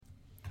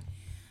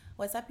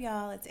What's up,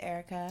 y'all? It's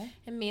Erica.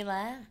 And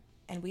Mila.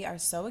 And we are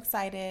so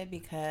excited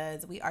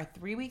because we are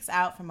 3 weeks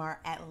out from our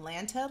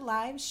Atlanta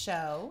live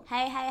show.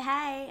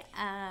 Hey.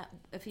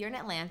 If you're in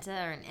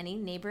Atlanta or in any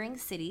neighboring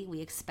city,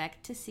 we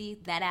expect to see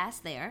that ass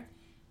there.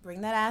 Bring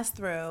that ass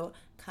through.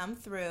 Come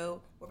through.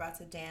 We're about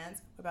to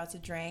dance. We're about to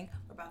drink.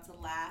 We're about to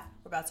laugh.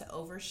 We're about to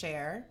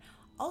overshare.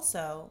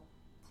 Also,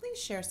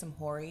 please share some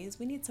hories.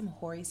 We need some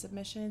hoary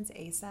submissions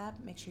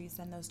ASAP. Make sure you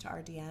send those to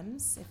our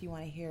DMs if you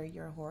want to hear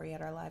your hoary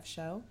at our live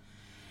show.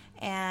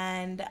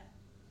 And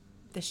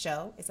the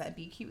show is at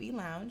BQE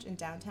Lounge in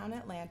downtown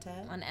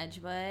Atlanta. On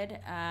Edgewood.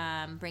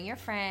 Bring your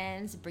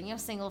friends. Bring your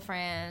single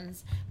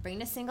friends. Bring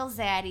the single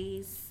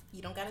zaddies.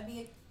 You don't got to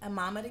be a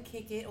mama to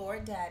kick it or a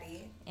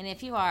daddy. And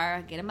if you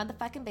are, get a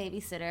motherfucking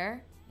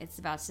babysitter. It's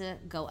about to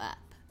go up.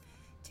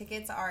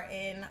 Tickets are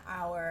in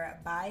our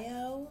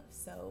bio,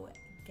 so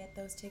get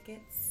those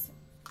tickets.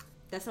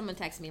 That's someone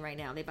texting me right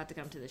now. They about to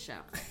come to the show.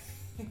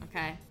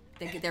 Okay?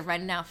 They're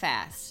running out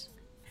fast.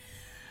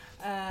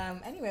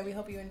 Anyway, we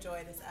hope you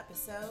enjoy this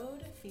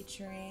episode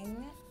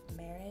featuring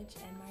Marriage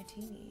and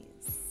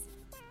Martinis.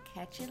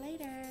 Catch you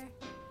later.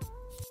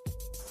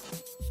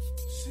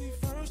 See,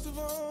 first of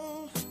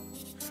all,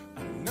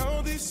 I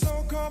know these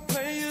so-called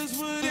players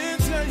wouldn't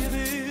tell you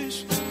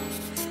this,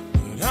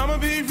 but I'ma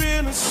be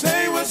real and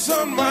say what's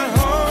on my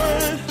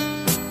heart.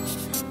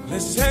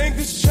 Let's take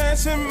this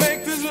chance and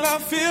make this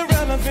love feel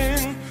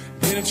relevant.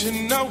 Didn't you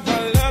know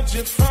I loved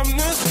you from the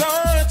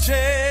start,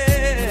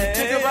 yeah?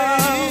 Think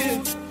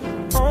about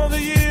all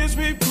the years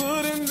we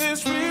put in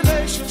this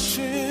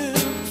relationship.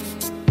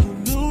 Who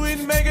knew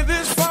we'd make it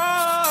this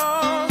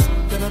far?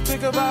 Then I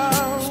think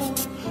about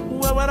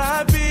where would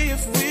I be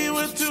if we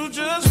were to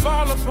just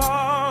fall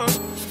apart?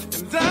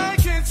 And I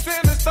can't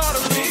stand the thought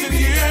of losing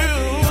you.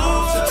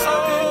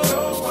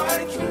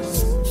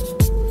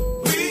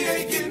 We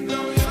ain't getting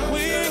no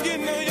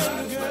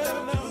younger,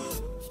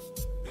 girl.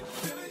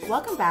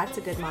 Welcome back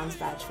to Good Moms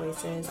Bad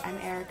Choices. I'm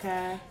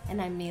Erica.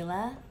 And I'm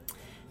Mila.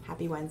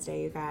 Happy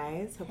Wednesday, you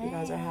guys. Hope you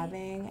guys are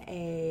having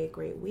a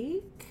great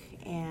week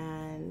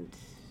and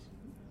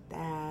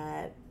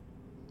that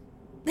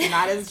you're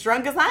not as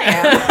drunk as I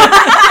am.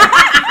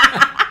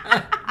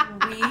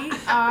 We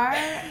are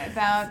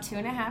about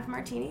 2.5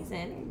 martinis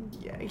in.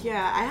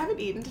 Yeah, I haven't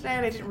eaten today,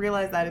 and I didn't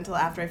realize that until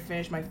after I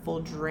finished my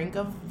full drink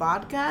of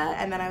vodka,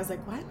 and then I was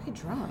like, why am I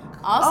drunk?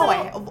 Also,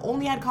 I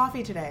only had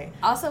coffee today.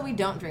 Also, we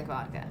don't drink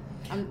vodka.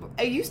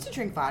 I used to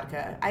drink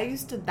vodka.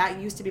 That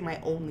used to be my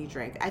only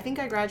drink. I think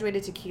I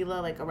graduated tequila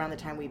like around the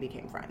time we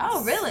became friends.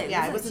 Oh, really?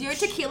 Yeah, your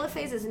tequila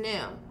phase is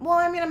new. Well,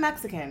 I mean, I'm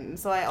Mexican,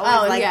 so I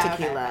always liked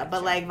tequila, okay, but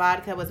sure. like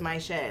vodka was my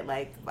shit.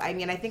 Like, I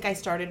mean, I think I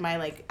started my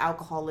like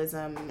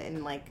alcoholism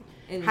in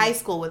high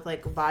school with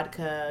like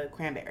vodka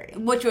cranberry,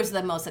 which was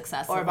the most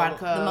accessible, or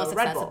vodka the most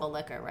Red Bull. accessible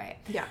liquor, right?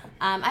 Yeah.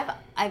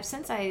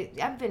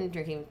 I've been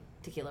drinking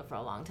tequila for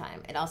a long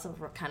time. It also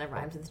kind of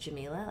rhymes with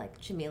Jamila, like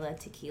Jamila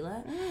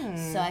tequila.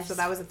 So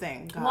that was a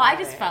thing. I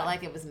just felt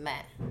like it was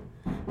meant.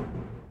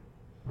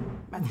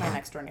 That's my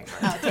next door neighbor.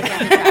 Oh, take out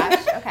the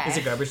trash. Okay. Is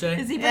it garbage day?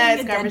 Is he Yeah,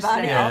 it's bringing a garbage dead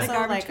body day. Yeah. out of the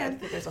Also, garbage I can?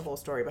 think there's a whole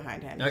story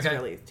behind him. Okay. It's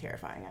really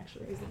terrifying,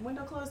 actually. Is the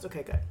window closed?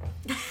 Okay, good.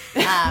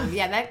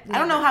 I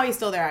don't know how he's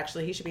still there,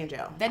 actually. He should be in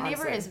jail. That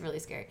neighbor honestly. is really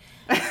scary.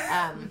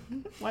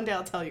 One day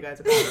I'll tell you guys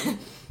about him.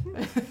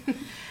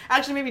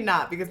 Actually, maybe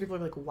not, because people are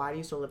like, why do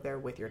you still live there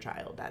with your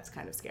child? That's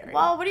kind of scary.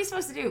 Well, what are you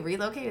supposed to do?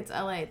 Relocate? It's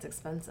LA. It's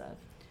expensive.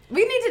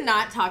 We need to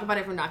not talk about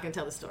it if we're not going to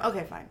tell the story.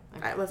 Okay, fine.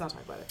 All right, let's not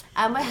talk about it.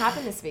 What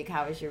happened this week?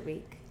 How was your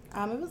week?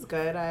 It was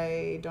good.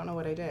 I don't know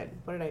what I did.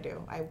 What did I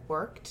do? I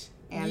worked.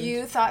 And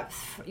You thought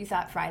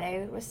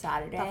Friday was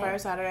Saturday. Friday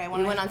was Saturday.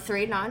 You went on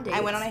 3 non-dates. I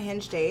went on a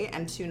hinge date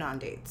and 2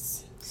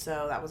 non-dates.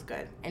 So that was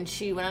good. And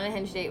she went on a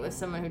hinge date with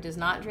someone who does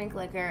not drink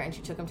liquor, and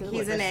she took him to the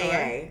He's liquor in store.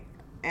 AA,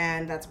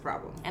 and that's a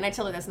problem. And I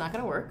told her that's not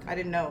going to work. I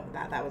didn't know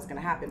that was going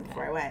to happen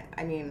before I went.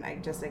 I mean, I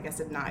guess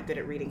I'm not good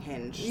at reading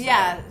Hinge. So.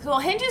 Yeah. Well,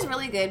 Hinge is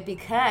really good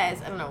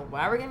because, I don't know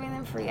why we're giving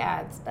them free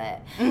ads,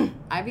 but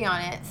I'd be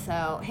on it.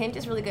 So Hinge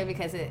is really good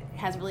because it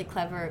has really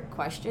clever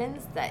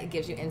questions that it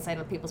gives you insight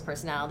on people's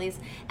personalities.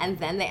 And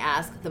then they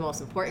ask the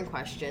most important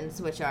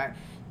questions, which are,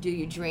 do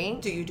you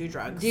drink? Do you do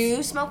drugs? Do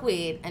you smoke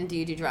weed? And do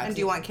you do drugs? And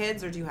do you want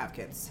kids or do you have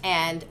kids?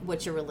 And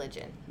what's your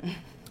religion?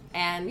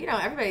 And,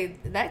 everybody,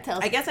 that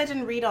tells... I guess I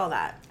didn't read all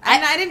that.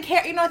 I didn't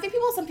care. I think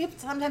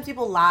sometimes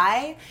people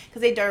lie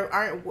because they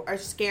are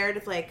scared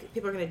if, like,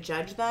 people are going to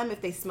judge them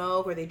if they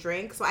smoke or they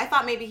drink. So I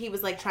thought maybe he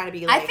was, like, trying to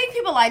be, like, I think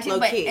people lie too,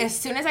 but low-key. as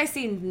soon as I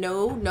see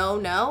no,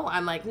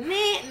 I'm like,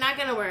 nah, not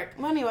going to work.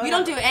 Well, anyway, you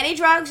don't do any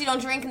drugs. You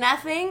don't drink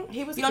nothing.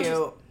 He was you don't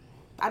cute.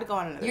 I'd go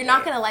on another You're date.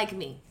 not going to like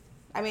me.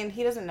 I mean,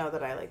 he doesn't know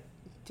that I, like,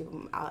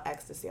 do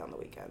ecstasy on the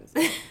weekends.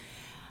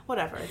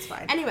 Whatever, it's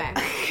fine. Anyway,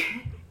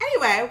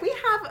 we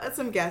have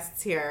some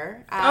guests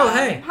here.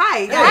 Hey. Hi.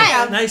 Yeah,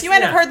 Hi. yeah. Nice, You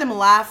might have yeah. heard them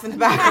laugh in the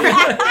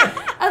background.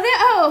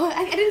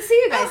 I didn't see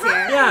you guys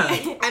here.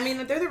 Yeah. I mean,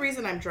 if they're the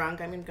reason I'm drunk,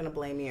 I'm going to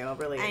blame you.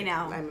 Really, I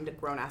know. I'm a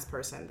grown-ass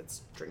person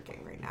that's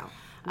drinking right now.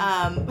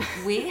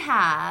 We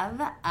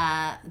have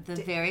the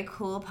very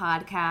cool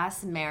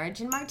podcast,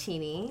 Marriage and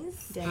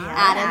Martinis. Danielle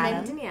Adam and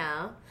and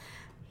Danielle.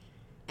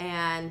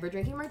 and we're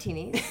drinking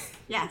martinis.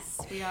 Yes,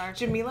 we are.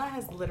 Jamila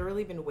has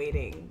literally been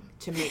waiting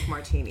to make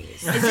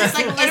martinis. Is this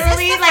like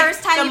literally the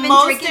first time you've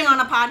been drinking on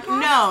a podcast?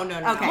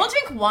 No. Okay. We'll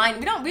drink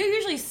wine. We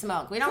usually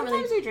smoke. We don't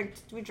Sometimes really.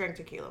 we drink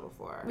tequila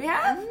before. We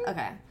have?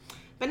 Okay.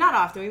 But not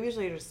often. We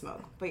usually just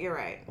smoke. But you're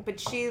right. But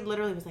she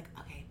literally was like,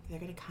 okay, they're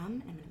going to come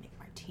and I'm going to make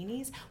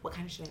martinis. What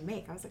kind should I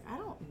make? I was like, I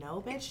don't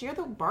know, bitch. You're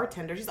the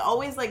bartender. She's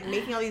always like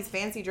making all these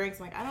fancy drinks.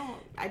 I'm like,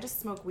 I just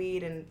smoke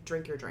weed and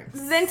drink your drinks.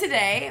 Then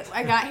today,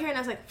 I got here and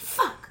I was like,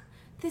 fuck,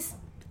 this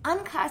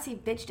unclassy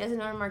bitch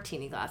doesn't own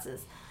martini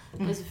glasses.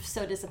 I was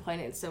so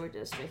disappointed, so we're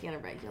just drinking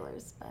on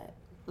regulars, but...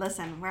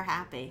 Listen, we're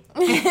happy.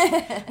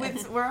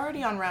 We're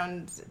already on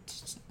round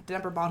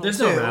number bottle There's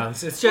 2. no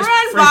rounds. It's just We're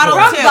on free bottle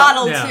pour. 2.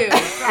 Bottle Yeah. 2.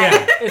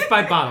 Yeah, it's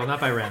by bottle, not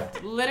by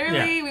round.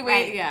 Literally, Yeah. we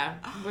wait. Right.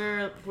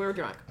 Yeah, we're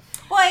drunk.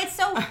 Well,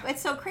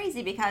 it's so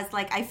crazy because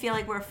like I feel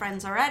like we're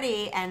friends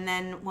already, and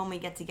then when we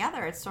get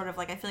together, it's sort of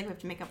like I feel like we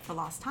have to make up for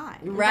lost time.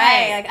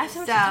 Right. Like, I have so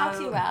much to talk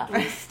to you about.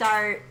 We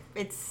start.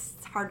 It's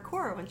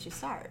hardcore once you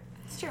start.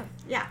 It's true.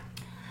 Yeah.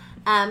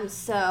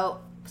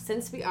 So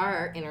since we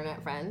are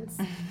internet friends,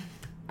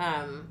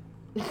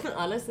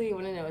 honestly, you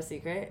want to know a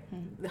secret?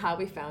 How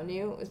we found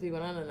you is we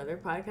went on another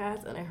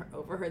podcast and I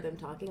overheard them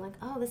talking like,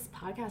 oh, this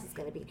podcast is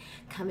going to be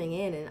coming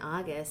in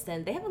August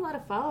and they have a lot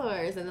of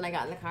followers. And then I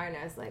got in the car and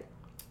I was like,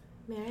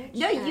 marriage?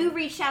 No, you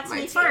reached out to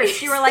me Martinis.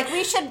 first. You were like,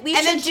 we should do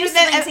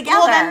something together.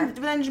 Well,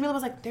 then Jamila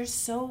was like, they're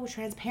so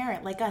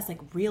transparent, like us, like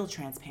real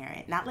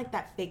transparent, not like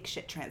that fake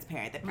shit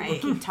transparent that people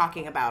keep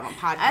talking about on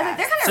podcasts. I was like,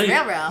 they're kind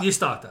So of real. you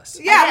stalked us.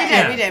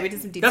 Yeah, we did. We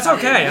did some deep That's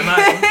diving. okay. I'm not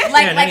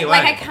Like, in like, any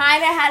like way. I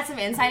kind of had some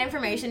inside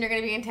information. You're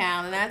going to be in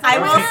town, and that's I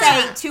like, will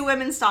yeah. say, 2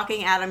 women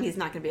stalking Adam, he's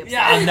not going to be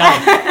upset. Yeah, no.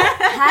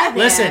 Hi there.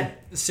 Listen,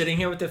 sitting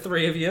here with the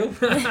 3 of you,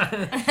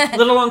 a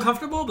little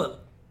uncomfortable,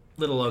 but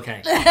little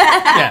okay.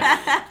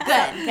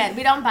 Yeah. Good.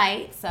 We don't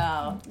bite,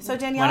 so So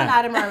Danielle and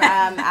Adam are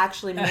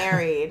actually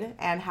married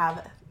and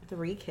have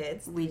 3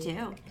 kids. We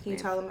do. Can you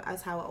tell them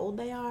us how old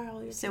they are? How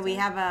old your So kids we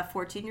are? have a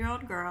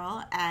 14-year-old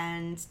girl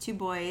and 2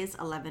 boys,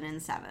 11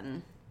 and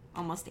 7.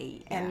 Almost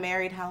 8. And yeah.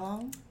 married how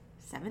long?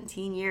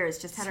 17 years.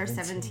 Just had our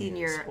 17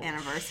 years. 17-year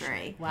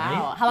anniversary. wow.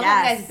 Right? How long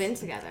have you Yes. guys been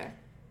together?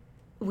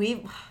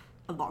 We've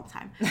a long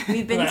time.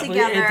 We've been Well,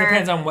 together. It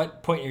depends on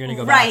what point you're going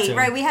to go back to.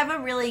 Right. We have a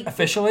really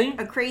Officially?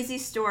 a crazy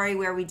story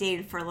where we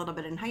dated for a little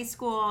bit in high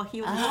school.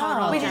 He was a Oh.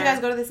 total Wait, did you jerk. guys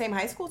go to the same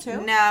high school too?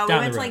 No, we Down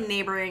went the to road. like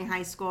neighboring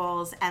high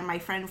schools, and my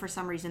friend for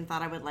some reason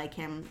thought I would like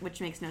him,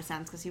 which makes no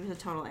sense because he was a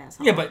total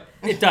asshole. Yeah, but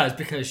it does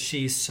because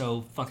she's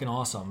so fucking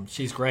awesome.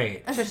 She's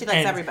great. So she likes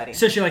And everybody.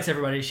 So she likes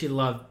everybody. She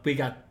loved. We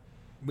got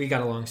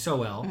along so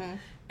well,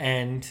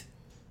 and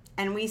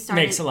and we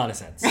started. makes a lot of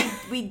sense.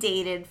 We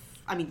dated.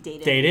 I mean,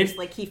 dated. Dated? It was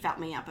like he felt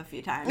me up a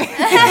few times. And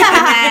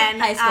then,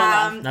 High school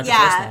love. Not the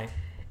yeah. first night.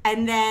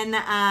 And then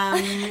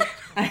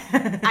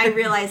I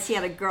realized he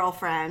had a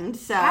girlfriend.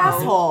 So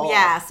Asshole.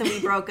 yeah, so we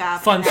broke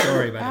up. Fun and then-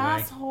 story, by the way.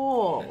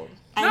 Asshole.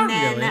 And Not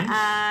then,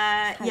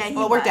 really. yeah, he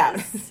Well, it worked out.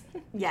 was.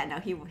 Yeah, no,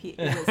 he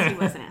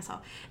was an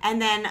asshole.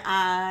 And then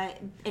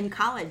in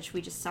college,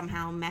 we just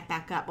somehow met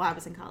back up. Well, I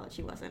was in college;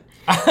 he wasn't.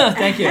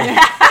 Thank you.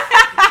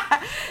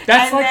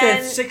 That's And like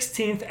then- the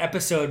 16th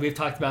episode we've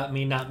talked about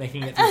me not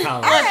making it through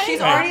college. Look, she's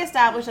Right. already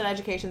established that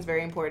education is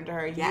very important to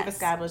her. You've Yes.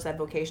 established that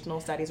vocational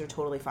studies are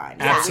totally fine.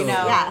 Yeah, Absolutely. We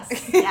know. Yes.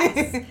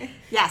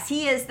 Yes,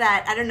 he is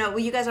that. I don't know. Well,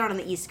 you guys are on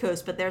the East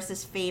Coast, but there's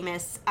this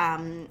famous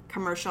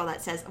commercial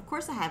that says, "Of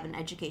course, I have an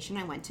education.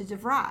 I went to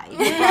DeVry."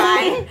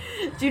 DeVry.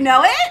 Do you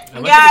know it? I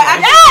went Yeah, to I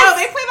DeVry. no,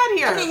 they play that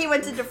here. Okay, he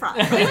went to DeVry.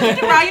 You went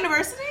to DeVry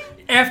University?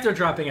 After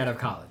dropping out of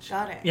college.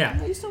 Got it. Yeah.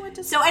 Oh, you still went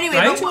to So anyway,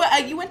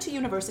 Right? you went to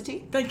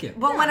university. Thank you.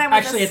 Well, when I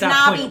was Actually, a at that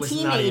point, snobby it was not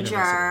a teenager,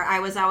 university. I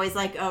was always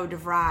like, "Oh,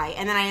 DeVry,"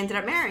 and then I ended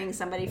up marrying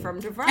somebody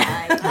from DeVry.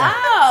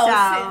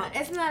 Oh, So-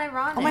 isn't that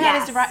ironic? Oh my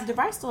Yes. God, is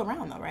DeVry still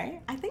around though,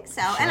 right? I think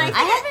so, and I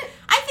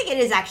think it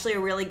is actually a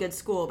really good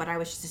school, but I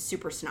was just a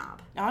super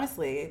snob.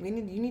 Honestly, you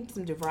need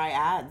some DeVry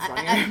ads. On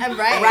your... I'm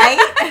right. Right?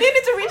 you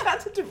need to reach out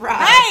to DeVry.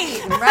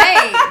 Right.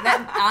 Right.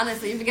 That,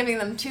 honestly, you're giving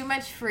them too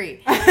much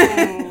free.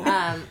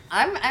 I'm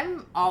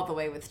all the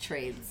way with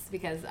trades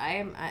because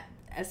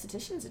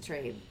esthetician's a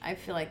trade. I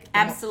feel like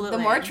Absolutely. the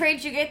more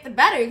trades you get, the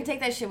better. You can take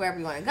that shit wherever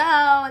you want to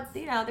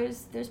go.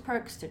 It's there's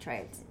perks to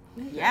trades.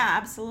 Yeah,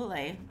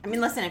 absolutely. I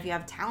mean, listen, if you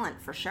have talent,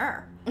 for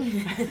sure.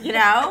 You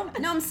know?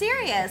 No, I'm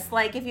serious.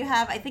 Like, if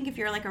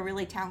you're like a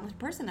really talented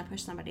person, to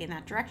push somebody in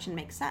that direction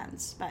makes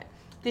sense. But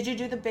Did you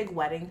do the big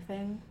wedding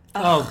thing?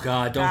 Oh,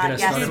 God. Don't get us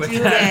yes, started with you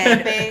that. did.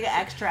 The big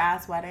extra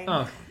ass wedding.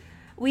 Oh,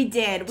 we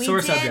did.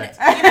 Sore subject.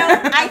 You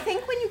know, I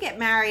think when you get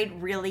married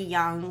really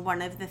young,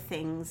 one of the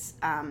things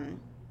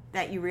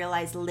that you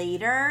realize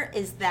later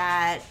is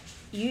that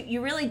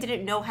you really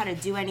didn't know how to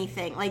do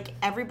anything. Like,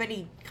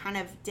 everybody kind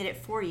of did it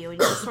for you,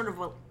 and you just sort of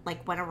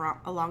like went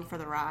along for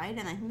the ride.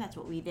 And I think that's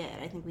what we did.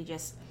 I think we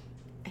just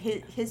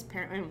his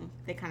parents,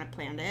 they kind of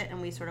planned it, and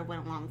we sort of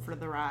went along for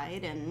the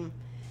ride. And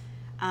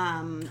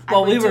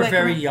well, we were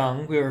very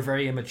young. We were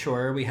very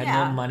immature. We had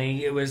Yeah. no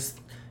money. It was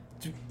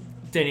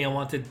Danielle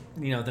wanted,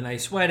 the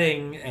nice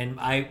wedding, and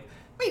I.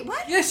 Wait,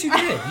 what? Yes, you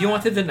did. You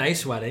wanted the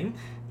nice wedding,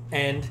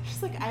 And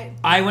She's like,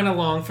 I went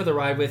along for the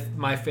ride with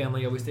my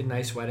family. Always did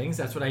nice weddings.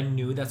 That's what I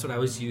knew. That's what I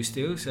was used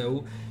to.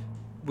 So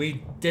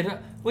we did it.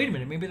 Wait a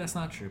minute. Maybe that's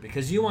not true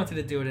because you wanted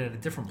to do it at a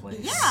different place.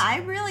 Yeah,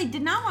 I really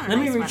did not want to.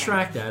 Let me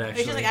retract that.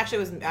 Actually, She's like,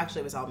 actually,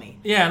 it was all me.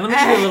 Yeah, let me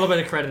give you a little bit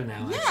of credit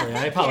now. Yeah, Actually, I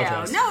thank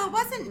apologize. you. No, it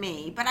wasn't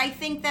me. But I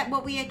think that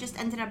what we had just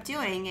ended up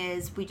doing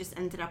is we just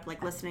ended up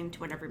like listening to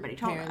what everybody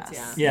told Parents,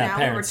 us. yeah. Yeah, Now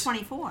parents. we were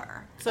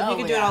 24. So if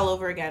you could do it all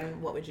over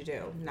again, what would you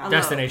do? No.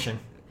 Destination.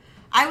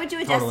 I would do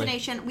a Totally.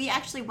 destination. We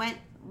actually went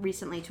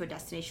recently to a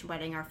destination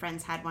wedding. Our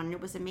friends had one, and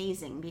it was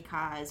amazing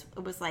because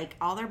it was like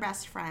all their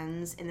best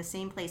friends in the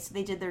same place. So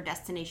they did their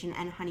destination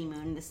and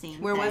honeymoon the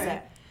same. Where was day.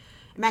 it?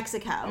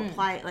 Mexico,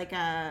 like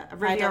a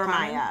Riviera del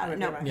Carmen? Maya. Oh, Riviera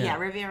No, Maya. yeah,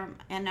 Riviera.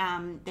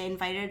 And they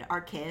invited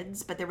our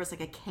kids, but there was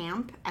like a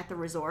camp at the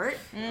resort.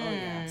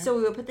 So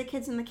we would put the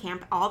kids in the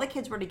camp. All the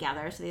kids were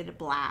together, so they had a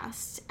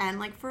blast. And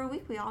like for a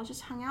week, we all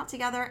just hung out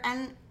together.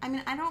 And I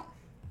mean,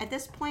 at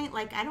this point,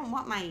 like I don't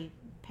want my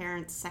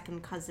parents'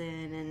 second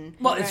cousin and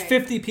Well, it's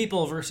 50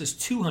 people versus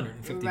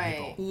 250 Right.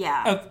 people.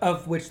 yeah.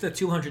 Of which the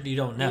 200 you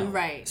don't know.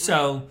 Right,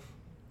 So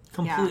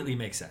completely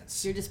makes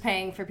sense. You're just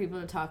paying for people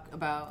to talk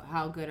about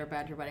how good or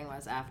bad your wedding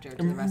was after to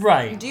the rest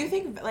Right. Do you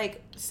think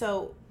like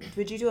so?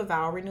 Would you do a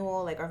vow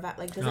renewal like does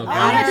it Oh,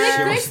 matter? God.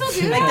 do they still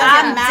do Like,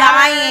 that? does it I'm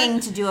matter? dying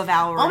to do a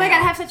vow Oh my god, I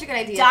renewal. have such a good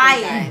idea.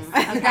 Dying. For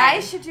you guys. You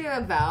guys should do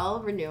a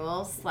vow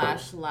renewal /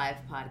 live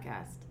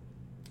podcast.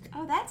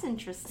 Oh, that's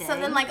interesting. So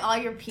then, like all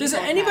your people. Does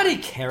anybody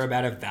care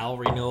about a vow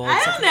renewal? I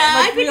don't Something- know.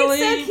 I like, think really?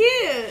 it's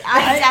so cute.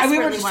 I desperately we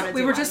were want just, to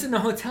we do were one. just in a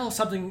hotel.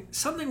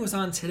 Something was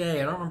on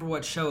today. I don't remember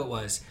what show it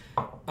was.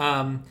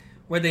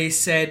 Where they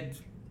said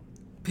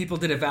people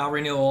did a vow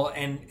renewal,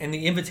 and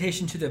the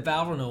invitation to the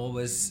vow renewal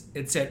was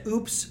it said,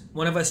 "Oops,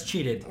 one of us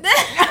cheated."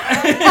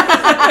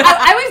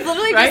 I was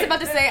literally Right? just about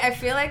to say, I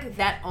feel like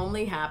that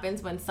only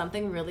happens when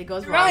something really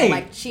goes wrong, Right.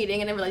 like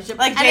cheating in a relationship.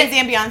 Like And Jay-Z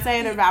then- and Beyonce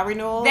in a vow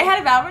renewal. They had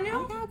a vow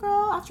renewal? Yeah,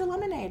 girl, after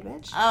Lemonade,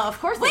 bitch. Oh, of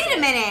course. Wait they a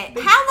did. minute.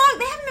 How long?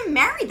 They haven't been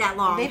married that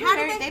long. They've How been,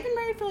 did married, they? they've been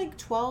married for like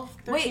 12,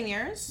 13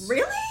 years.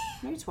 Really?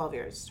 Maybe 12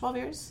 years. 12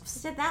 years.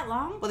 Is it that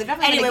long? Well, they've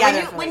definitely anyway, been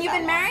together for, when like, you've that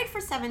been long. married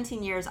for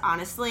 17 years,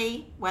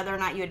 honestly, whether or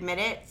not you admit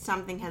it,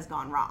 something has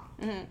gone wrong.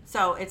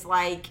 So it's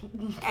like,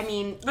 I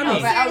mean, I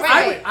mean,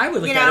 right. I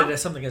would look You at know? it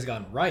as something has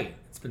gone right.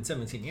 It's been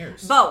 17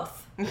 years.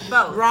 both.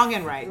 Wrong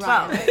and right. Both.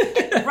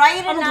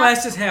 Right I'm a enough.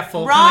 glass is half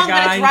full Wrong, kind of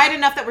guy. but it's right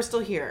enough that we're still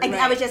here.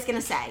 I was just gonna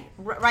say,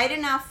 right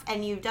enough,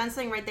 and you've done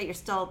something right that you're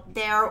still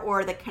there,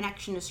 or the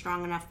connection is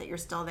strong enough that you're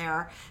still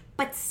there.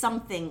 But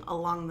something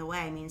along the way.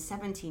 I mean,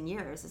 17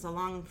 years is a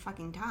long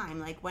fucking time.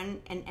 Like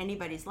when in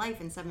anybody's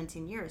life in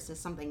 17 years does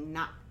something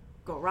not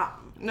go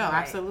wrong? No,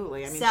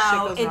 absolutely. I mean, shit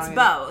So goes it's wrong in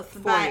both.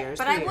 4 But years.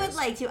 but 3 I would years.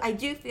 like to.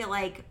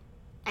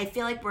 I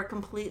feel like we're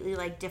completely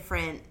like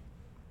different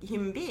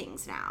human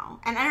beings now.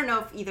 And I don't know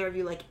if either of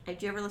you like. Do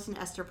you ever listen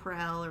to Esther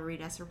Perel or read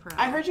Esther Perel?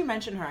 I heard you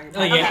mention her on your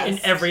Oh yeah, Okay. in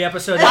every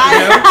episode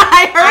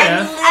that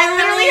I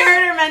literally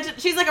heard her mention.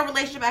 She's like a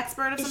relationship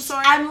expert of some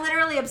sort. I'm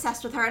literally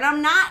obsessed with her, and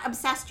I'm not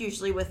obsessed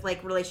usually with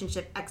like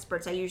relationship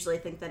experts. I usually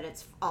think that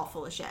it's all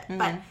full of shit,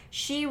 but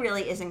she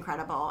really is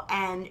incredible.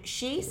 And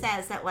she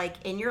says that like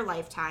in your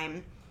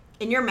lifetime,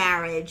 in your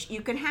marriage,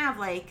 you can have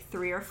like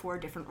 3 or 4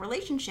 different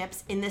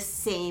relationships in the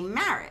same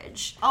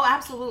marriage. Oh,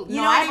 absolutely.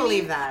 You No, know I what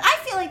believe mean? that.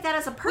 I feel like that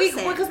as a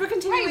person. Because we're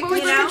continuing, Right, but we're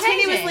we're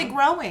continuously changing.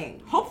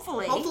 growing.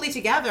 hopefully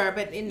together,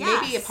 but maybe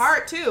Yes.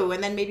 apart too,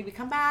 and then maybe we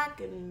come back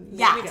and maybe we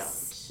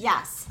Yes. don't.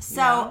 Yes.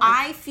 So know?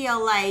 I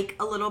feel like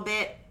a little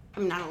bit, I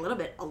mean, not a little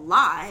bit, a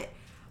lot,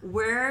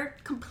 we're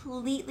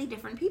completely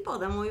different people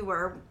than we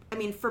were. I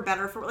mean, for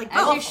better, for like,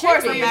 As both, you of should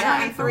course, be, for better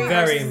yeah. and for Three worse.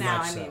 Very versus now.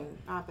 much I so. mean,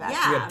 not that.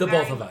 Yeah. Yeah, the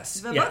very- both of us.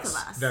 The Yes, both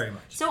of us. very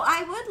much. So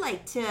I would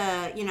like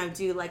to,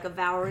 do like a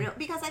vow renewal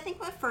because I think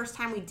the first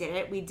time we did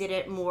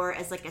it more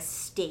as like a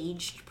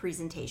staged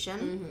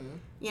presentation.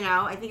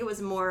 I think it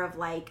was more of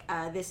like,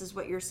 this is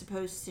what you're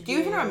supposed to do. Do you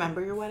even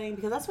remember your wedding?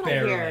 Because that's what I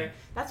Barely. hear.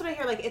 That's what I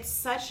hear. Like, it's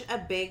such a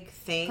big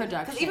thing.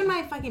 Production. Because even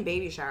my fucking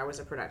baby shower was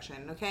a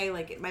production, okay?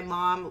 Like, my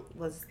mom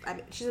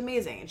she's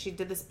amazing. And she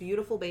did this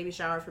beautiful baby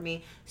shower for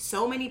me.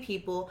 So many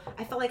people.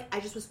 I felt like I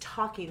just was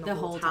talking the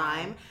whole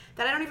time.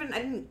 That I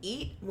didn't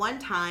eat one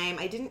time.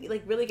 I didn't,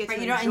 like, really get to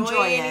you don't enjoy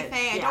enjoy it.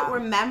 anything. I Yeah. don't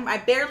remember. I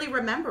barely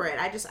remember it.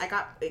 I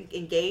got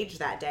engaged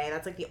that day.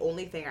 That's, like, the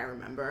only thing I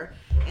remember.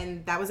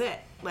 And that was it.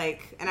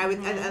 Like, and I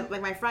would,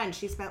 like, my friend,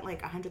 she spent,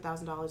 like,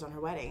 $100,000 on her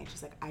wedding. And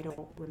she's like, I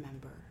don't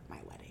remember my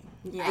wedding.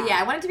 Yeah,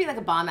 I want it to be like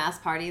a bomb ass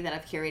party that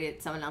I've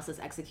curated, someone else has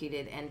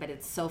executed, but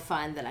it's so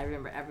fun that I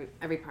remember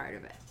every part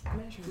of it.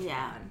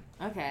 Yeah.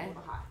 Okay.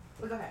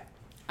 Go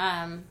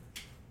ahead.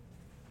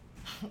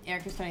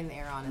 Eric is turning the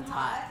air on. It's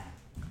hot.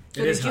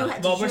 It is hot.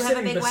 did Well, you we're have a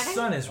sitting. big The wedding?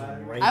 sun is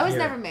right I was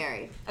here. never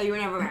married. Oh, you were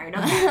never married.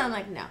 Okay. I'm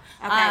like, no.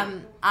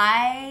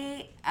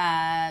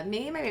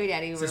 Me and my baby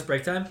daddy Is were. this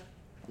break time?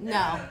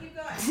 No.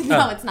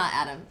 No, it's not,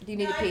 Adam. Do you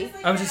need to pee?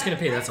 I was just gonna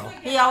pee. That's all.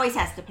 He always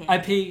has to pee. I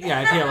pee.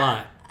 Yeah, I pee a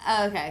lot.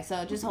 Oh, okay,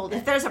 so just hold If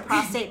it. there's a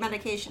prostate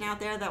medication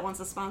out there that wants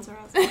to sponsor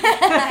us,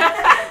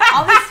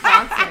 All the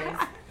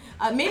sponsors.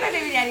 Me and my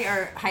baby daddy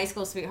are high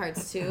school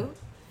sweethearts too.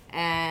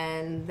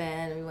 And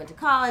then we went to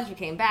college, we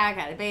came back,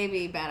 had a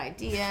baby, bad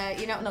idea.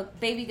 No,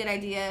 baby, good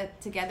idea,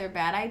 together,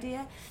 bad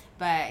idea.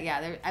 But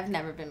yeah, I've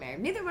never been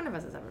married. Neither one of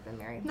us has ever been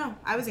married. No,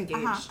 I was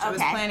engaged. I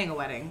was planning a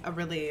wedding, a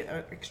really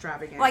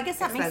extravagant. Well, I guess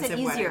that makes it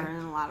easier wedding.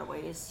 in a lot of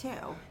ways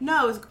too.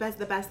 No, it was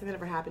the best thing that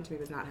ever happened to me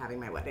was not having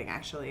my wedding.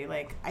 Actually,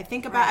 like I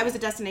think about, I was a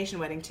destination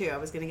wedding too. I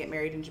was going to get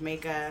married in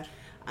Jamaica,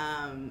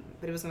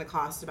 but it was going to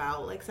cost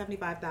about like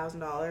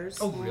 $75,000.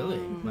 Oh, really?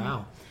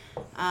 Wow.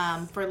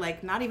 For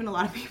like not even a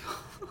lot of people.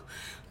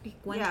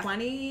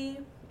 120.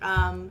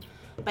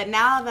 But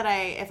now that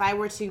if I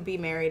were to be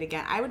married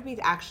again, I would be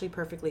actually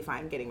perfectly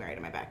fine getting married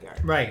in my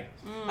backyard. Right.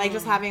 Like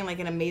just having like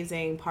an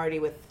amazing party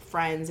with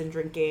friends and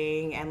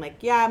drinking and like,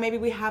 yeah, maybe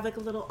we have like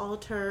a little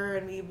altar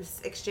and we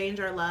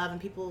exchange our love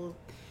and people,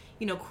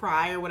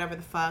 cry or whatever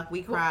the fuck.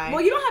 We cry.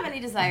 Well, you don't have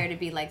any desire to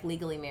be like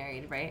legally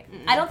married, right?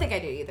 Mm-mm. I don't think I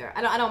do either.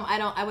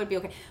 I would be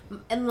okay.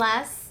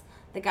 Unless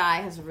the guy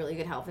has really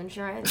good health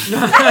insurance.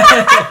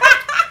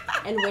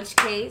 In which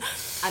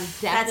case, I'm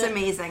definitely... That's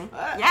amazing.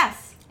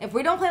 Yes. If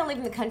we don't plan on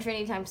leaving the country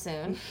anytime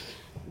soon,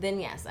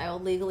 then yes, I will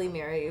legally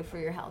marry you for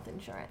your health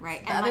insurance.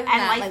 Right. And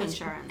life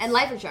insurance. And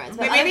life insurance.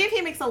 But maybe if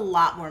he makes a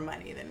lot more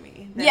money than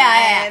me. Then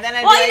I'd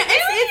be like,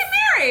 it's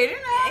married.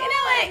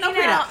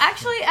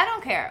 Actually, I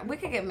don't care. We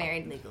could get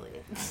married legally.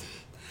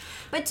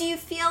 But do you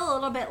feel a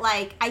little bit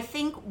like, I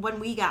think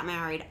when we got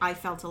married, I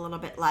felt a little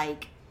bit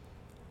like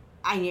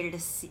I needed to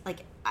see,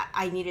 like,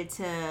 I needed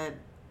to,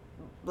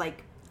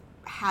 like,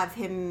 have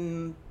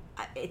him,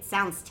 it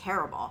sounds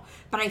terrible,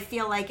 but I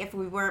feel like if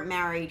we weren't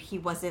married, he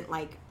wasn't,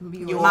 like,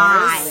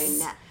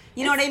 mine.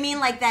 You know what I mean?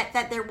 Like,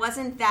 that there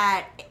wasn't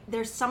that,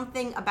 there's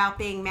something about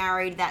being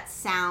married that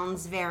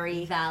sounds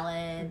very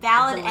valid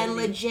and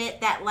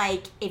legit, that,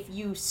 like, if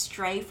you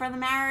stray from the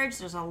marriage,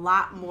 there's a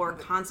lot more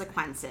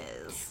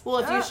consequences. Well,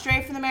 if you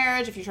stray from the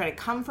marriage, if you try to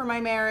come for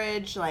my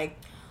marriage, like,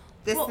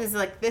 this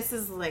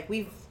is like,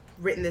 we've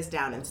written this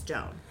down in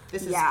stone.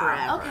 This is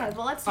forever. Okay,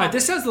 well, let's talk. All right,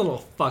 this sounds a little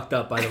fucked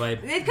up, by the way.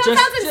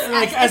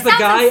 As the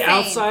guy insane.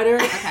 outsider,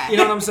 okay. You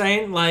know what I'm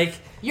saying? Like,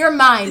 you're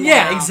mine now.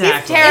 Yeah,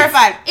 exactly. He's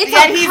terrified. It's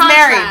yet a he's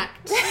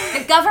contract.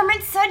 married. The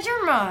government said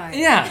you're mine.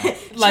 Yeah.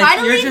 Like, Try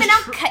to leave and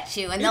I'll cut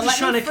you, and you're they'll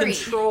just let me trying to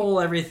free. control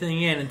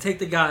everything in and take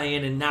the guy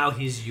in, and now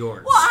he's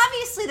yours. Well,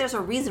 obviously there's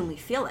a reason we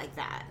feel like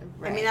that.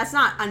 Right. I mean, that's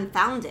not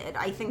unfounded.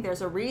 I think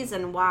there's a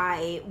reason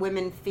why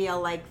women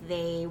feel like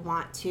they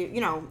want to,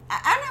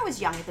 I was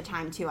young at the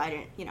time too. I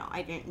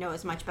didn't know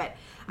as much, but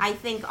I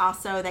think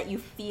also that you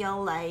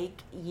feel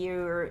like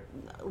you're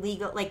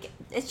legal, like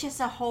it's just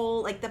a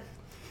whole, like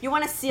you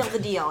want to seal the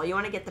deal. You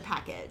want to get the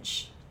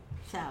package.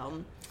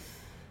 So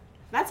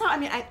that's how,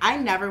 I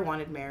never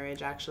wanted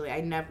marriage, actually.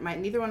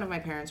 Neither one of my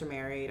parents were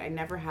married. I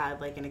never had,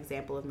 like, an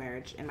example of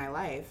marriage in my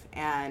life.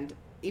 And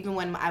even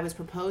when I was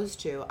proposed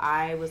to,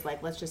 I was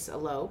like, let's just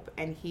elope.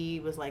 And he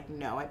was like,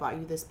 no, I bought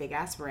you this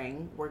big-ass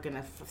ring. We're going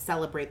to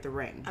celebrate the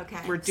ring. Okay.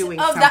 We're doing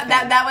something.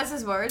 That was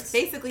his words?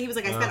 Basically, he was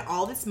like, I spent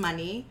all this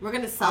money. We're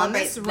going to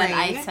celebrate this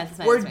ring.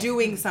 We're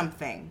doing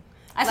something.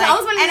 I spent all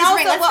this money on this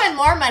ring. Let's spend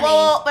more money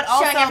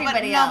showing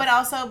everybody else. No, but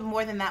also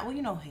more than that, well,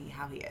 you know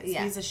how he is.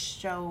 Yeah. He's a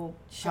show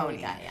guy,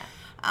 yeah.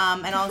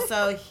 And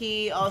also,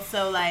 he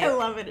also, like... I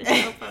love it. It's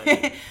so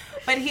funny.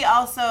 But he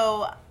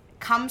also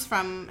comes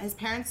from... His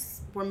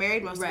parents were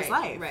married most of his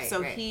life. Right,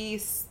 so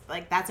he's,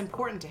 like, that's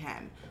important to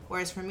him.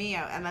 Whereas for me,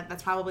 and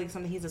that's probably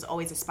something he's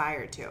always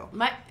aspired to.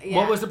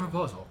 What was the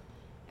proposal?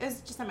 It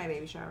was just at my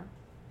baby shower.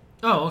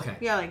 Oh, okay.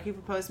 Yeah, like, he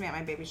proposed to me at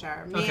my baby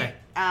shower. Okay.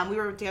 We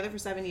were together for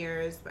 7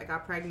 years. I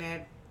got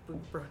pregnant. We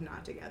were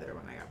not together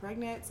when I got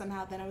pregnant.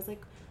 Somehow then I was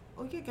like...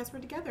 oh, yeah, I guess we're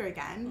together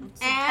again.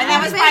 And that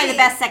was probably the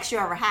best sex you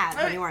ever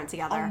had when you weren't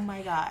together. Oh,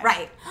 my God.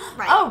 Right.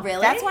 Oh,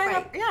 really? That's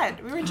why,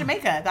 we were in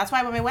Jamaica. That's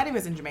why my wedding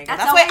was in Jamaica.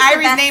 That's why always the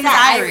Irie's best name is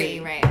sex.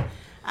 Irie.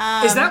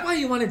 Right. Is that why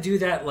you want to do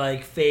that,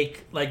 like,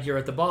 fake, like, you're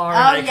at the bar?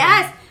 Oh,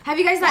 yes. Have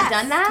you guys not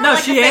done that? No,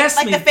 like she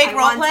asked me. Like the fake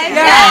role play?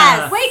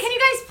 Yeah. Wait, can you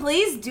guys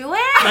please do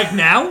it? Like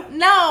now?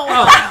 No.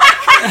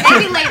 Oh.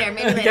 Maybe later.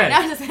 Okay.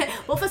 No,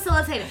 we'll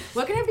facilitate it.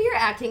 We're going to be your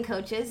acting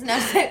coaches. No,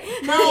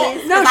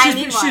 No,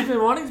 she's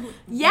been wanting.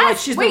 Yes. Like,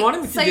 she's been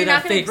wanting me to do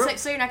that fake.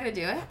 So you're not going to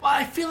do it? Well,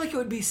 I feel like it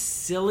would be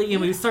silly,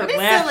 and we would start It is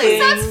laughing. silly.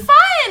 Sounds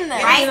fun.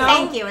 Right?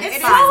 Thank you. It's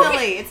fun.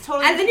 silly. It's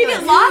totally And then you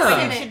get ridiculous. lost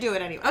Yeah. in You it. should do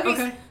it anyway.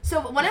 Okay.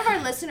 So one of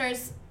our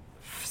listeners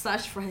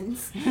 /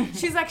 friends,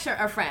 she's actually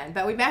our friend,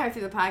 but we met her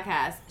through the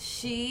podcast.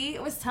 She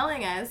was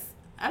telling us,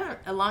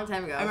 a long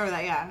time ago. I remember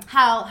that, yeah.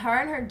 How her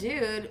and her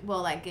dude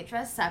will, like, get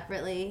dressed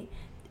separately,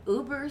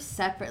 Uber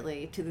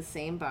separately to the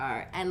same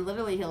bar, and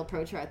literally he'll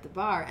approach her at the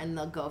bar, and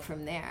they'll go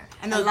from there.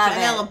 And they'll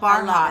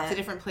bar hop to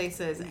different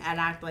places and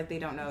act like they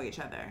don't know each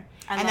other.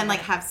 And then, like,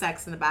 have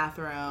sex in the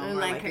bathroom. And,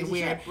 or, like, like, crazy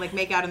weird, shit. like,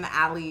 make out in the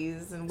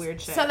alleys and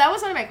weird shit. So that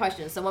was one of my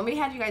questions. So when we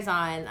had you guys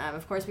on,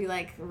 of course we,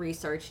 like,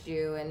 researched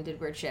you and did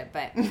weird shit,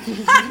 but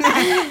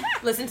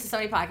listened to so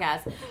many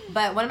podcasts.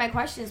 But one of my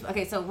questions,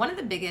 okay, so one of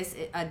the biggest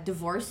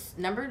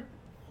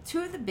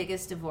two of the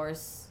biggest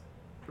divorce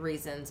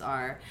reasons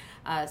are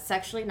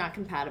sexually not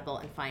compatible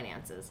and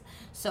finances.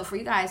 So for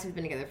you guys who've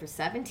been together for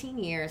 17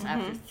 years,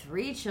 after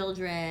 3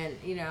 children,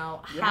 you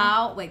know,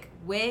 how, like,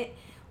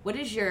 what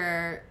is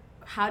your,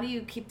 how do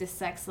you keep the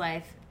sex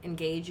life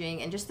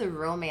engaging and just the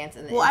romance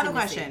and the Well, I have a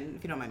intimacy? question,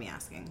 if you don't mind me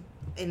asking,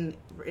 in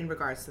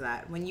regards to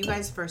that. When you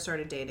guys first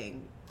started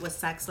dating, was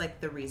sex,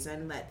 like, the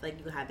reason that, like,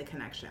 you had the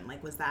connection?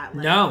 Like, was that,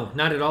 like... No,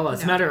 not at all.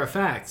 As a No. matter of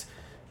fact,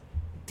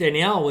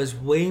 Danielle was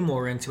way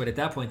more into it at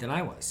that point than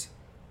I was.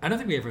 I don't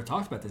think we ever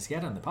talked about this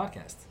yet on the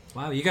podcast.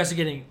 Wow, you guys are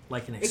getting,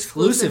 like, an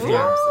exclusive here.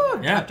 Ooh,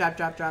 Yeah.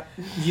 Drop.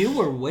 You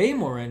were way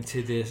more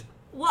into this.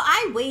 Well,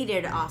 I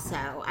waited also.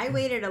 I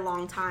waited a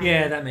long time.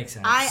 Yeah, that makes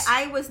sense.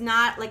 I was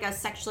not like a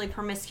sexually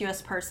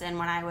promiscuous person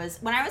when I was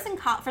in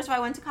college. First of all,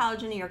 I went to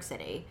college in New York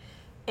City.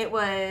 It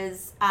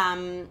was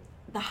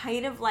the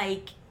height of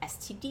like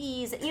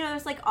STDs. You know,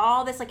 there's like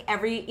all this like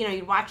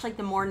you'd watch like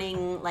the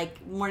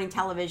morning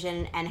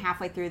television, and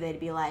halfway through they'd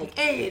be like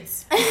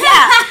AIDS.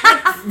 yeah,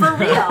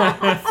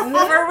 like,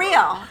 for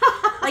real.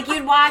 Like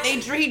you'd watch.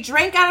 He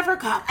drank out of her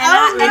cup.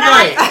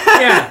 Right.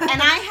 Yeah.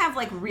 And I have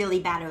like really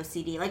bad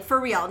OCD, like for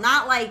real,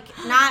 not like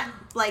the Not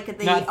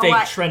fake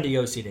trendy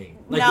OCD.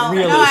 Like no,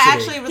 real no, OCD. I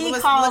actually He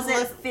was calls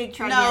was- it fake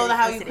trendy No,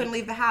 how you OCD. couldn't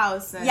leave the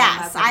house. And Yes,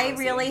 that's how I it was.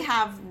 really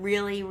have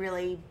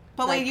really.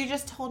 But like, wait, you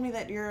just told me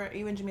that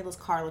you and Jamila's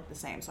car look the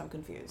same, so I'm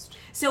confused.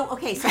 So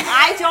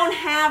I don't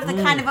have the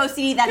kind of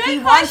OCD that he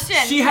Good wants.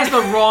 question. She has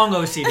the wrong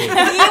OCD. He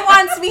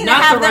wants me to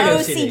Not have the the right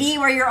OCD OCD.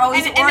 where you're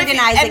always if you-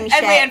 organizing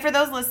shit. And for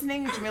those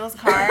listening, Jamila's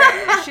car,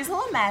 she's a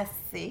little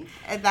messy.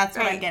 That's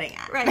what I'm getting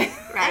at. Right.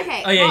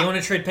 Okay. Oh, yeah, you want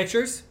to trade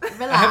pictures?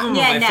 Relax. I have them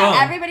Yeah, on my no, phone.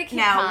 Everybody keep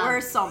No, calm. we're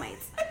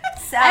soulmates.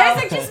 So I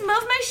was like, just move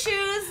my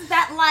shoes,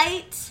 that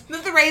light.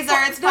 Move the razor,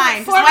 it's fine.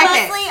 Just For wipe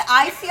honestly, it.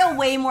 I feel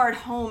way more at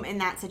home in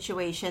that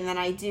situation than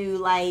I do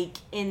like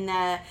in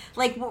the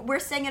we're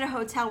staying at a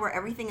hotel where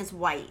everything is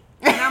white,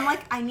 and I'm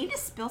like, I need to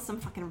spill some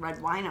fucking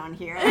red wine on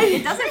here. Like,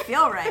 it doesn't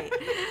feel right.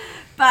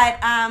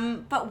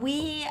 But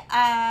we.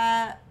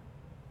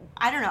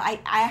 I don't know.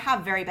 I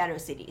have very bad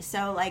OCD.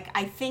 So, like,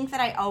 I think that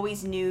I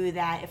always knew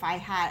that if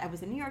I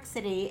was in New York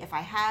City, if I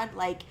had,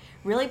 like,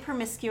 really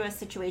promiscuous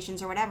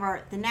situations or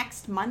whatever, the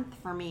next month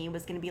for me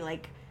was going to be,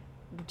 like,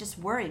 just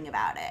worrying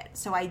about it.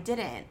 So I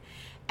didn't.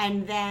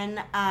 And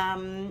then,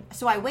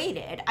 so I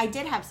waited. I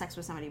did have sex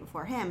with somebody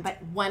before him,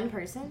 but One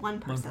person? one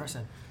person. One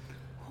person.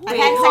 I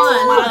had sex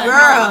with one other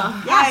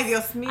Girl. Yes. Ay,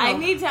 Dios mío. I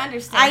need to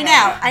understand.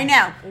 I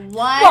know.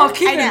 One. Well,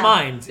 keep I in know.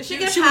 mind. Did she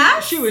get was,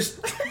 passed? she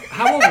was.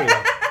 How old were you?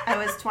 I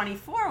was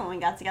 24 when we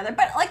got together.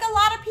 But, like, a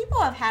lot of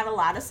people have had a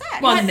lot of sex.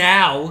 Well,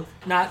 now,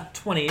 not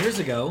 20 years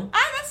ago.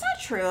 That's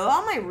not true.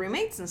 All my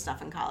roommates and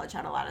stuff in college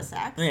had a lot of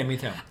sex. Yeah, me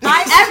too.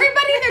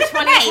 Everybody in their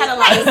 20s had a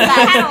lot of Right.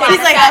 sex. Had a lot He's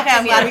of like, sex. okay,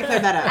 I'm glad we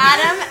cleared that up.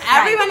 Adam,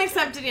 everyone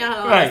except Danielle had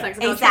a lot Right. of sex.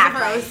 No,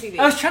 Exactly. except for OCD.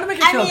 I was trying to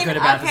make her feel mean, good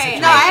about the okay.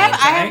 situation. No, I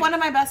okay? have one of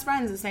my best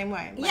friends the same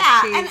way. Like,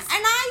 Yeah, she's- and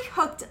I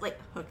hooked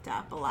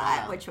up a lot,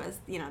 Wow. which was,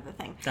 the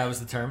thing. That was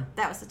the term?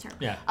 That was the term.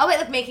 Yeah. Oh, wait,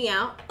 like making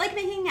out? Like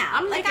making out.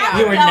 I'm like making out. I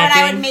You would were go and I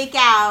necking? would make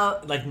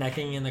out. Like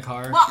necking in the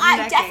car? Well, I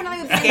Necking. definitely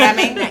would be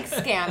Scamming. Like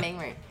scamming,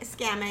 right?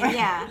 Scamming,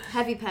 yeah.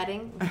 Heavy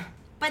petting.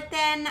 But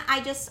then I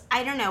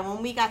don't know,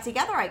 when we got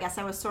together, I guess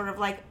I was sort of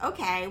like,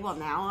 okay, well,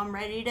 now I'm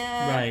ready to,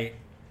 Right.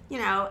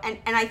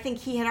 and I think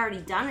he had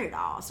already done it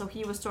all. So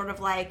he was sort of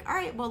like, all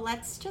right, well,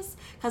 let's just,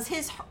 because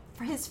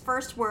his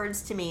first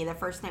words to me the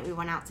first night we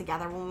went out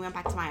together when we went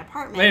back to my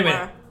apartment Wait a were,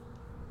 minute.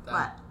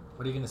 what?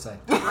 What are you going to say?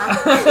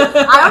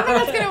 I don't think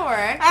that's going to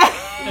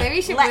work. Maybe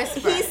you should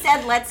whisper. He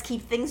said, let's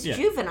keep things Yeah.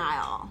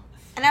 juvenile.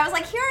 And I was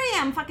like, here I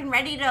am, fucking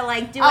ready to,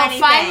 like, do Oh,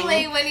 anything.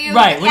 finally, when you...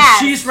 Right, when Yes.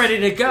 she's ready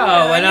to go,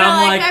 and you're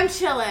I'm like, I'm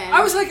chilling.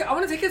 I was like, I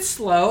want to take it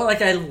slow.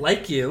 Like, I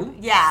like you.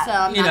 Yeah. So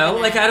I'm You not know,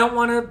 gonna- like, I don't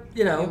want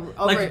to, Over-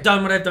 like,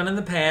 done what I've done in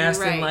the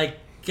past and, Right. like,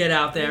 get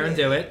out there and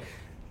do it.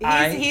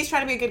 He's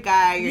trying to be a good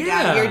guy. You're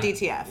Yeah. down. You're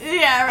DTF.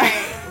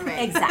 Yeah, right.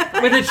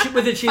 Exactly.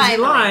 With a cheesy Finally.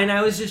 line,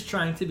 I was just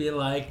trying to be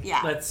like,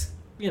 Yeah. let's,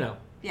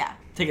 Yeah.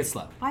 take it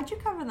slow. Why'd you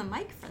cover the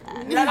mic for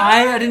that?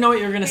 I didn't know what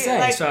you were going to say,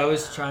 Like- so I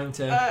was trying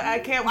to... I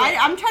can't wait.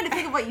 I'm trying to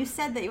think of what you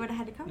said that you would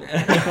have had to cover.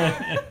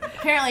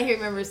 Apparently he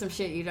remembers some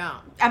shit you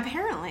don't.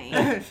 Apparently.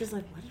 She's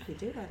like, what did we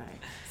do that night?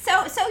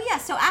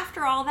 So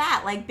after all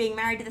that, like being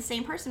married to the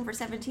same person for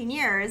 17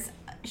 years,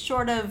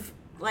 short of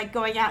like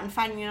going out and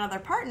finding another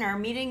partner,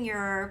 meeting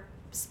your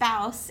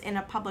spouse in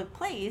a public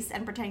place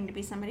and pretending to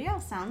be somebody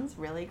else sounds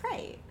really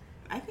great.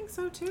 I think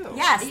so too.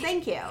 Yes,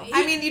 thank you.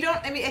 I mean,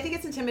 I think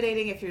it's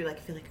intimidating if you're like,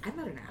 feel like I'm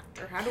not an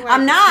actor. How do I?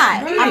 I'm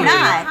not. Right. I'm You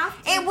not.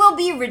 have to. It will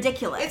be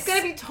ridiculous. It's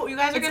gonna be. You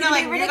guys are It's gonna gonna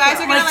like. be You guys are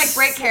gonna ridiculous.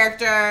 like break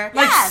character.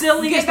 Like, Yes.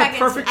 silly Get is the back into-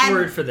 perfect and-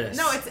 word for this.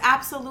 No, it's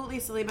absolutely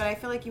silly, but I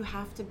feel like you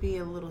have to be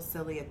a little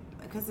silly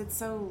because it's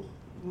so.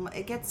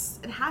 It gets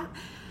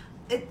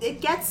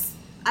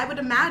I would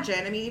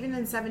imagine. I mean, even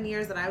in 7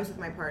 years that I was with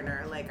my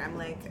partner, like I'm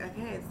like,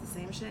 okay, it's the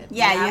same shit.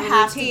 Yeah, We you a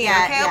have to routine.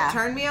 get- Okay, yeah.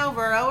 turn me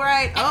over. All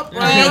right. Oh, we're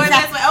Yeah. doing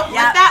this way. Oh, Yep.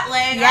 lift that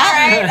leg.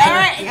 Yeah. All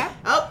right. Yeah.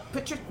 Oh,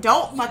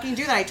 don't fucking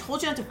do that. I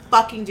told you not to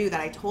fucking do that.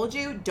 I told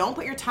you, don't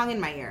put your tongue in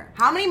my ear.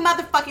 How many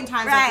motherfucking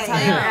times I have to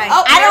tell you? Right.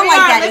 Oh, I don't there we like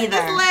are. that Lift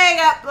either. this leg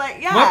up.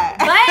 Like,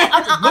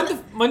 yeah.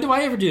 But When do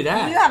I ever do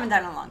that? You haven't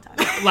done it in a long time.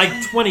 Like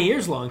 20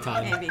 years, long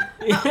time. Maybe.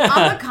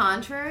 on the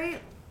contrary,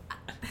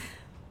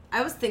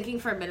 I was thinking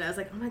for a minute. I was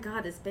like, oh my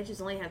god, this bitch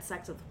has only had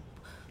sex with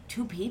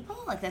 2 people?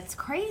 Like, that's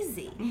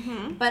crazy.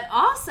 Mm-hmm. But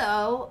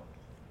also,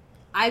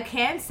 I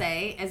can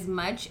say, as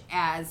much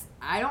as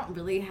I don't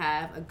really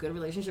have a good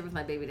relationship with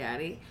my baby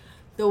daddy,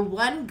 the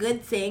one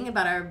good thing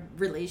about our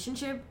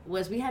relationship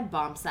was we had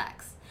bomb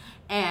sex.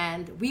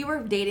 And we were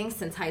dating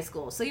since high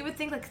school. So you would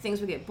think like things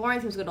would get boring,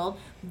 things would get old.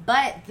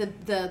 But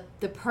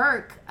the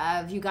perk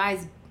of you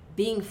guys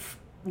being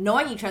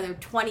knowing each other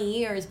 20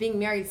 years, being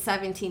married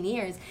 17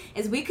 years,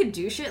 is we could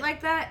do shit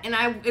like that, and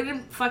it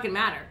didn't fucking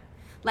matter.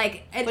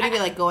 Like, What do you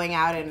mean, like going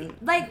out and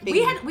like being-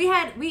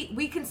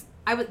 we can.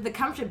 The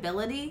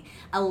comfortability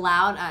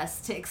allowed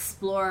us to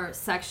explore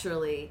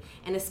sexually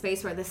in a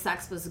space where the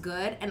sex was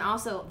good, and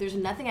also there's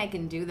nothing I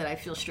can do that I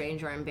feel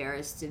strange or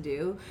embarrassed to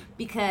do,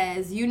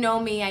 because you know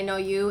me, I know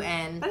you,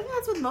 and But I think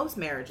that's with most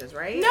marriages,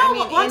 right? no, I mean,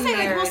 well, I'm in saying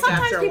like, well, marriage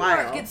sometimes after a people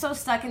while. get so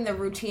stuck in the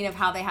routine of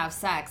how they have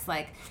sex,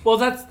 like Well,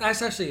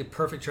 that's actually a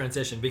perfect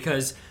transition,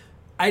 because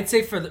I'd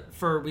say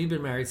for we've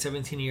been married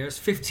 17 years,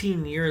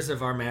 15 years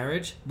of our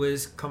marriage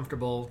was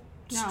comfortable,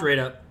 straight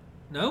up.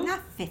 No?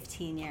 Not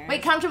 15 years.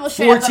 wait, comfortable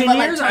shit. but 14 like,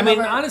 years? turn I mean,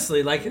 over-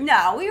 honestly, like...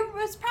 No,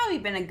 it's probably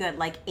been a good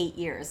 8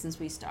 years since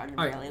we started.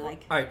 All right, Really,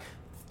 like all right.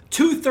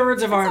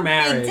 2/3 of our a big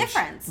marriage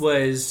difference.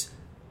 was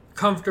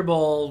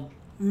comfortable,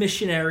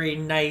 missionary,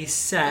 nice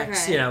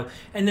sex, Okay.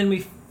 and then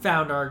we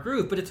found our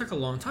groove, but it took a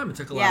long time. It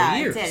took a lot Yeah, of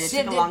it years. did. It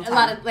Did took a long a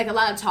lot time. of a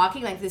lot of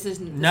talking, like this is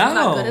No,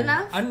 not good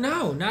enough.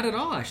 No, not at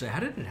all. Actually, how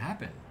did it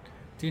happen?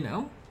 Do you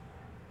know?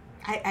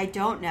 I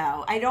don't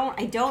know. I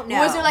don't know.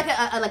 Was there like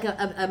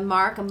a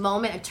mark, a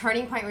moment, a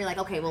turning point where you're like,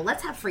 okay, well,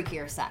 let's have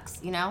freakier sex,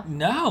 you know?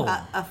 No.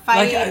 a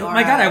fight Like, or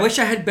my God, a- I wish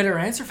I had a better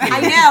answer for you.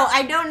 I know.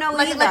 I don't know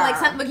Like, either.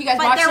 like you guys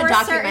But watched there a were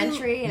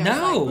documentary. And it was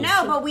No. like,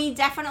 No, but we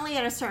definitely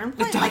at a certain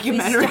point.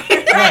 documentary.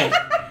 Right.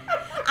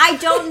 I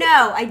don't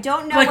know. I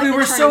don't know. Like what we the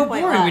were so turning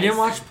point boring. We was. didn't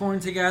watch porn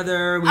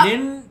together. We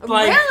didn't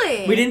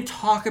really? We didn't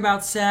talk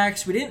about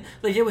sex. We didn't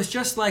like. It was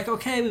just like,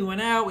 okay, we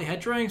went out, we had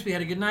drinks, we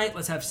had a good night.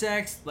 Let's have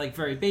sex. Like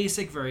very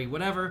basic, very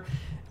whatever.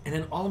 And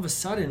then all of a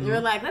sudden, You were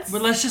like,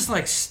 let's just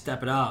like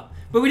step it up.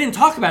 But we didn't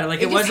talk about it. Like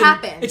it, just wasn't.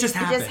 happened. It just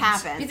happened. It just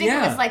happened. you think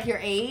Yeah. it was like your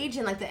age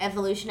and like the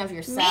evolution of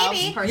yourself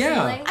Maybe. personally?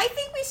 Yeah. I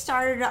think we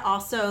started to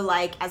also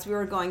as we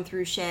were going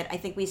through shit. I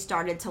think we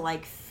started to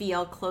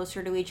feel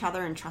closer to each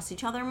other and trust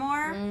each other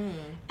more.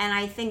 And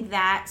I think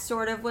that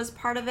sort of was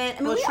part of it. I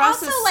mean, Well, we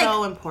trust also is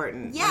so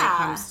important when it Yeah.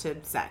 comes to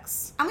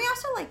sex. And we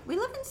also we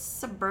live in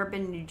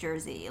suburban New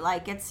Jersey.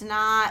 It's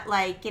not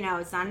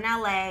it's not in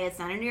LA, it's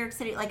not in New York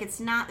City.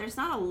 There's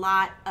not a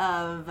lot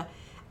of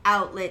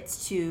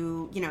outlets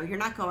to, you're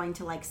not going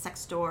to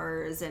sex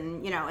stores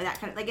and, that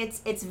kind of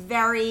it's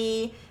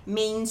very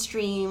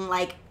mainstream,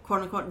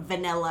 quote unquote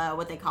vanilla,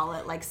 what they call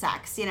it,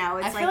 sex, it's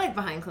I feel like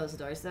behind closed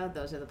doors, though,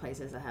 those are the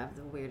places that have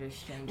the weirdest,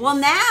 strangest. well,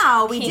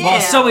 now we do.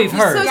 Well, so we've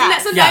heard. So,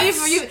 Yes. so now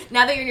Yes.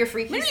 now that you're in your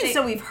freaky What do you mean, state,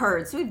 so we've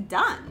heard, so we've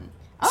done.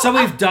 So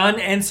we've done,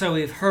 and so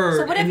we've heard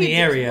So what in have the you-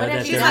 area what have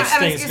that you there's done?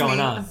 things Excuse going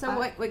me. on. So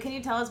what can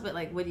you tell us? But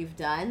what you've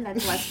done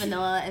that's less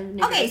vanilla and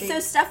New Okay, Jersey? so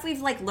stuff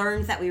we've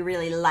learned that we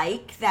really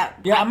like that.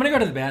 Yeah, I'm gonna go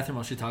to the bathroom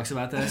while she talks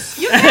about this.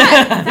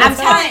 I'm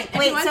telling. If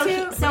you want to,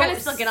 we're gonna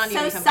still get on you So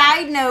when you come back.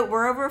 side note,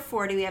 we're over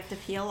 40. We have to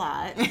pee a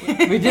lot.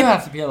 We do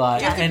have to pee a lot.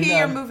 You have to and, pee,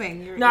 you're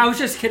moving. You're, No, I was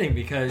just kidding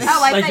because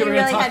Oh, I thought you you were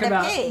gonna really talk had to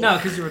about pee. no,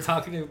 because you were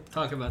talking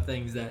about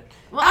things that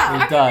well, our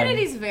We've done.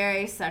 community is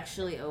very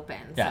sexually open,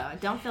 Yeah. so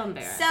don't feel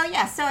embarrassed. So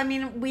yeah, so I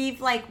mean,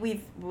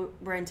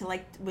 we're into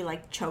we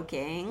like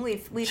choking.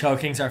 We've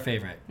choking's our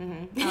favorite. I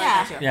like yeah.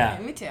 that show. Yeah.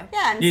 Me too.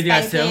 Yeah, and You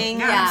guys too? spanking.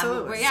 Yeah,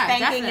 absolutely. well, yeah,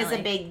 Spanking is a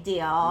definitely. big deal.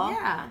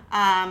 Yeah.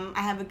 I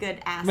have a good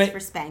ass Wait, for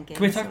spanking.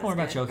 Can we so talk more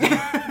about it's good.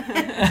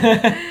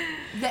 choking?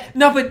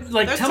 No, but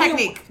There's tell me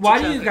technique to why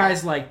do you choking.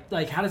 guys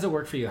like how does it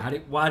work for you?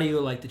 Why do you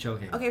like the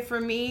choking? Okay, for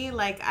me,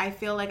 I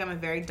feel like I'm a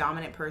very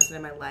dominant person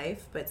in my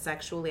life, but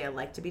sexually I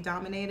like to be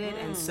dominated.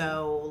 And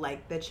so,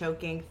 the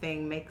choking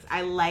thing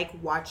I like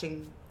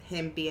watching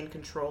him be in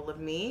control of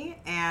me.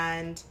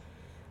 And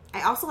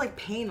I also like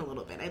pain a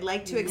little bit. I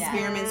like to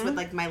experiment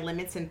with, my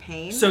limits and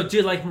pain. So do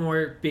you like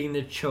more being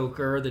the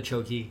choker or the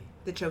chokey?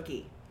 The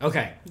chokey.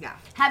 Okay. Yeah.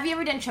 Have you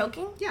ever done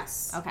choking?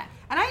 Yes. Okay.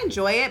 And I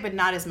enjoy it, but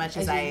not as much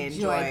as I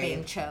enjoy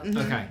being choked.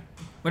 Okay.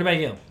 What about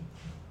you,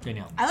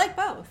 Danielle? I like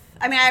both.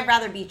 I mean, I'd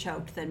rather be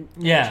choked than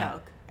Yeah.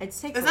 choke. It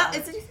takes Is a that,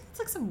 while. is it, it's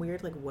like some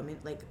weird, women,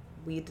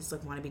 we just,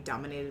 want to be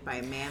dominated by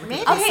a man. Maybe.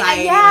 Because Okay,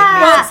 society, yeah.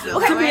 makes us feel Well,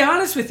 that to be way.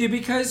 honest with you,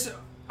 because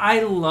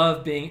I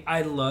love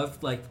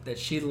that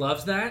she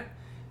loves that.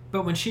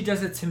 But when she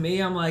does it to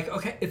me, I'm like,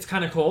 okay, it's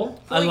kind of cool.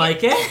 I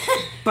like it,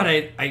 but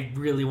I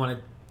really want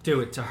to do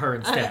it to her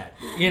instead.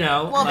 You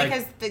know? Well, like,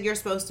 because you're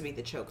supposed to be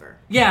the choker.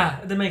 Yeah,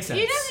 that makes sense.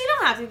 You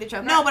don't have to be the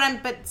choker. No,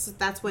 but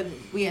that's what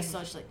we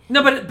socially.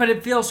 No, but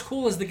it feels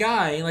cool as the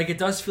guy. Like, it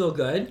does feel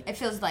good. It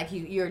feels like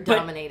you're But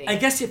dominating. I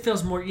guess it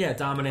feels more,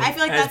 dominating. I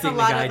feel like as that's a being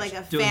the lot guy of like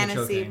a doing the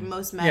fantasy. choking.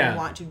 Most men Yeah.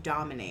 want to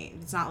dominate.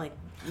 It's not like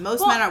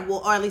most men are,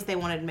 or at least they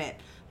want to admit,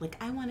 like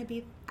I want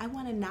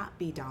to not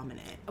be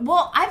dominant.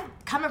 Well, I've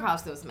come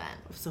across those men.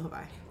 So have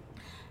I.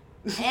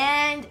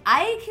 And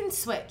I can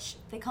switch.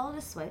 They call it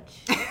a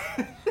switch.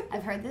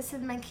 I've heard this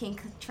in my kink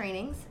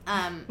trainings.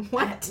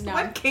 What?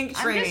 What kink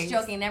I'm trainings? just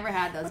joking. Never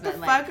had those. What the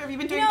but fuck? Have you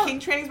been doing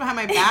kink trainings behind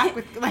my back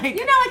with like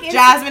like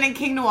Jasmine and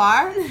King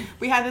Noir?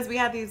 We had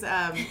these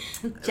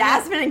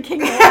Jasmine and King.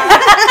 we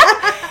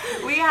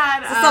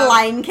had Is this a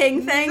Lion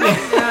King thing? No.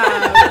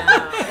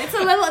 It's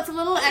a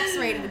little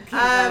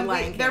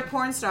X-rated. They're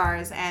porn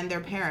stars and their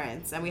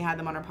parents, and we had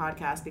them on our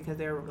podcast because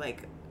they were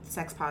like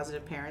sex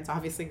positive parents,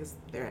 obviously, because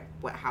they're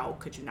how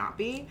could you not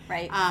be,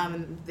 right?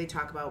 They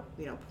talk about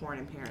porn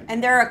and parenting,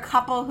 and they're a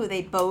couple who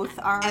they both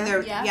are, and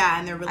they're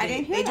and they're really I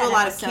didn't hear they that do a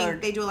lot episode. of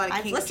kink. They do a lot of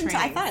I've kink listened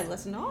trainings. to. I thought I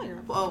listened to all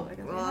your. Well,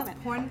 it's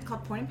porn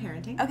called Porn and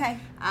Parenting. Okay.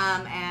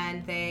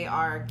 And they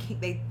are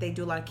they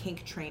do a lot of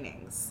kink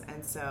trainings,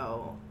 and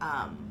so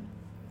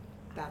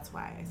that's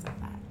why I said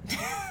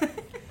that.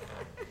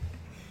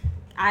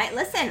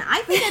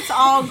 I think it's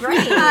all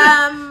great.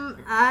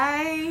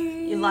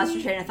 You lost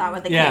your train of thought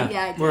with the kink.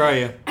 Yeah, Where are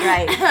you?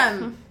 Right.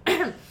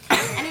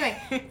 Anyway,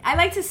 I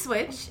like to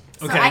switch.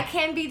 So Okay. I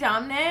can be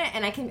dominant,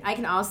 and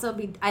I'd also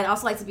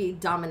like to be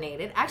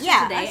dominated. Actually,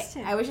 us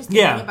today too. I was just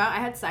thinking about I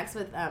had sex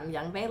with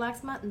Young Bae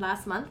last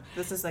month.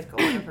 This is like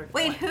one of her.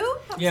 Wait, who?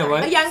 Yeah,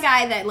 what? A young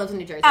guy that lives in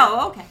New Jersey.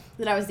 Oh, okay.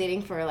 That I was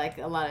dating for like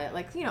a lot of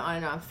on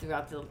and off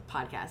throughout the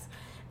podcast.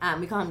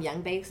 We call them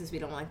Young Bae because we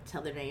don't like to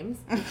tell their names.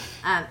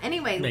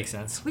 Anyway, Makes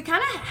sense. We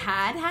kind of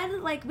had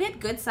like we had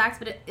good sex,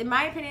 but in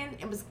my opinion,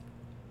 it was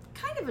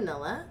kind of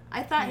vanilla.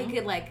 I thought it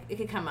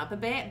could come up a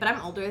bit, but I'm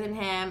older than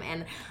him,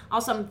 and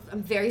also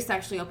I'm very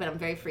sexually open. I'm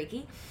very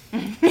freaky.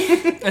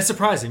 That's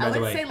surprising, by I the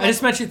would way. say, I like-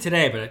 just mentioned it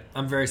today, but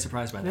I'm very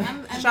surprised by that.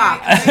 I'm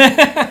Shocked.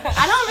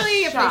 I don't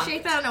really Shocked.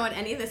 appreciate that. I don't know what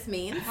any of this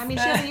means. I mean,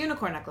 she has a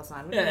unicorn necklace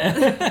on.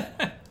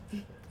 I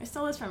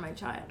stole this from my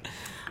child.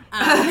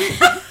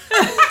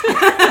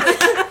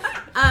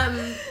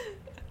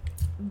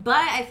 But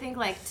I think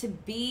like to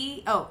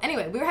be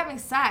anyway, we were having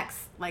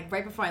sex like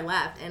right before I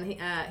left, and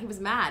he was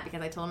mad because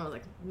I told him I was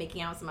like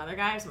making out with some other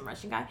guy or some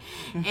Russian guy,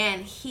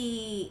 and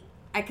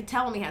I could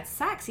tell when we had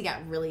sex he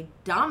got really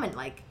dominant,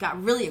 like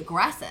got really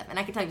aggressive, and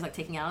I could tell he was like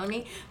taking out on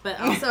me, but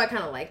also I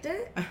kind of liked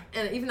it,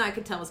 and even though I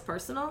could tell it was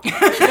personal, he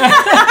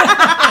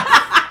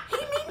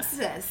means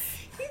this.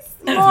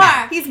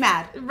 He's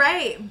mad.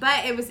 Right,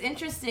 but it was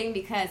interesting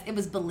because it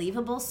was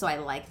believable, so I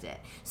liked it.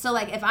 So,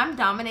 like, if I'm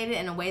dominated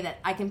in a way that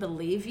I can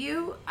believe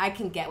you, I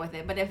can get with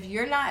it. But if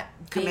you're not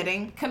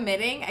committing,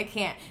 I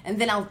can't.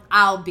 And then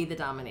I'll be the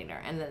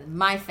dominator, and then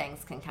my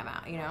fangs can come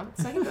out,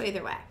 So I can go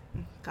either way.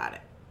 Got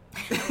it.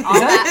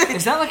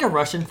 Is that like a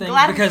Russian thing?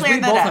 Glad we Because we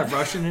cleared both that up. have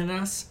Russian in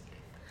us.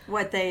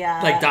 What they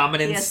like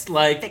dominance,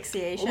 like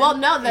asphyxiation. Well,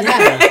 no,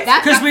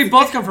 that because we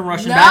both come from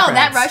Russian no, backgrounds.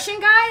 that Russian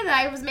guy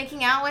that I was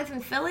making out with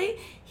in Philly,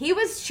 he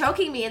was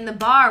choking me in the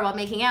bar while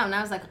making out, and I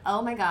was like,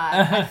 "Oh my god,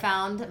 I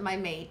found my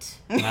mate."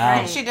 Wow.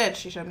 Right. She did.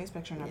 She showed me his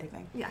picture and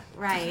everything. Yeah,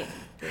 Right.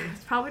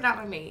 it's probably not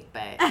my mate,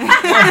 but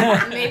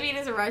maybe it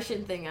is a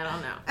Russian thing. I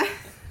don't know.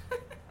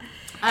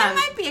 It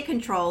might be a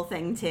control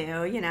thing too,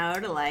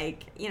 to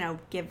like,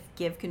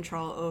 give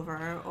control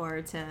over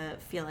or to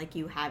feel like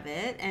you have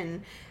it.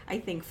 And I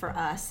think for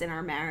us in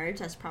our marriage,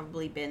 that's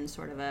probably been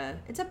sort of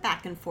it's a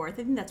back and forth.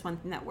 I think that's one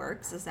thing that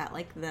works is that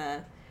like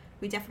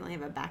we definitely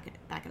have a back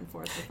and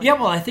forth. With, like, Yeah,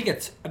 well, I think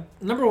it's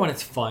number one,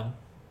 it's fun,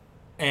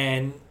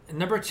 and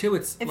number two,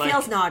 it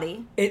feels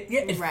naughty.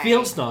 It Right.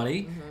 feels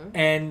naughty,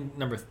 and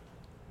number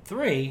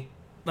three,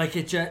 like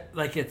it's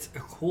a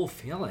cool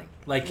feeling.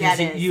 Like 'cause Yeah,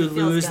 it is. you It feels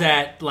lose good.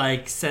 that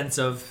like sense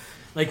of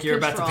like you're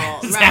about to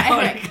pass Right.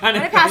 out. I'm kind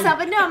gonna of pass thing. out,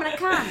 but no, I'm gonna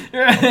come.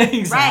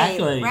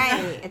 Exactly.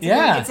 Right.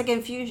 It's a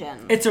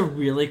confusion. It's a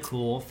really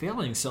cool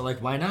feeling. So like,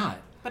 why not?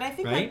 But I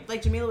think Right?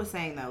 like Jamila was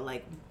saying though,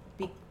 I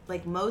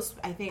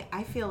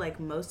feel like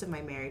most of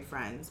my married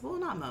friends, well,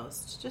 not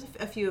most, just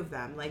a few of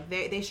them, like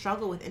they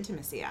struggle with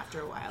intimacy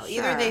after a while.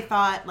 Sure. Either they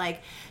thought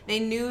like they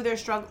knew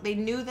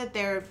that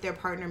their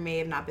partner may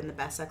have not been the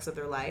best sex of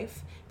their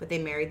life, but they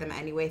married them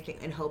anyway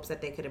in hopes that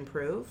they could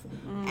improve,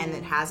 and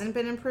it hasn't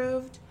been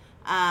improved,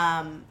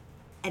 and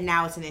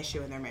now it's an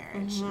issue in their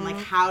marriage. And like,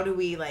 how do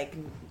we like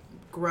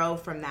grow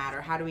from that,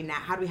 or how do we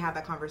have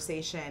that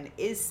conversation?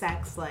 Is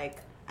sex like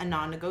a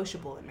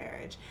non-negotiable in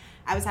marriage?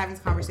 I was having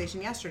this conversation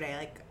yesterday.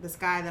 Like, this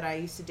guy that I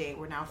used to date,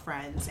 we're now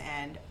friends,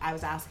 and I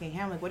was asking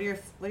him, like, what are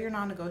your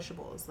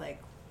non-negotiables, like,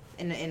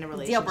 in a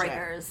relationship? Deal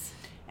breakers.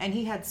 And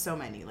he had so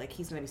many. Like,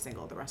 he's gonna be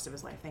single the rest of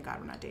his life. Thank God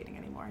we're not dating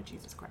anymore.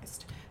 Jesus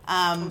Christ.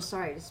 I'm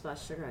sorry, I just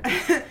splashed sugar on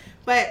you.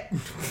 But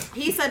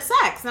he said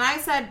sex, and I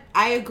said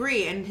I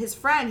agree. And his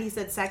friend, he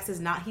said sex is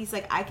not. He's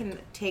like, I can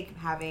take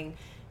having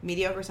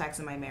mediocre sex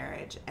in my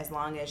marriage as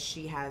long as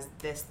she has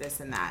this,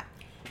 and that.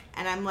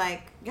 And I'm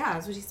like, yeah,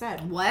 that's what he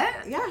said.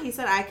 What? Yeah, he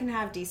said I can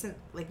have decent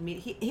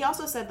he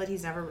also said that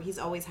he's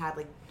always had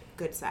like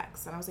good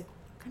sex. And I was like,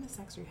 what kind of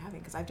sex are you having?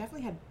 Because I've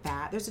definitely had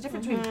bad. There's a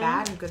difference between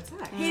bad and good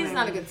sex. He's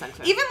not a good sex.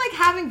 Even like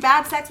having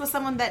bad sex with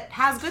someone that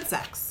has good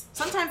sex.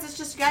 Sometimes it's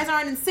just you guys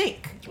aren't in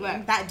sync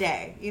that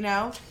day, you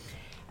know?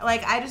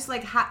 Like I just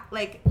like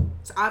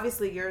so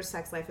obviously your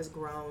sex life has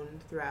grown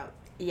throughout.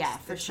 Yeah,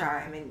 for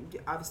sure. I mean,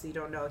 obviously you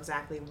don't know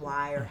exactly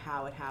why or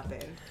how it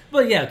happened.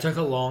 Well, yeah, it took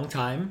a long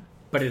time,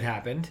 but it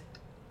happened,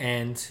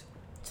 and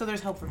So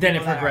there's hope for then it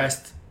people that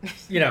progressed,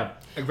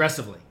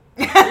 aggressively.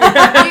 Do you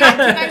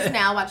guys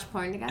now watch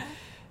porn together?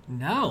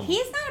 No,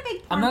 He's not a big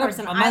porn I'm not a-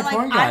 person. I'm not a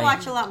porn guy. I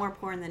watch a lot more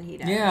porn than he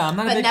does. yeah, I'm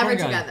not But a big never porn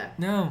guy. together.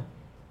 No,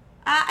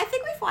 I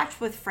think we've watched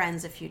with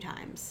friends a few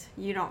times.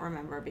 You don't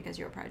remember because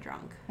you were probably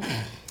drunk.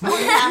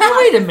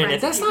 wait a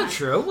minute, that's not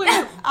true. Wait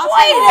a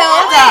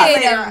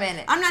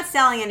minute. I'm not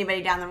selling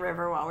anybody down the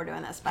river while we're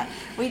doing this, but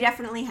we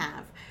definitely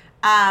have.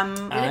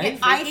 Alright.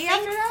 I think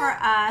for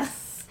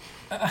us,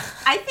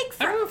 I think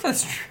I don't know for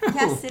if that's true.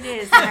 yes, it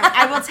is. And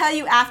I will tell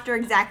you after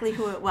exactly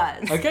who it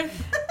was. Okay,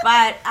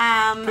 But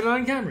put it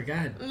on camera. Go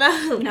ahead.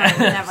 No. no,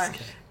 never.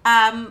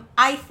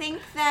 I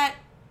think that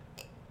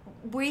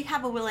we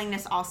have a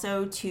willingness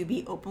also to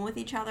be open with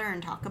each other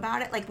and talk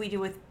about it like we do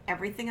with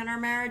everything in our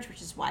marriage,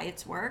 which is why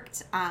it's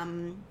worked.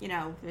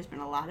 There's been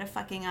a lot of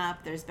fucking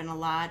up. There's been a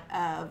lot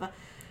of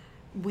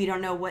we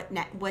don't know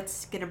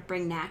what's going to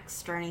bring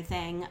next or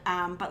anything.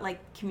 But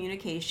like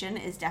communication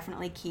is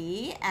definitely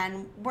key.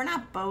 And we're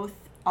not both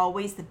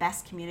always the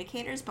best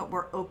communicators, but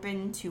we're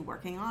open to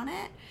working on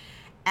it.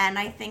 And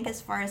I think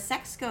as far as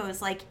sex goes,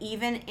 like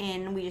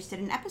even we just did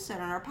an episode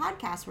on our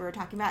podcast where we were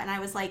talking about, and I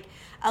was like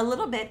a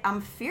little bit,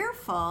 I'm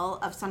fearful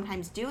of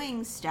sometimes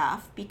doing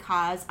stuff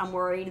because I'm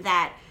worried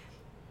that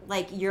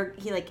like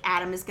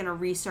Adam is going to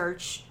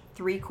research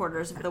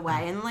 3/4 of the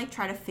way and like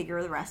try to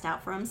figure the rest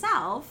out for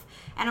himself.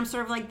 And I'm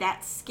sort of like,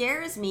 that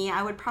scares me.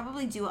 I would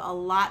probably do a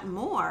lot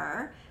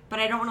more, but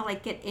I don't want to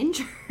like get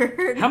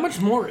injured. How much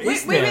more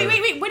is there?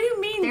 Wait. What do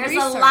you mean? There's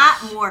research? a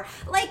lot more.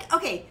 Like,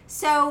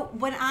 so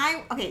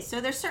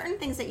there's certain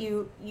things that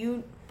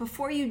you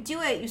before you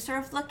do it, you sort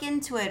of look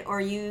into it, or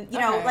you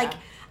know, Okay, like yeah.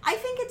 I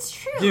think it's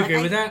true. Do you Like,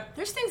 agree with that?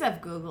 There's things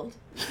I've Googled.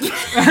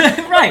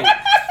 Right.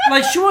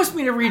 Like she wants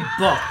me to read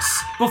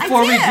books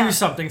before we do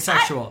something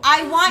sexual.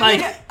 I want Like-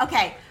 you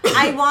to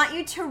I want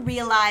you to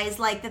realize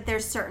like that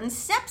there's certain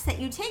steps that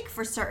you take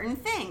for certain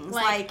things.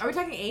 Like are we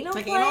talking anal?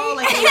 Like play? anal,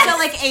 like so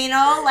like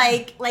anal,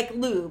 like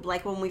lube,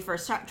 like when we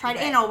first tried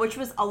anal, which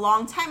was a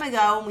long time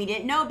ago and we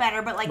didn't know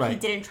better, but like he Right.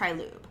 didn't try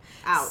lube.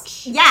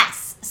 ouch.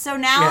 Yes. So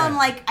now Yeah. I'm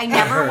like,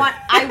 I've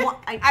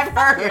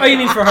heard. Oh, you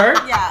mean for her?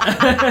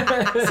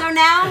 Yeah. So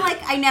now I'm like,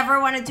 I never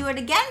want to do it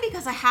again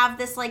because I have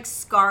this like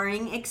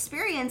scarring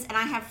experience, and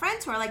I have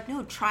friends who are like,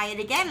 no, try it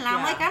again, and I'm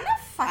Yeah. like, I'm not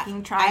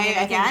fucking trying it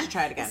I again. think you should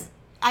try it again.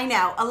 I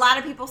know a lot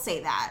of people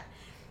say that,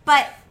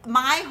 but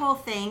my whole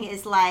thing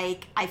is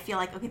like, I feel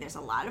like okay, there's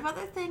a lot of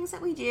other things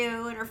that we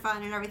do and are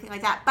fun and everything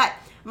like that. But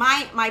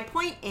my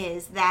point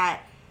is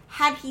that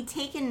had he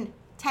taken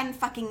 10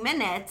 fucking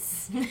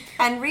minutes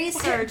and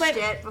researched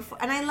it before,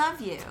 and I love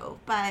you,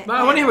 but Well,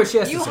 I want to hear what she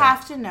has You to say.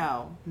 have to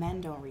know,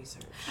 men don't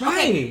research.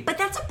 Right. but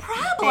that's a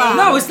problem.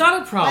 No, it's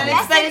not a problem.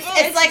 Yes,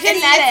 It's like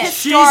genetic.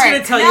 She's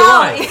going to tell you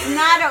why. It's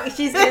not.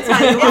 She's gonna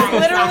tell you why. It's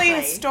literally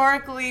exactly.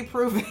 historically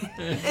proven.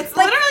 It's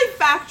literally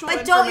factual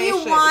But don't you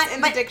information. want? It's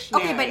in But the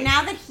dictionary. okay, but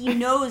now that he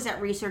knows that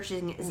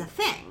researching is a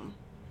thing,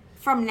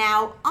 from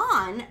now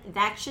on,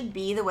 that should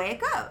be the way it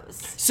goes.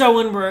 So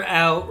when we're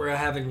out, we're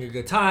having a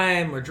good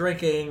time, we're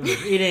drinking,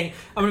 we're eating,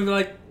 I'm going to be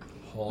like,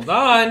 hold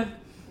on.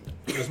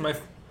 Where's my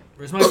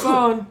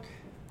phone?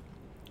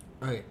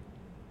 All right.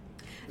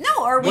 No,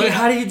 or we.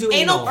 How do you do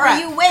anal? Or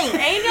you wait.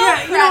 Yeah,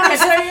 you know what I'm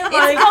saying? It's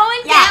Like,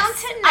 going down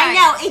Yes, tonight. I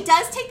know it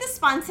does take the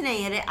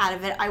spontaneity out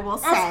of it. I will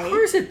say. of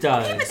course it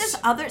does. Okay, but there's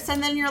others,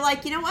 and then you're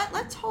like, you know what?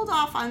 Let's hold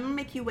off. I'm gonna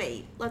make you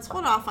wait. Let's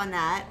hold off on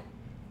that,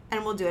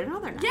 and we'll do it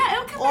another night. Yeah,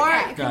 it'll come Or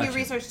back. it can be Gotcha.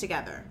 researched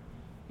together.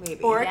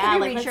 Maybe. Or it Yeah, can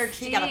be like, let's researched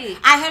see. together.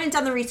 I hadn't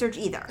done the research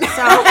either,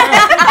 so.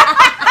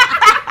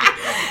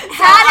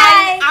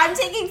 I'm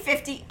taking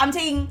 50. I'm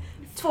taking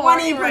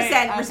 20% Right,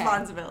 okay.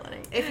 responsibility.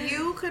 If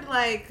you could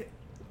like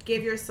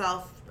give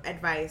yourself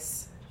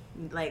advice,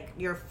 like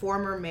your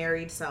former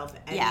married self,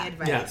 any Yeah.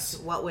 advice, Yes.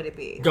 what would it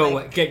be? Go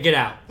like, away. Get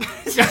out.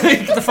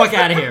 Get the fuck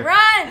out of here.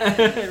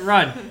 Run.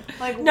 Run.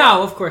 Like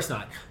No, of course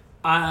not.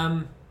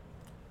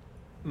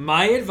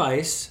 My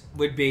advice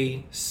would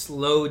be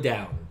slow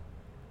down.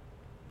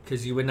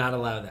 Because you would not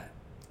allow that.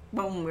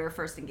 But when we were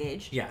first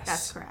engaged, Yes.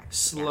 that's correct.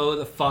 Slow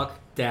the fuck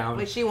down.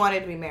 Like she wanted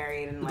to be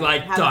married and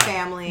Like, have done. a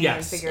family and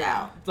Yes. figure it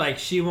Yeah. out. Like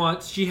she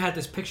had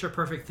this picture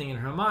perfect thing in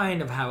her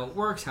mind of how it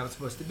works, how it's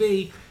supposed to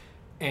be,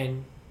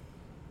 and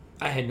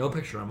I had no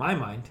picture in my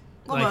mind.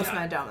 Well, Like, most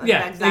men don't.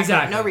 Yeah,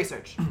 exactly. No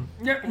research.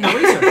 Yeah, no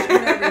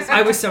research.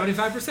 I was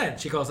 75%.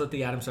 She calls it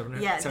the Adam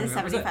 75%. Yeah, the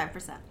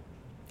 75%.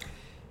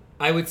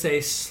 I would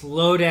say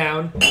slow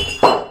down.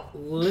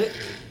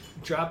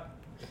 Drop.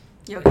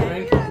 You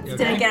okay? Drink. You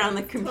Didn't okay? get on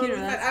the computer.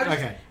 That's I'm,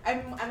 Okay.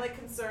 I'm like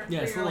concerned Yeah,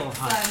 for it's a your little like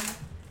hot. son.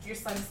 your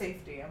son's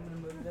safety, I'm gonna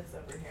move this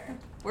over here.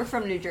 We're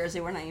from New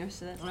Jersey. We're not used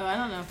to this. Oh, I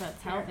don't know if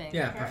that's helping.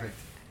 Yeah, perfect.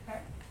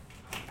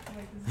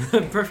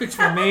 Perfect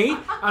for me.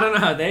 I don't know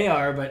how they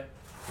are, but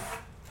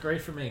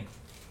great for me.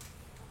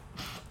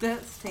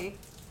 That's fake.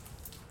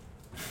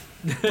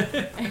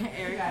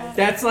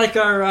 That's like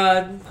our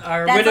That's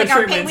window like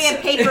our treatments. we have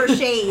paper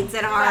shades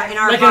in our like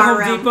bar at Home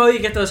room. Depot, you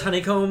get those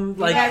honeycomb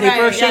paper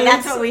Yeah, shades.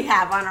 that's what we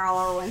have on our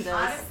little windows.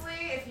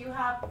 Honestly, if you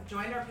have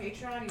joined our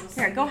Patreon, you will see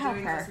Here, go me help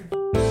doing her.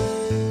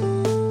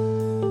 this.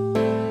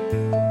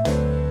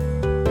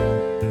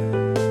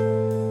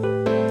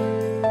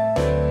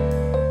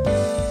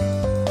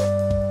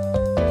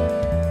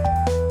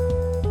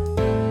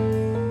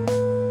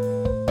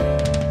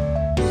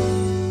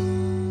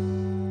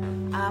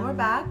 We're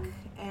back,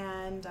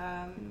 and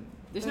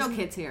There's no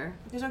kids here.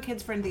 there's no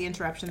kids for the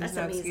interruption. There's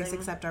That's no excuse amazing.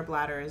 except our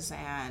bladders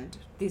and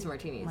These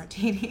martinis.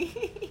 martinis.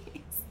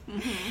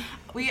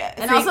 We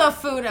And also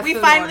food. we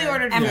finally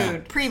ordered And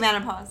food.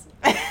 pre-menopause.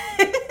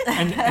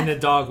 and the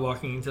dog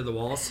walking into the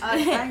walls.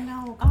 I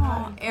know.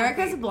 God.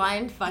 Erica's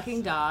blind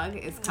fucking dog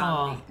is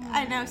comedy. Aw,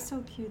 I know,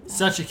 so cute. Though.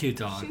 such a cute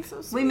dog. She's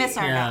so sweet. We miss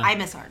our Yeah. dog. I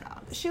miss our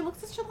dog. She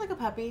looks just like a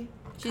puppy.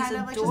 She's Kind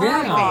of like adorable. she's a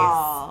puppy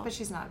Yeah. face, but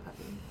she's not a puppy.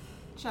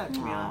 Shut up,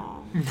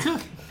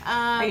 Camila.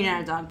 Aw. Are you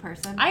not a dog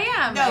person? I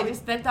am. No. I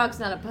just that dog's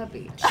not a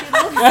puppy. She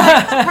looks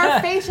like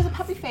her face. She has a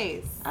puppy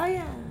face. Oh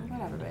yeah.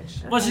 Whatever,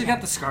 bitch. Well, she's got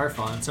the scarf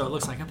on, so it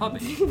looks like a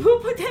puppy. Who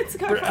put that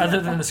scarf But on?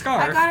 other than the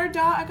scarf. I got her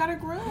dog. I got her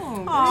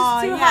groomed.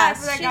 Aw, too hot yes,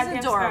 for that she's goddamn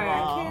adorable.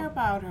 I care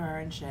about her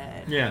and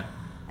shit. Yeah.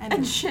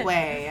 And shit.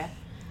 Way.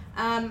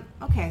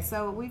 Okay,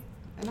 so we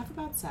enough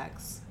about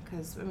sex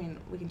because I mean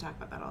we can talk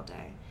about that all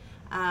day.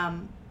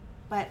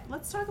 But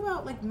let's talk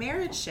about like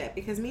marriage shit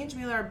because me and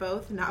Jamila are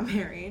both not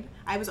married.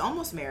 I was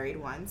almost married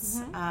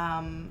once.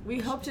 We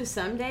hope to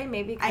someday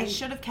maybe. I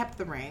should have kept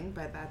the ring,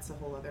 but that's a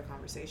whole other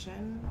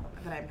conversation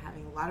that I'm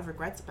having a lot of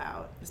regrets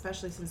about,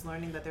 especially since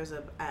learning that there's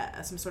a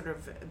some sort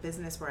of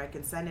business where I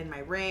can send in my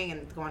ring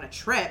and go on a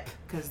trip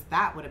because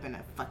that would have been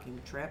a fucking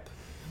trip.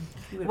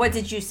 What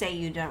did you say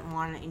you don't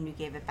want it and you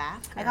gave it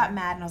back? I got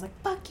mad and I was like,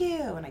 "Fuck you!"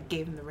 and I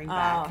gave him the ring Oh,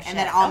 back. shit. And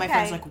then all my Okay,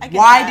 friends were I like, get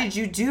 "Why that. did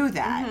you do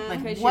that?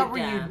 Like, Because what you're were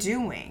you dumb.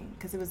 doing?"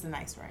 Because it was a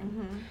nice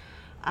ring.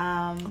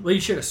 Well, you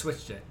should have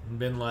switched it and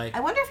been like, I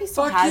wonder if he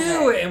still "Fuck has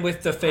you!" it. and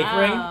with the fake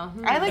ring, Oh.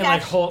 I like and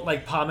actually,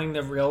 like palming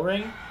the real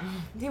ring.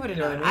 he would have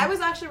You know known. what I mean? I was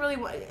actually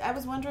I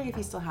was wondering if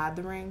he still had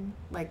the ring.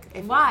 Like,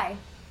 if Why?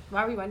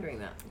 Why are we wondering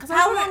that? Because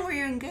How long were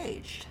you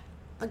engaged?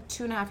 Like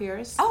 2.5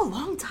 years. Oh,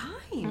 long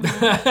time.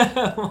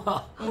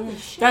 Well,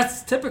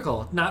 that's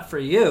typical. Not for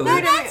you. No,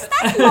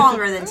 that's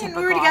longer than I mean,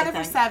 typical. we were together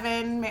I for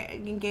think. 7,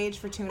 engaged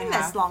for 2.5.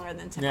 That's longer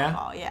than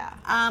typical. Yeah.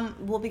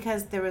 Well,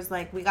 because there was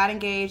like we got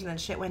engaged and then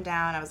shit went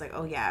down. I was like,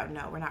 oh yeah,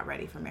 no, we're not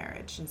ready for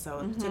marriage, and so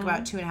it took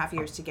about 2.5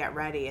 years to get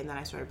ready, and then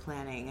I started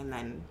planning, and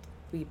then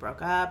we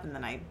broke up, and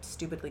then I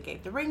stupidly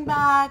gave the ring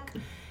back,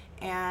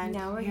 and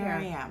Now we're here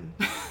here. I am.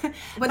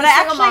 But I the single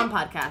actually- mom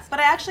podcast. But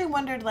I actually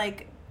wondered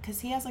like, because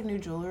he has like new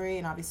jewelry,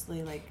 and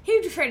obviously like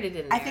He traded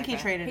in. I think he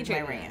Erica. traded my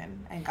ring in.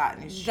 in and got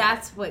new shit.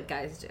 That's what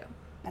guys do.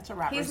 That's what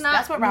rappers. He's not.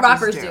 That's what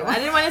rappers, do. I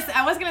didn't want to.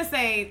 I was gonna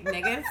say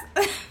niggas,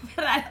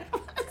 but I didn't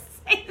want to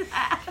say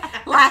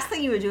that. Last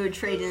thing you would do would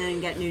trade in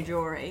and get new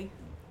jewelry.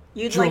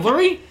 You'd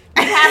Jewelry?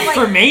 Like, you'd have like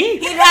For me?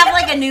 He'd have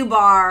like a new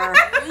bar.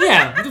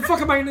 Yeah. What the fuck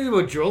am I gonna do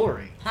with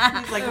jewelry? He's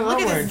like, I'm look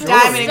not at wearing this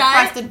jewelry. diamond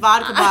encrusted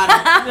vodka bottle.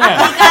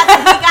 Yeah.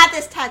 He got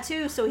this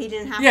tattoo so he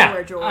didn't have to wear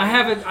Yeah. jewelry. I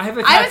have a I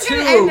was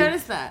tattoo, gonna. I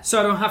noticed that. so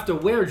I don't have to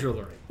wear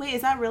jewelry. Wait,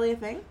 is that really a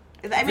thing?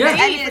 I mean, Yeah.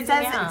 I mean, it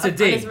says It's a on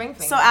D. his ring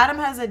finger. so. Adam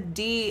has a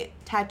D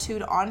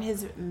tattooed on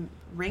his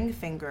ring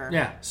finger.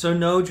 Yeah. So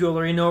no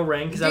jewelry, no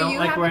ring, because I Do don't you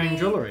like have wearing any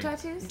jewelry.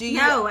 Tattoos? Do you?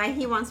 No,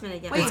 he wants me to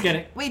get Wait, Let's get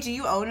it. wait. Do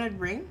you own a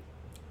ring?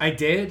 I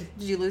did.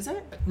 Did you lose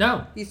it?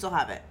 No. You still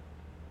have it.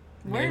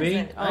 Where Maybe.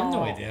 is it? I have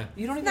no Oh. idea.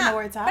 You don't even Not- know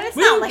where it's at. But it's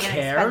We not don't like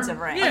care. an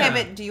expensive ring. Yeah.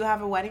 Okay, but do you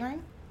have a wedding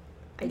ring?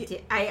 I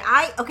did.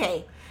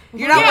 Okay.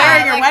 You're not Yeah,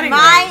 wearing your like wedding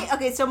My ring.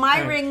 okay. So my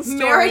Right. ring story.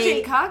 Marriage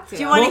and cocktail.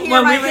 Do you want to Well, hear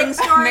when my we ring go-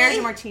 story? Marriage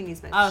and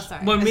martinis, bitch. Oh,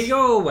 sorry. When we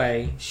go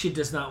away, she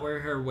does not wear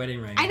her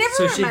wedding ring. I never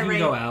so wear she my can ring.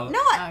 go out No,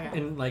 Okay.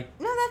 and like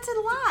no, that's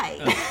a lie.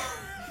 Oh.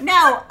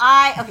 No,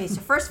 okay.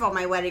 So first of all,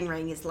 my wedding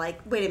ring is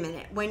like. Wait a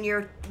minute. When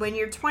you're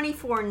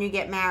 24 and you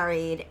get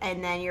married,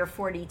 and then you're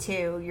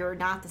 42, you're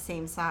not the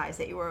same size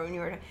that you were when you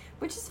were,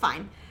 which is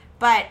fine.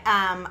 But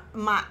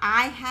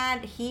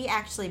he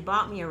actually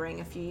bought me a ring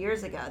a few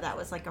years ago. That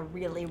was like a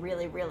really,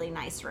 really, really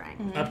nice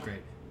ring.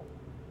 upgrade.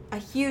 A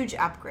huge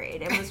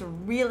upgrade. It was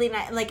really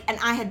nice. And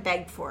I had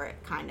begged for it,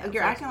 kind of.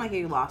 You're acting like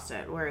you lost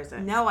it. Where is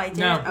it? No, I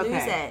didn't No. lose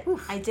Okay. it.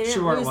 I didn't She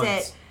wore it lose once.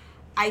 it.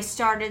 I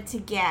started to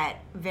get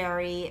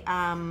very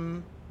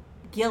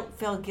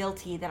feel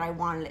guilty that I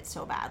wanted it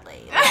so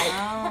badly.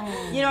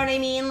 Oh. You know what I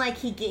mean? Like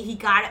he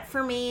got it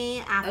for me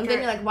after. And then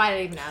you're like, why did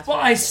I even ask? Well,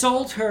 for I it?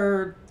 sold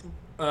her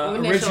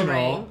Initial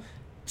original ring.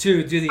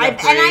 to do the and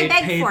upgrade. I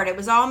begged for it. It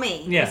was all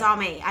me. It Yeah. was all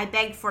me. I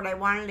begged for it. I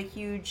wanted a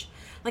huge,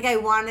 I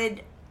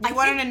wanted You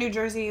wanted a New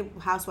Jersey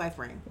housewife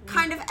ring.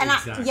 Kind of, and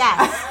Exactly.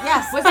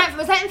 yes. Was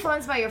that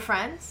influenced by your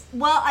friends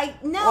Well,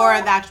 no.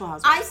 Or the actual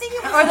housewife. I think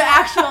it was or the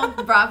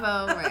actual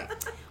Bravo? Right.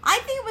 I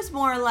think it was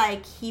more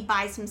like he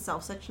buys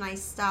himself such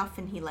nice stuff,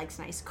 and he likes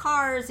nice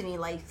cars, and he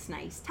likes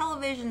nice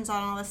televisions and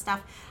all this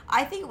stuff.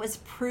 I think it was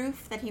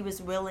proof that he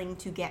was willing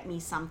to get me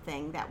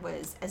something that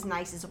was as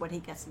nice as what he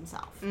gets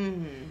himself.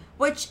 Mm-hmm.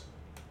 Which,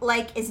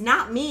 like, is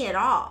not me at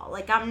all.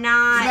 Like, I'm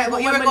not. Right,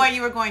 well,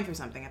 you were going through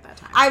something at that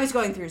time. I was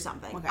going through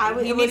something.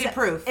 Okay. You needed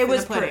proof. It for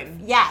was the proof.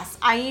 pudding. Yes,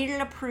 I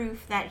needed a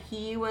proof that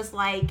he was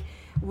like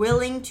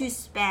willing to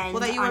spend. Well,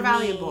 that you were on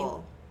valuable.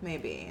 Me.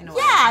 Maybe in a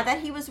way. Yeah, that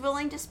he was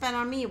willing to spend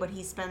on me what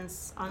he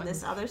spends on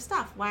this other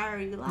stuff. Why are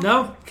you laughing?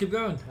 No, keep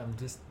going. I'm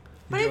just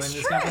But enjoying it's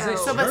this true. conversation.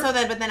 So,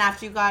 but then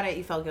after you got it,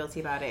 you felt guilty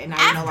about it, and now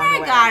you no After longer I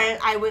wear got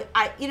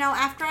it. it,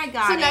 after I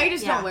got it. So now you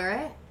just yeah. don't wear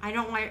it. I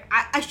don't wear.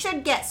 I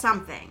should get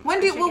something. When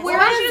I do should well, get where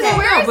something. is just it?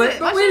 wear No, it?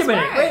 but Let's wait a just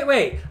minute. wear it.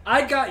 Wait.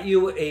 I got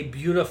you a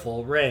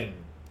beautiful ring.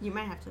 You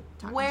might have to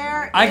talk.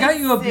 Where I got is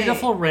you a it?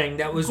 beautiful ring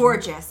that was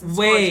Gorgeous. It's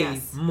way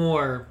gorgeous.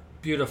 more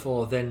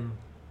beautiful than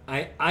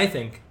I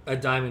think a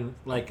diamond,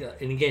 like an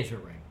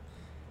engagement ring.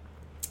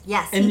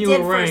 Yes, And he you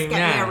did were first wearing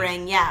get me that. a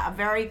ring. Yeah, a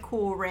very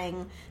cool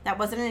ring. That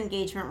wasn't an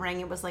engagement ring.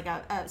 It was like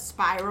a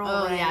spiral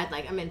Oh ring. yeah,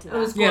 like I'm into that. It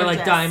was Yeah, like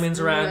gorgeous. diamonds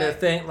around a Right.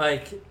 thing,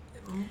 like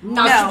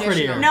Not much traditional.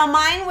 prettier. No,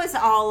 mine was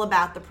all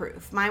about the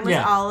proof. Mine was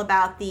Yeah. all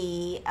about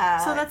the.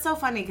 So that's so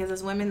funny because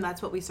as women,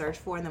 that's what we search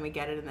for, and then we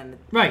get it, and then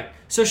Right.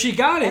 So she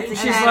got it, and And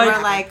she's then like,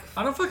 we're like,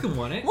 I don't fucking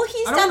want it. Well,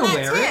 he's I don't done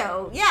wanna that wear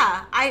it. too.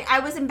 Yeah, I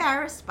was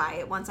embarrassed by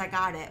it once I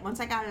got it. Once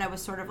I got it, I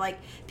was sort of like,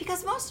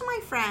 because most of my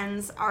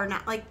friends are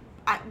not like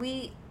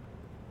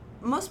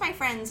most of my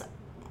friends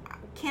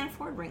can't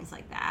afford rings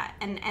like that,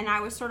 and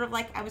I was sort of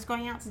like, I was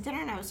going out to dinner,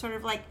 and I was sort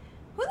of like,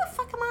 who the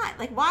fuck am I?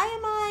 Like, why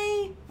am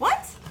I?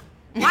 What?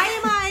 Why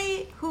am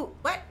I? Who?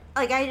 What?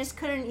 Like, I just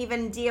couldn't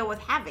even deal with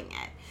having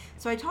it.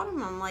 So I told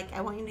him, I'm like,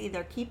 I want you to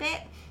either keep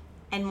it,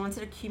 and once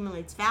it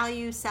accumulates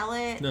value, sell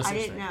it. No I such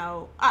didn't thing.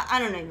 know. I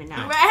don't even know.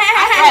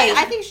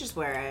 I think you should just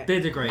wear it. They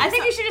did great. I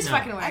think you should just No.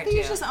 fucking wear I it think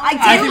you too. should just own I it. do.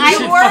 I think we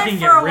should I wore fucking it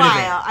get for a rid of it.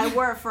 while. I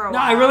wore it for a No,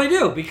 while. I really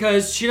do,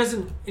 because she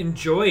doesn't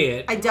enjoy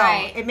it. I don't.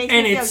 Right. It makes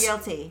And me feel it's-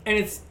 guilty. And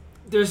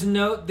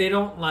they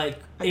don't like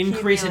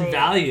increase in Accumulate.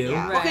 value.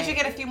 Yeah. Well, could you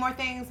get a few more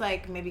things?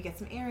 Like maybe get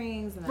some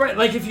earrings. And then Right,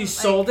 like if you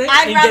sold it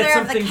I'd and rather get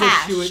have the something that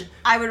cash. she would.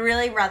 I would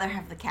really rather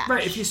have the cash.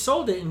 Right, if you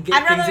sold it and get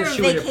I'd things rather that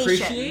she have would vacation.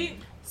 appreciate.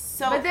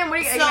 So, But then, what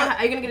are you, so,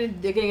 are you gonna get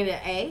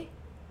an A?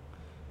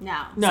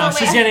 No. No, So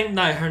she's wait- getting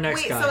her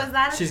next wait, guy. so is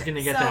that she's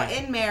gonna get so that.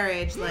 in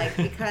marriage, like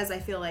because I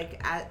feel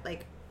like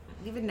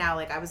even now,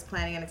 like I was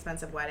planning an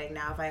expensive wedding.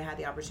 Now, if I had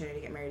the opportunity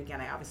to get married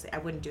again, I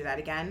wouldn't do that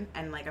again.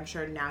 And like I'm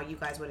sure now you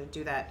guys wouldn't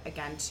do that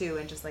again too.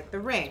 And just like the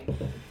ring.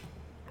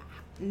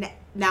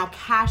 Now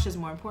cash is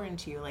more important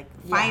to you, like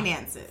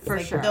finances. for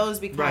like sure. those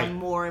become Right.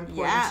 more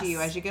important Yes. to you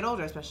as you get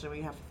older, especially when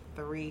you have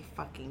 3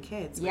 fucking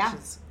kids. Which Yeah.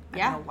 is, I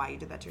Yeah. don't know why you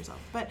did that to yourself,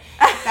 but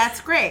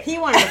that's great. He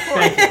wanted a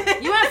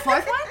fourth. You want a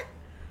fourth one?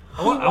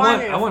 I want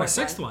wanted a a fourth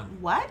sixth one. one.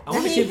 What? I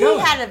want to he keep going.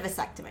 had a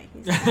vasectomy.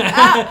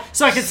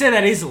 So I can say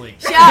that easily.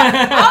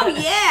 Oh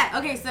yeah.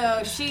 Okay,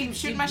 so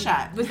Shoot my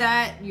shot. Was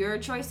that your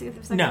choice to get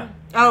the second No. one?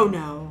 Oh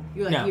no.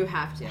 You're like No. you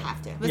have to.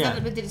 Have to. Yeah.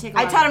 Did it take?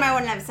 I told him I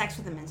wouldn't have sex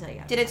with him until he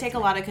got. Did it take a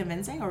lot of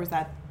convincing, or was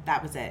that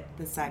was it?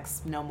 The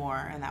sex, no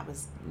more, and that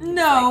was.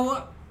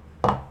 No.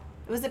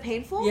 Was it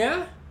painful?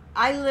 Yeah.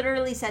 I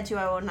literally said to you,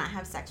 I will not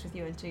have sex with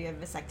you until you have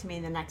a vasectomy,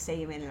 and the next day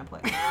you made an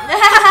appointment.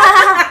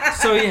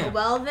 So yeah.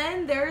 Well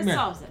then, there Yeah.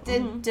 solves it.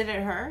 Did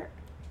it hurt?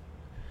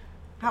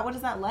 What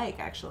is that like?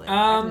 Actually,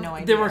 I have no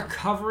idea. The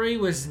recovery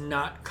was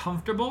not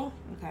comfortable.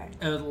 Okay.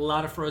 A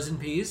lot of frozen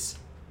peas.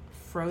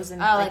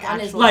 Frozen. Oh, like on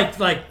his actual.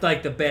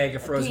 Like the bag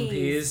of frozen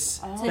Peas.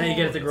 peas that you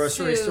get at the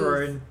grocery Soup.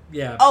 store, and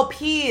yeah. Oh,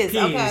 peas. Okay,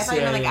 I Peas, thought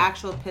you meant like yeah.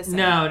 actual pissing.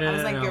 No, I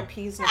was like, no. your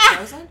peas are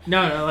frozen.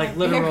 No, like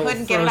literal couldn't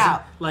frozen, get it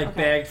out. like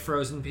Okay. bagged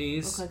frozen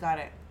peas. Okay, got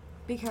it.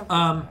 Be careful.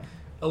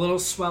 A little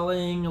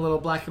swelling, a little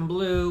black and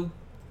blue.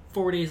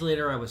 4 days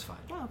later, I was fine.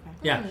 Oh, okay.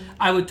 Yeah,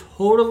 I would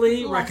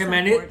totally Less than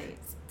recommend 4 it.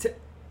 days.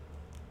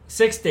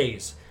 6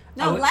 days.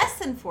 I No, would- less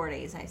than 4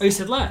 days. I Oh, said. you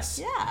said less.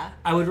 Yeah.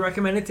 I would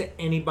recommend it to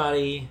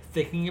anybody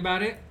thinking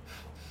about it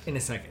in a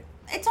second.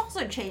 It's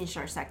also changed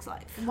our sex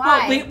life.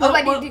 Why?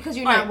 well, Because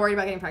you're all not right. worried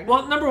about getting pregnant.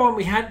 Well, number one,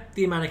 we had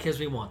the amount of kids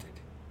we wanted,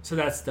 so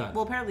that's done.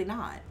 Well, apparently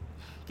not.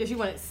 Because you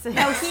want it sick.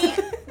 No, he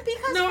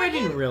because no, for I him,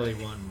 didn't really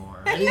want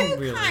more. I didn't You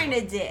really. kind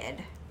of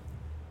did.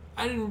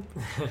 I didn't.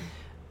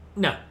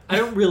 No, I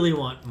don't really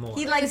want more.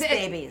 He likes Is it-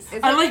 babies.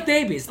 is I it- like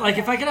babies. Like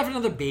if I could have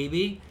another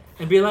baby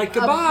and be like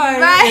goodbye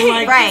right, in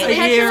like right. a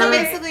So year. So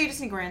basically, you just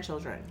need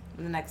grandchildren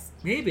in the next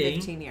Maybe.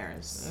 15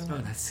 years. Oh,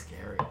 that's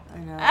scary. I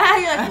know.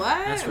 You're like,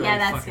 what? That's really Yeah,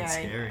 that's fucking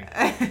scary.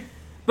 scary.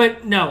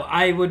 But no,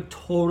 I would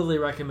totally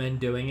recommend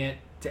doing it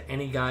to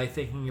any guy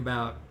thinking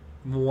about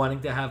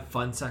wanting to have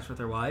fun sex with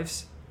their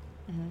wives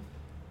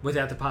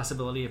without the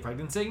possibility of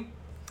pregnancy.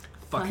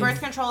 Fucking Birth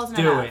control isn't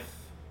do enough. it.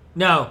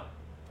 No.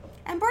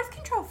 And birth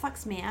control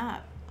fucks me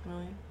up.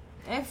 Really?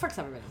 It fucks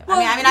everybody.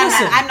 I mean,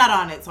 listen. I'm not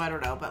on it, so I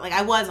don't know. But like,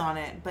 I was on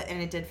it,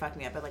 and it did fuck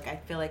me up. But like, I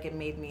feel like it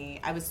made me.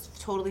 I was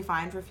totally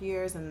fine for a few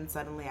years, and then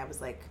suddenly I was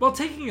like, well,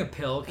 taking a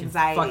pill can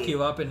Anxiety. fuck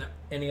you up in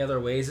any other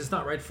ways. It's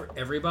not right for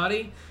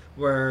everybody.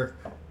 Where,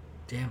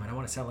 damn, I don't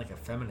want to sound like a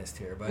feminist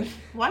here, but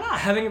why not?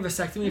 having a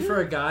vasectomy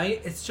for a guy,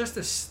 it's just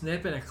a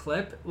snip and a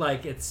clip.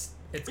 Like it's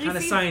kind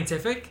of see-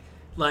 scientific.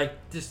 Like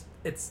just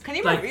it's. Can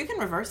you like, you can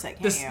reverse it?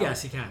 Can't this, you?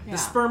 yes, you can. Yeah. The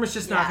sperm is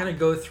just not Yeah. going to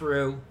go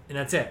through, and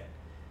that's it.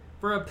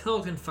 Where a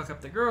pill can fuck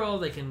up the girl,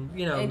 they can,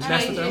 mess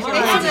with their changes-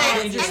 lives, it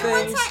it changes And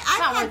once things. I've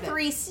not had worth it.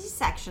 3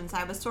 C-sections,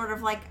 I was sort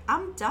of like,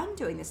 I'm done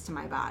doing this to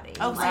my body.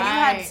 Oh, so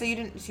Right. you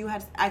didn't. You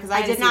had because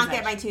I did not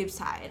get my tubes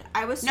tied.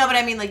 I was No, but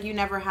I mean, like, you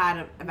never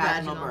had a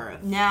vaginal Vaginal.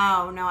 birth.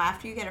 no.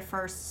 After you get a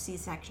first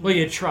C-section, Well,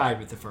 you tried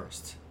with the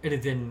first, and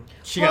it didn't.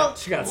 She Well, got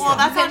stuck.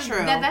 that's not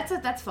true.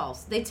 That's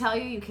false. They tell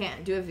you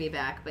can't do a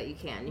VBAC, but you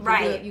can. You can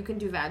Right. Do, you can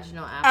do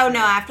vaginal after. Oh no!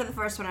 After the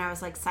first one, I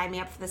was like, "Sign me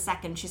up for the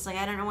second." She's like,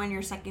 "I don't know when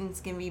your second's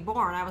gonna be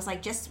born." I was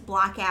like, "Just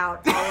block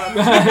out all of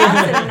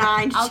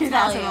 2009 to I'll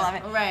tell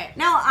 2011." you. Right.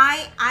 No,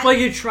 I Well,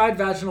 you tried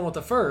vaginal with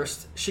the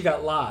first. She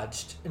got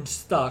lodged and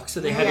stuck, so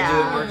they had to do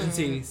Yeah. an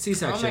emergency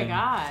C-section. Oh my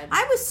god.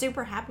 I was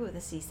super happy with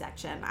a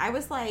C-section. I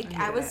was like,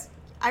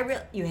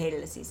 you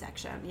hated a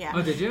C-section, yeah.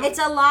 Oh, did you? It's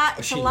a lot.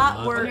 It's She a lot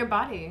loved worse. On your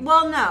body.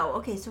 Well, no.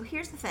 Okay, so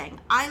here's the thing.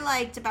 I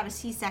liked about a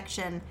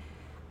C-section.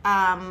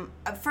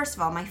 First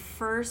of all, my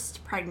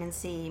first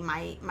pregnancy,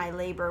 my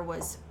labor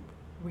was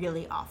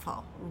really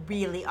awful.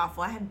 Really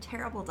awful. I had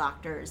terrible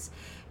doctors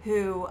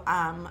who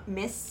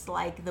missed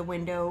like the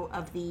window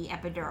of the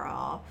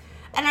epidural.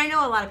 And I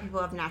know a lot of people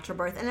have natural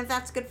birth, and if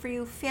that's good for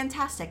you,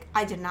 fantastic.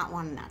 I did not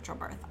want a natural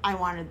birth. I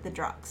wanted the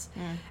drugs.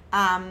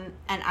 And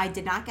I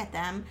did not get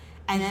them.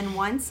 And then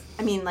once,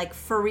 I mean, like,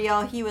 for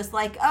real, he was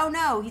like, oh,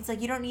 no. He's like,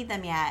 you don't need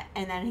them yet.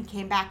 And then he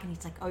came back, and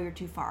he's like, oh, you're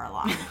too far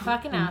along.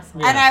 Fucking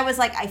asshole. Yeah. And I was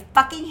like, I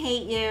fucking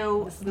hate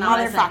you, This is not what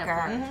I signed up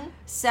motherfucker. for.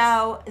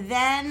 So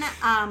then,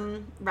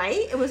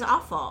 right? It was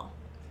awful.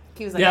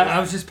 He was like, Yeah, I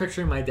was just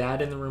picturing my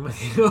dad in the room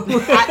with you.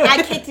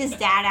 I kicked his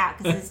dad out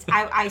because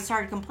I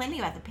started complaining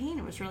about the pain.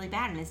 It was really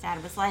bad. And his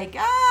dad was like,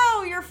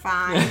 oh, you're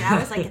fine. And I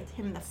was like, get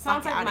him the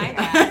fuck Sounds like out my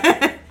of here.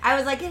 dad. I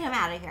was like, get him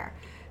out of here.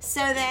 So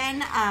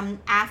then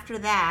after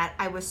that,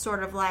 I was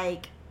sort of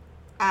like,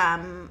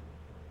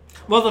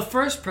 Well, the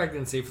first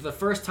pregnancy, for the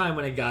first time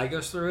when a guy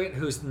goes through it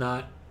who's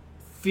not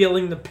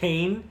feeling the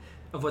pain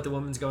of what the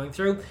woman's going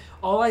through,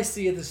 all I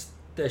see is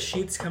the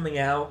sheets coming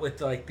out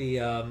with like the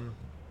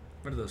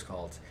what are those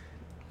called?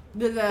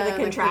 The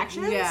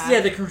contractions? Yeah. Yeah,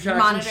 the contraction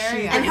Monitor,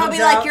 sheet. yeah. that and he'll comes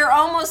be like, out. you're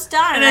almost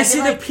done. And I I'd be see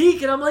like, the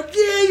peak, and I'm like,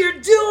 yeah, you're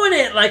doing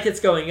it. Like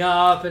it's going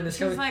up, and it's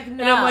coming. like, And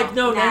I'm like,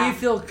 no, now no. you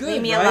feel good,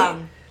 Leave me right?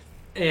 alone.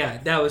 Yeah,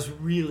 that was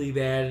really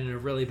bad and a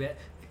really bad.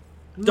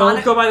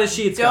 Don't go by the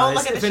sheets, Don't guys.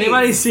 look at If the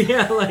anybody sheets. see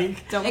it,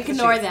 like, don't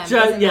Ignore them. just,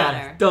 Doesn't yeah,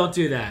 matter. don't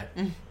do that.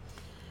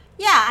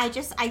 Yeah,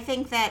 I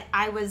think that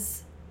I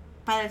was,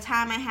 by the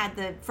time I had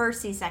the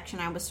first C-section,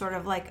 I was sort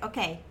of like,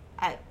 okay,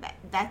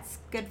 that's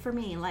good for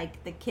me.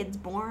 Like, the kid's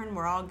born,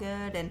 we're all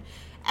good, and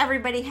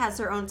everybody has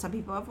their own. Some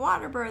people have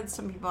water births,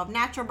 some people have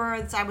natural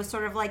births. I was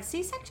sort of like,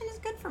 C-section is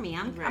good for me.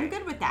 I'm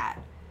good with that.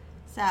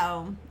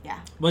 So, yeah.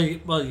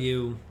 Well,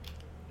 you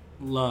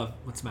love.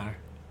 What's the matter?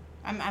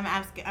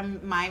 I'm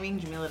miming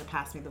Jamila to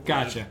pass me the weed.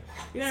 Gotcha.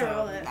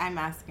 So I'm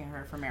asking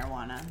her for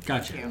marijuana.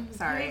 Gotcha. Thank you.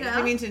 Sorry, There you I go.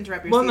 didn't mean to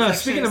interrupt your Well, no.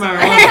 C-section, Speaking of sorry.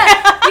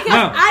 marijuana,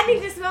 no. I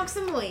need to smoke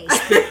some weed.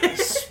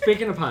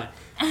 Speaking of pot,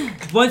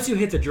 once you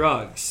hit the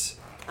drugs,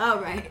 Oh,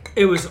 right.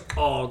 it was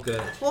all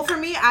good. Well, for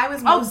me, I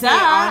was Oh, mostly duh.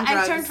 on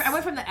drugs. I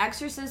went from the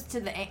exorcist to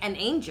an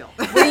angel.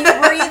 Were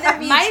either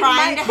of you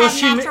trying to Well, have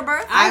she natural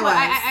birth? I was.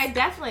 I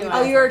definitely was.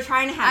 Oh, you were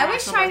trying to have I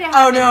was natural trying to birth.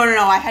 have. Oh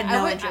no! I had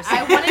no I interest.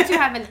 wanted to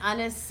have an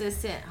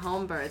unassisted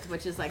home birth,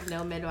 which is like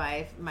no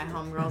midwife, my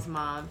homegirl's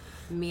mom,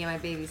 me and my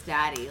baby's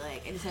daddy.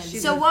 Like, I just had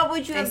So what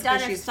would you have done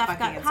if She's stuff fucking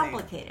got insane.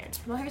 complicated?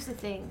 Well, here's the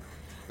thing.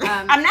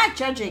 I'm not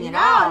judging at No,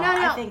 all. no.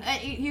 I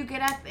think You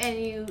get up and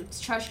you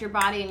trust your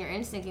body and your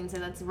instinct and say,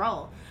 let's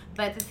roll.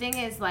 But the thing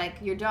is, like,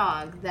 your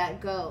dog, that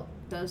goat,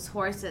 those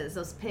horses,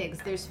 those pigs,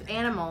 there's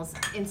animals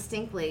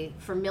instinctively,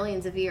 for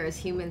millions of years,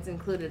 humans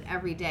included,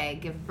 every day,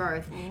 give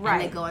birth, and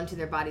Right. they go into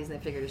their bodies and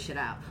they figure this shit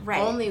out.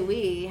 Right. Only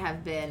we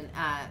have been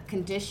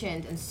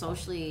conditioned and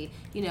socially,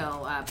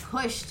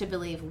 pushed to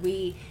believe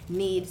we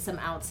need some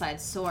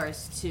outside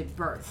source to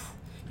birth.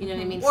 You know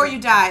what I mean? or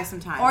you die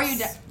sometimes. Or you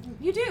die.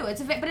 You do.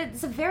 But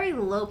it's a very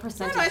low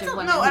percentage No, it's of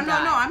women no, who I'm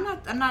die. not.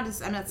 I'm not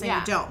saying Yeah.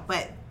 you don't,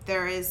 but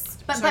there is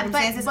But-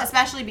 circumstances, but-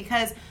 especially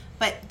because.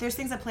 But there's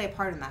things that play a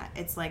part in that.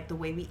 It's like the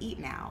way we eat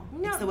now.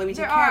 No, it's the way we take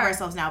there care of are.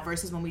 ourselves now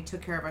versus when we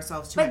took care of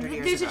ourselves But 200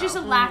 years there's ago. just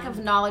a lack of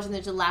knowledge and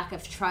there's a lack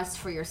of trust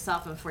for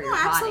yourself and for your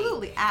body.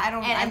 Absolutely.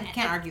 I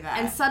can't argue that.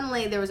 And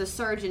suddenly there was a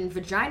surge in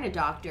vagina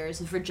doctors,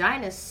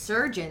 vagina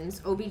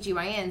surgeons,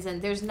 OBGYNs,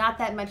 and there's not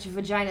that much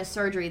vagina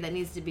surgery that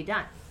needs to be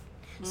done.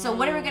 So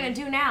what are we going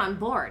to do now? I'm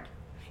bored.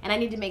 And I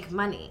need to make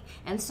money.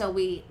 And so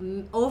we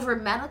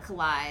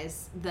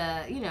over-medicalize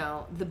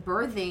the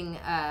birthing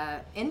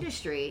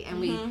industry.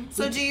 And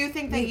So do you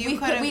think that you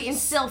could have... we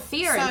instill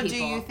fear in So people.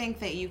 do you think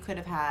that you could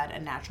have had a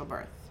natural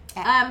birth?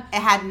 It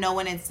had no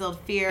one instilled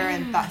fear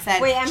and said,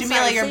 Wait, I'm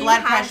Jamila, sorry. your so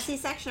blood you had pressure.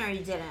 C-section or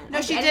you didn't?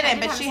 No, she I didn't, did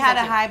but have she a had a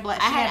C-section. high blood.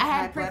 I had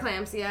high blood-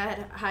 preeclampsia, I had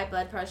high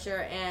blood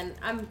pressure, and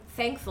I'm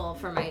thankful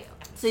for my.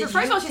 So did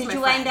first of all, she's did my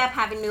you friend. end up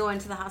having to go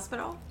into the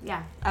hospital?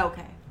 Yeah,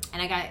 Okay.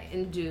 and I got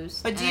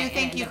induced. But do and you I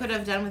think you ended could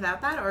have done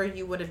without that, or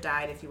you would have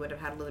died if you would have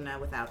had Luna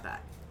without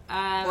that?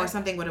 up- Or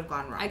something would have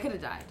gone wrong? I could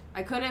have died.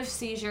 I could have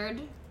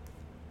seizured,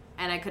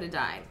 and I could have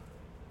died.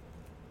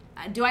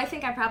 Do I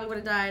think I probably would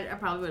have died? I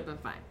probably would have been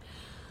fine.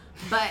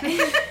 But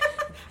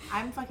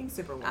I'm fucking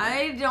Superwoman.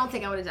 I don't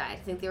think I would have died. I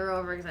think they were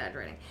over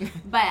exaggerating.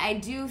 But I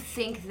do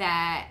think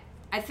that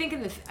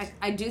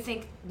I do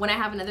think when I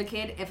have another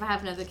kid, if I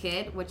have another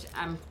kid, which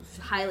I'm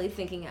highly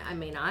thinking I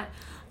may not,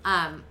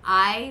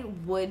 I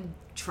would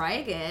try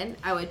again.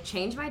 I would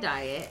change my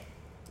diet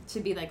to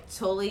be like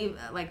totally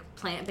like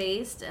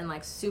plant-based and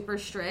like super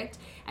strict.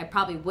 I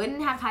probably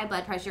wouldn't have high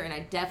blood pressure, and I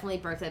definitely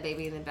birthed that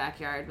baby in the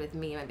backyard with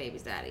me and my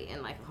baby's daddy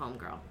and like a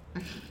homegirl.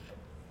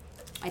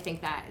 I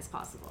think that is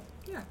possible.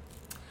 Yeah.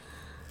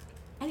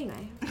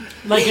 Anyway,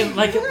 Like in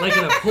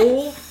a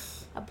pool,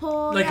 a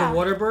pool, like yeah. a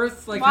water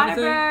birth, like Water kind of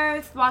thing.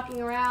 birth,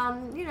 walking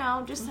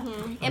around, just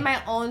in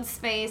my own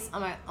space,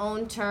 on my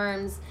own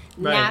terms,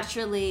 Right.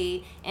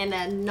 naturally, in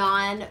a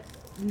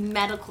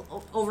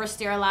non-medical,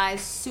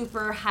 over-sterilized,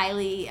 super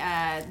highly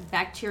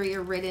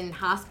bacteria-ridden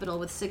hospital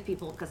with sick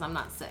people because I'm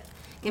not sick.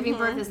 Giving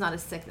birth is not a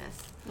sickness.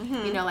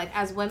 Like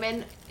as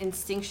women,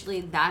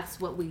 instinctually, that's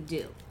what we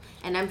do.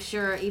 And I'm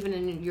sure even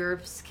in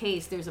your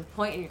case, there's a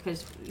point in your,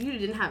 because you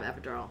didn't have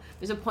epidural,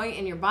 there's a point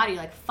in your body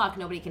like, fuck,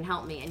 nobody can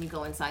help me, and you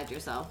go inside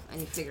yourself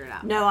and you figure it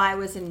out. No, I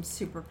was in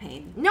super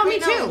pain. No, me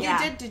Wait, too. You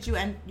Yeah. did? Did you?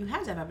 And you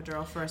had to have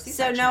epidural for a So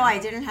C-section. no, I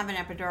didn't have an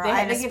epidural. They- I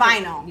had they a give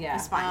spinal. you- yeah. A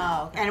spinal.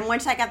 Oh, okay. And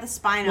once I got the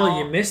spinal, Well,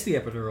 you missed the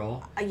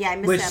epidural. yeah, I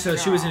missed Which the so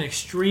she was in epidural.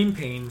 extreme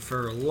pain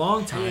for a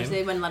long time, And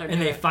they wouldn't let her and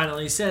do they it.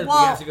 finally said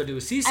Well, we have to go do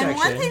a C-section. And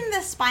one thing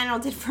the spinal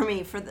did for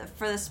me, for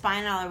the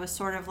spinal, I was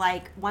sort of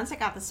like, once I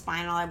got the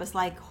spinal, I was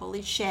like, holy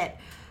shit,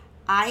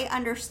 I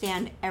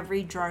understand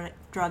every drug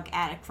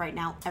addict right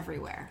now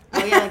everywhere.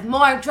 Oh yeah, like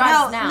more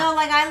drugs now. No,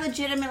 like I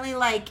legitimately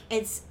like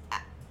it's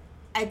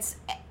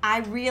I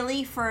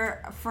really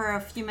for a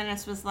few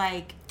minutes was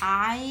like,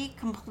 I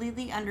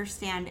completely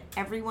understand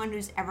everyone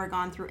who's ever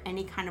gone through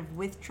any kind of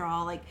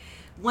withdrawal. Like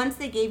once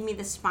they gave me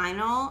the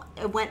spinal,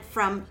 it went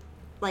from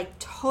like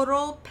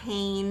total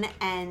pain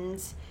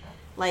and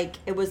like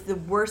it was the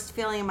worst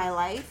feeling in my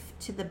life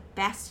to the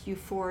best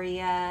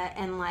euphoria,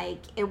 and like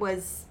it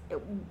was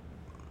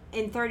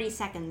in 30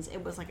 seconds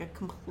it was like a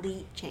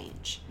complete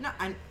change. No,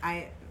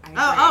 I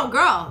Oh,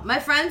 girl. My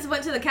friends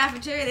went to the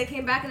cafeteria. They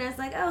came back and I was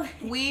like, oh.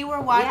 We were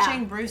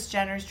watching Bruce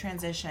Jenner's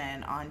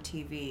transition on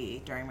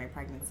TV during my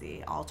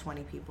pregnancy. All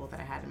 20 people that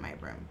I had in my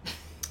room.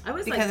 I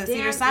was Because like, at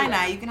Cedar damn, Sinai,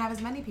 yeah. you can have as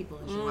many people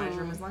as you want in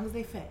your room as long as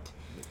they fit.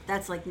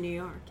 That's like New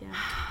York, yeah.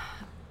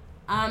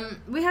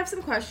 We have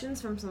some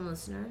questions from some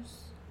listeners.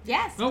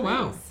 Yes. Oh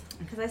wow!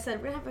 Because I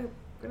said we're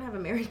gonna have a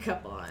married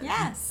couple on.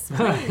 Yes.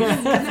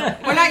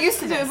 We're not used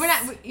to this.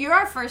 You're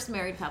our first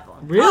married couple.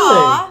 Really?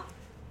 Aw.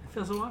 I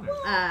feel so honored.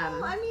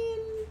 I mean,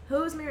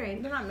 Who's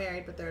married? They're not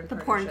married, but they're in the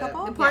porn partnership.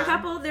 couple. The porn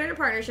couple. They're in a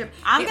partnership.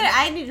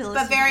 I need to listen.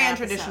 But very to that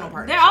untraditional episode.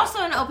 partnership. They're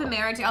also in open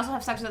marriage. They also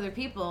have sex with other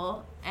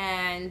people,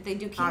 and they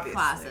do kink Obviously.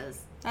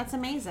 classes. That's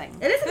amazing.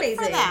 It is Good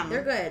amazing. for them.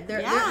 They're good.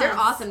 They're Yes.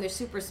 awesome. They're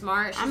super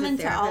smart. She's I'm a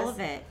into all therapist. of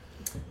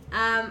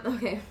it.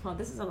 Okay. Well,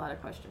 this is a lot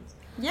of questions.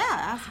 Yeah,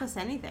 ask us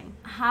anything.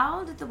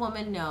 How did the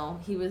woman know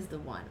he was the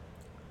one?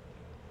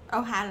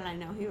 Oh, how did I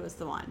know he was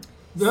the one?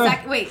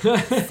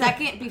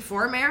 Second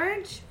before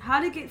marriage? How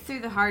to get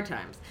through the hard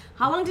times?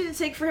 How long did it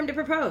take for him to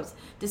propose?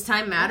 Does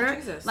time matter?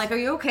 Jesus. Like, are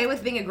you okay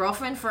with being a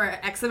girlfriend for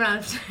X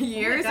amount of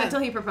years God. until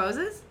he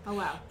proposes? Oh,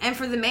 wow. And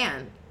for the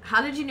man,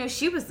 how did you know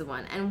she was the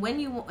one? And when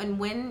you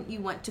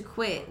want to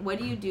quit, what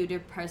do you do to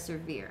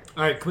persevere?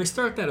 All right, can we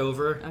start that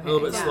over a little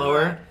bit yeah.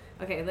 slower?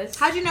 Okay, let's.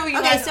 How'd you know you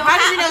Okay, guys, so how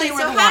did you know you were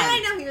so the how one?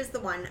 did I know he was the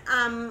one?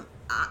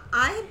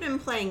 I had been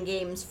playing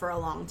games for a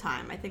long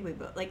time. I think we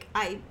both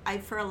I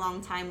for a long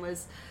time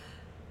was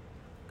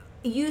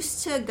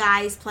used to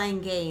guys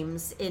playing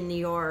games in New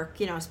York,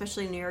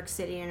 especially New York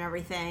City and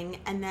everything.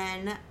 And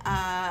then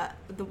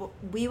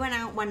we went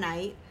out one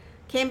night,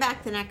 came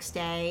back the next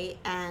day,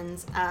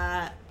 and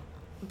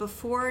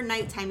before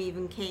nighttime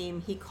even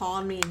came, he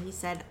called me and he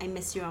said, "I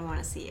miss you. I want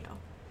to see you."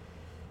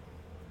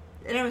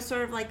 And I was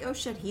sort of like, oh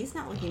shit, he's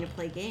not looking to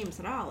play games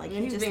at all. Like, Yeah,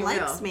 he he's just being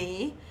likes real.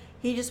 me.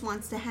 He just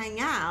wants to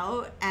hang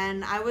out.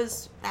 And that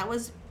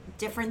was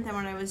different than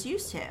what I was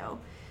used to.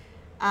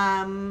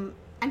 And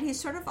he's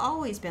sort of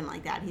always been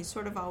like that. He's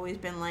sort of always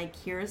been like,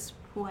 here's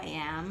who I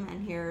am,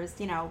 and here's,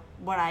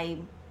 what I,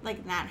 like,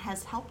 and that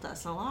has helped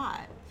us a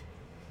lot.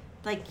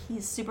 Like,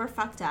 he's super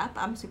fucked up.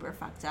 I'm super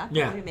fucked up.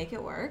 Yeah. And we make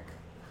it work.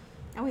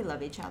 And we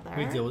love each other.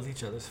 We deal with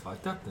each other's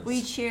fucked upness.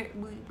 We cheer.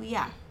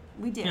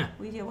 We do. Yeah.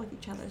 We deal with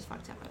each other's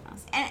fucked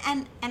upness,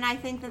 and I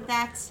think that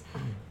that's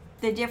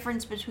the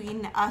difference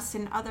between us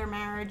and other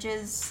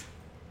marriages.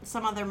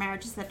 Some other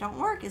marriages that don't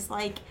work is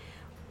like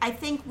I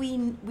think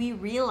we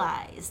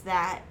realize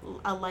that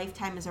a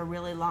lifetime is a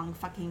really long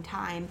fucking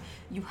time.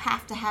 You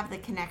have to have the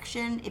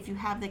connection. If you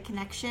have the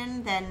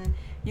connection, then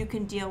you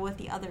can deal with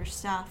the other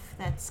stuff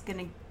that's going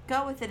to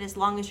go with it, as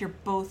long as you're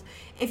both...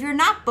 If you're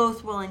not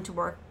both willing to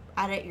work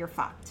at it, you're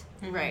fucked.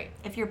 Right.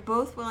 If you're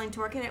both willing to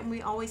work at it, and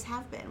we always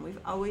have been. We've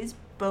always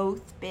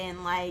both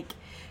been like,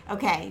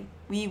 okay,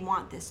 we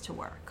want this to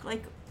work.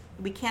 Like,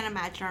 we can't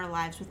imagine our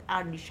lives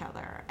without each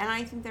other. And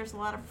I think there's a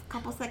lot of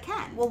couples that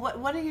can. Well,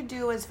 what do you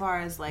do as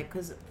far as, like,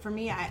 because for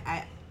me,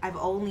 I've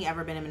only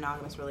ever been in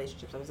monogamous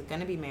relationships. I was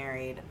going to be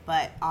married,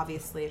 but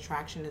obviously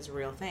attraction is a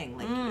real thing.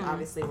 Like,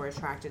 obviously we're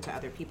attracted to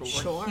other people.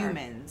 We're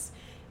humans.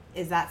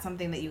 Is that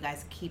something that you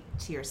guys keep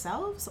to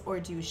yourselves, or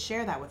do you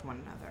share that with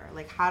one another?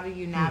 Like, how do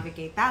you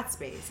navigate that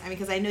space? I mean,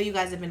 because I know you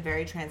guys have been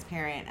very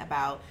transparent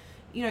about,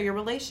 you know, your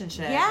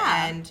relationship.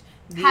 Yeah. And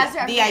Has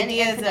there the been any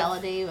ideas of...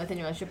 infidelity within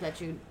your relationship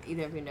that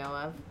either of you know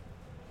of?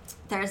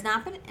 There's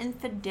not been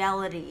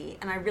infidelity,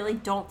 and I really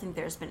don't think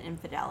there's been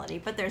infidelity,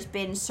 but there's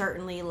been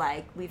certainly,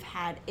 like, we've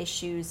had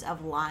issues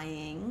of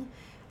lying.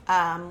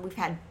 We've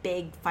had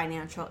big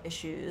financial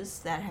issues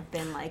that have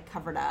been, like,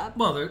 covered up.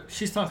 Well,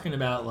 she's talking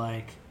about,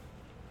 like,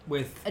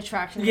 with...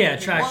 Attraction. Yeah,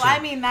 attraction. Well, I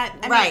mean,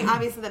 Right.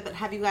 obviously, but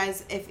have you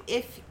guys,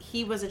 if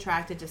he was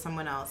attracted to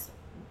someone else,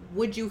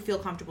 would you feel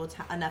comfortable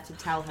enough to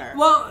tell her?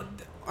 Well...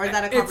 Or is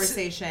that a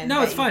conversation?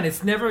 No, it's fine.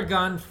 It's never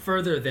gone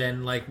further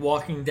than, like,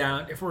 walking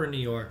down... If we're in New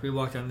York, we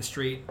walk down the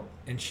street,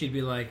 and she'd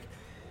be like...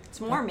 It's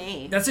more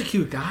me. That's a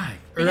cute guy.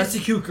 Or that's a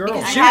cute girl.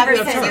 Because She you would have, be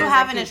because upset. you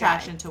have an Like a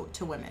attraction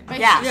to women. But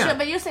Yeah.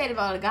 but you say it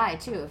about a guy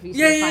too. If you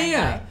Yeah, say yeah, fine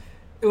yeah.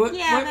 guy.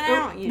 Yeah, but I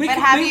don't use- But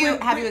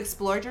have you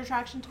explored your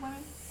attraction to women?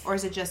 Or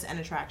is it just an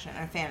attraction,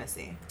 a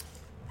fantasy?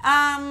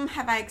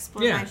 Have I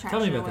explored Yeah, my tell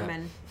me attraction to about that.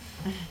 women?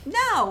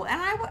 No, and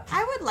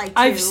I would like to.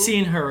 I've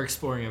seen her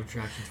exploring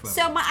attraction to women.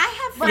 So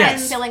I have But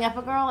friends. like filling up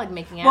a girl, like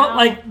making out. Well,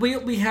 like,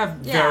 we have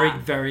very, Yeah.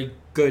 very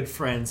good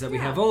friends that we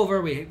Yeah. have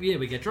over.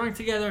 We get drunk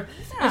together.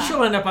 Yeah. And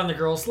she'll end up on the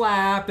girl's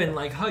lap and,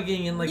 like,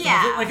 hugging and, like...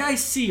 Yeah. Like, I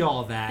see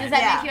all that. does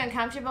that Yeah. make you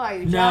uncomfortable? Are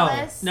you No.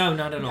 jealous? No,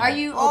 not at all. Are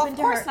you Well, open of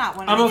to course her? not.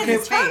 When I'm I look okay at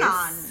with- his turn face.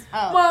 on.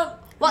 Oh. Well...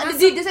 Well, does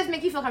this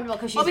make you feel comfortable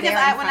because she's Well, because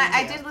there in when front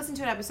I of you? did listen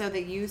to an episode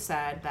that you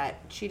said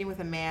that cheating with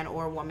a man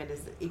or a woman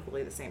is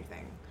equally the same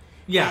thing.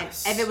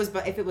 Yes. And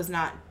if it was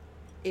not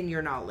in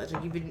your knowledge,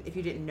 like if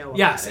you didn't know about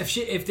Yes,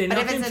 it. if they But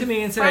if knocked it's into in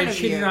me and said front I of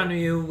cheated you- on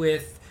you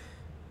with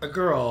a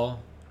girl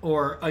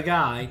or a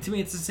guy, to me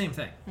it's the same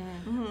thing.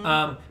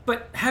 Mm-hmm.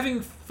 But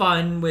having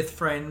fun with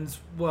friends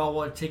while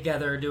we're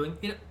together doing,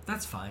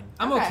 that's fine.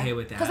 I'm okay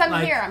with that. Because I'm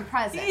Like, here, I'm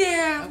present.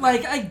 Yeah,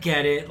 like, I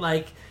get it.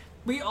 Like,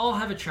 we all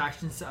have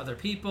attractions to other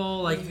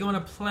people. Like, if you want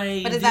to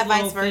play, But is do that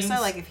vice little versa?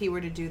 things- Like, if he were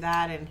to do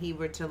that and he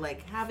were to,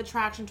 like, have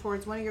attraction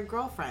towards one of your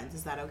girlfriends,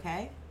 is that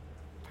okay?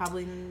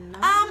 Probably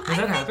not. Does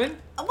that happen?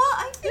 Well,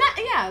 I think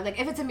Yeah, like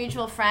if it's a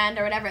mutual friend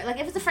or whatever. Like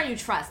if it's a friend you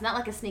trust, not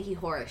like a sneaky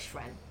whorish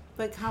friend.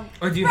 Like, how...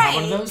 Or do you have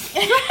one of Right. those?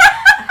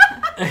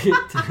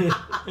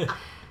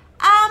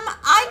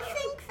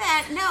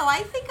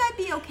 I think I'd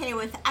be okay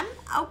with. I'm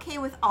okay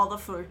with all the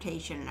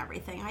flirtation and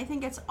everything. I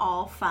think it's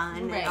all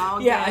fun Right. and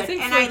all Yeah, good. I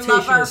think and I love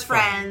flirtation our is fun.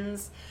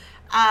 friends.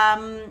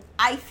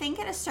 I think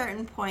at a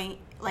certain point,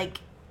 like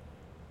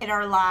in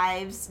our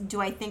lives,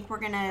 do I think we're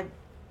gonna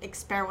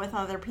experiment with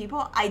other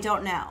people? I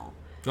don't know.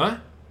 What?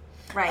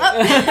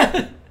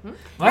 Right.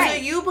 What? So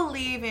you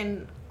believe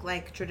in,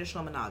 like,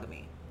 traditional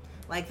monogamy?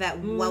 Like that,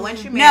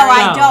 once you're No, married...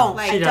 I don't.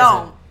 Like, she I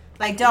doesn't. don't.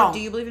 Like, I don't. Do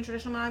you believe in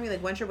traditional monogamy?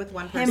 Like, once you're with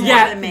one Him person... more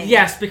Yeah, than me.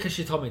 yes, because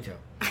she told me to. No,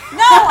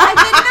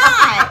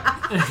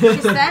 I did not.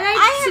 She said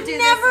I should do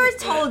have never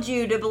this. told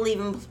you to believe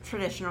in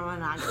traditional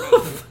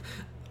monogamy.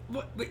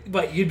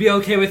 What, you'd be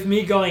okay with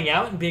me going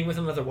out and being with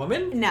another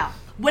woman? No.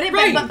 Would it?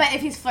 Right. But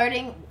if he's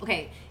flirting,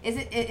 okay. Is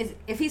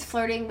if he's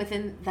flirting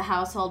within the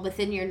household,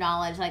 within your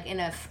knowledge, like in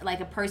a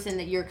person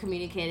that you're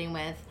communicating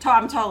with?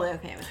 I'm totally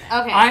okay with it.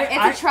 Okay,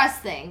 it's a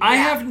trust thing. I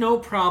have no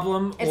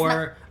problem, It's or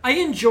not- I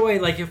enjoy,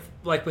 like, if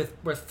like with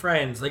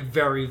friends, like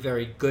very,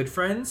 very good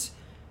friends,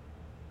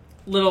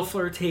 little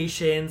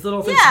flirtations,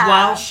 little things Yeah.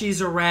 while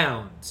she's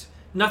around.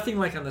 Nothing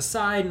like on the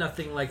side,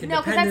 nothing like No,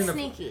 because independent.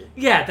 that's of- sneaky.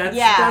 Yeah,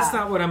 Yeah. that's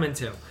not what I'm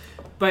into.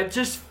 But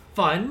just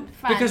fun,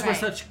 because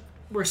right.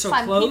 we're so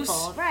Fun close.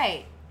 people,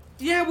 right?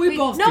 Yeah, we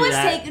both no do one's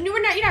that. taking. You're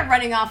not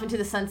running off into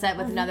the sunset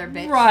with another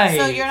bitch. Right.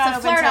 So you're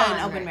not So open flirt to on,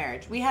 an open right.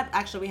 marriage. We had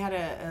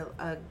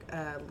a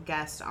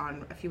guest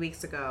on a few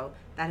weeks ago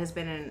that has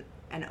been in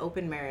an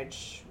open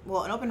marriage,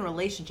 well, an open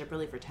relationship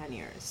really for 10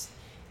 years.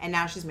 And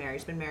now she's married.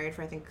 She's been married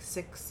for, I think,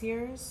 6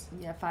 years.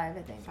 Yeah, 5,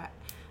 I think.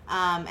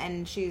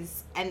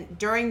 And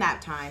during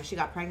that time, she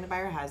got pregnant by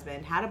her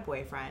husband, had a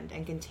boyfriend,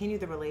 and continued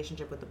the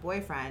relationship with the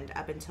boyfriend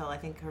up until, I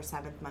think, her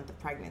 7th month of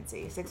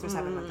pregnancy, 6th or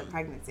 7th month of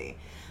pregnancy.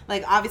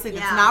 Like, obviously,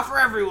 that's Yeah. not for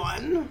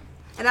everyone.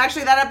 And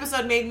actually, that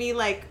episode made me,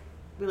 like,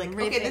 be like,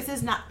 Rethink. okay, this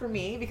is not for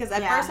me. Because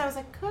at Yeah. first I was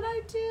like, could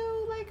I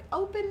do, like,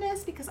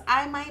 openness? Because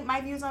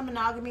my views on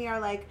monogamy are,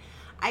 like,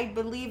 I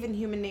believe in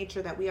human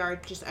nature that we are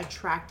just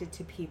attracted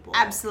to people.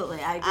 Absolutely,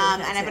 I agree with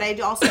that but too. I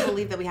do also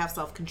believe that we have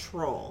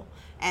self-control,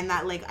 and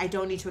that like I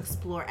don't need to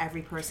explore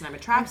every person I'm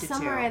attracted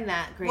somewhere to. in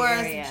that gray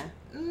Whereas, area.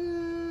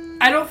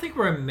 I don't think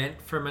we're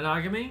meant for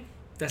monogamy.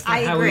 That's not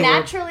I how agree. we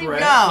Naturally, were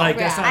bred. no. Like,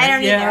 that's Yeah. not, I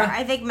don't yeah. either.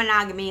 I think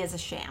monogamy is a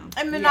sham.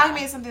 And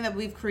monogamy is something that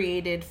we've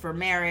created for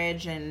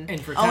marriage and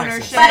for taxes.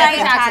 ownership, But I-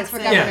 and taxes for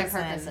government and-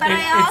 purposes. But I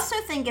It's- also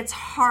think it's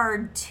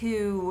hard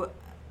to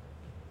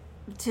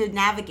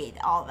navigate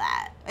all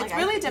that. It's Like,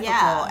 really I- difficult.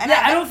 Yeah. And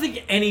Yeah, I don't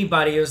think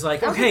anybody is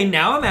like, okay,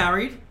 now I'm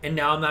married, and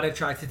now I'm not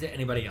attracted to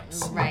anybody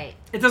else. Right.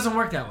 It doesn't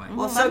work that way.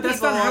 Well, So some that's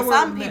people, not how we're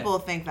some meant. people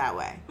think that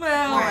way.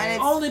 Well, Right.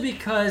 only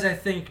because I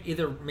think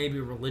either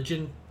maybe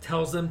religion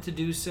tells them to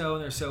do so,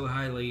 and they're so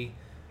highly,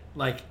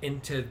 like,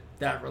 into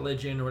that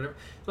religion or whatever.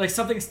 Like,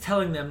 something's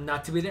telling them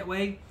not to be that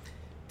way.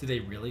 Do they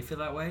really feel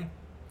that way?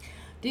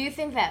 Do you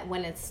think that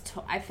when it's,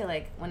 I feel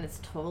like when it's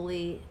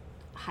totally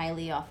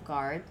highly off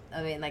guard,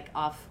 I mean, like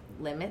off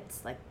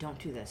limits, like don't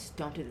do this,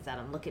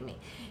 Adam, look at me.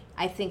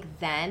 I think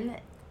then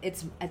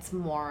it's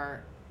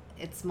more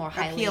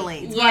highly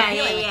Appealing. It's Yeah, more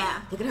yeah, appealing.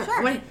 yeah. Look at her.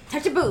 Sure. Wait,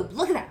 touch a boob.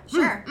 Look at that.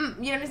 Sure. You know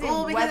what I'm saying?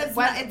 Well, because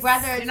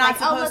Whether you're not like,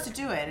 oh, supposed look-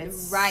 to do it.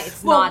 It's right.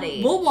 It's Well,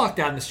 naughty. we'll walk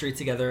down the street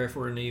together if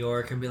we're in New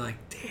York and be like,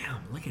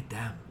 damn, look at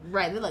them.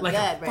 right. They look Like good.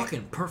 a Right.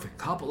 fucking perfect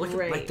couple. Look at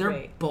Right, like they're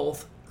right.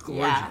 both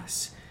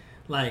gorgeous.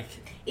 Like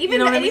Even you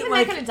know what I and mean? even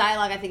Like, that kind of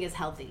dialogue, I think, is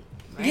healthy.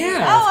 Right?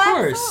 yeah, Oh, of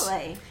course.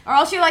 absolutely. Or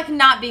else you're like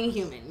not being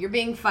human. You're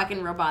being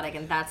fucking robotic,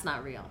 and that's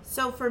not real.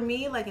 So for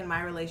me, like in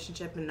my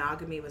relationship,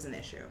 monogamy was an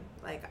issue.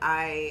 Like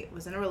I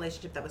was in a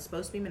relationship that was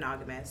supposed to be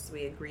monogamous.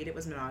 We agreed it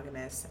was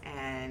monogamous,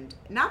 and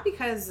not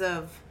because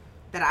of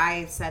that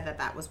I said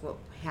that was what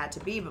it had to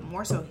be, but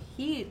more so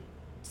he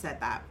said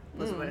that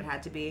was what it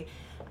had to be.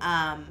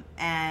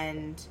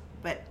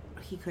 But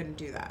he couldn't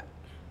do that.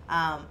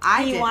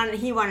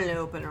 He wanted to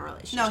open a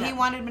relationship. No, he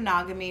wanted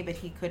monogamy, but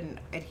he couldn't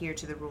adhere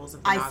to the rules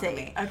of I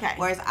monogamy. see. Okay.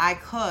 Whereas I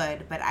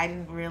could, but I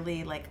didn't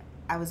really like.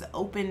 I was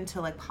open to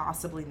like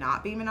possibly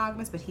not being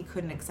monogamous, but he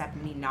couldn't accept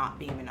me not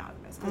being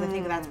monogamous because I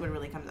think that's what it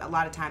really comes. A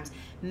lot of times,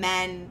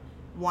 men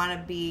want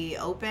to be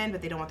open,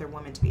 but they don't want their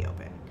woman to be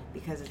open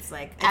because it's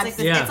like this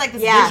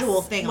Yes.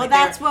 visual thing. Well, Like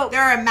that's they're, what-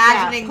 they're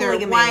imagining yeah, their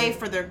polygamy.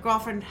 wife or their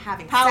girlfriend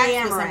having sex with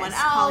Polyamorous. someone else.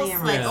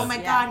 Polyamorous. Like, Yeah. oh my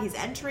Yeah. god, he's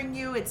entering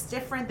you. It's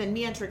different than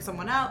me entering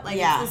someone else. Like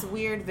Yeah. it's this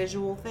weird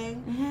visual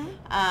thing.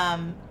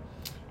 Mm-hmm.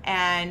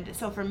 And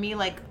so for me,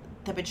 like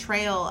the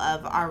betrayal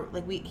of our,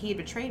 like he had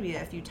betrayed me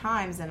a few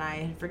times, and I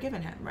had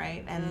forgiven him,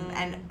 right?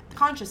 And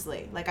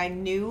consciously, like I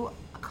knew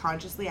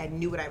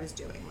what I was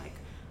doing. Like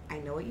I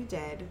know what you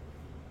did.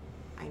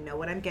 I know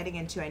what I'm getting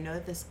into. I know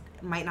that this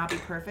might not be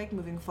perfect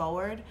moving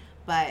forward,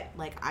 but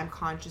like I'm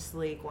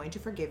consciously going to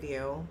forgive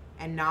you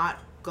and not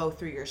go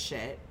through your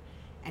shit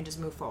and just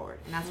move forward.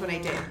 And that's what I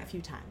did a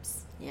few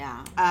times.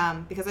 Yeah.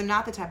 Because I'm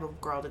not the type of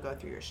girl to go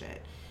through your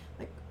shit.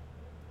 Like,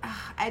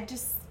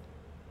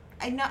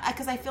 I know,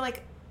 because I feel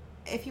like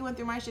if he went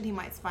through my shit, he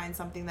might find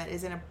something that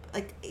isn't,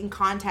 like, in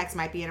context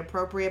might be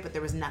inappropriate, but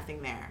there was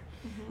nothing there.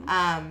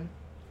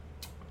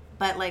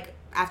 But, like,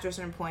 after a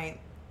certain point,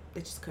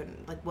 it just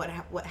couldn't,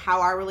 like,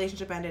 how our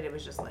relationship ended, it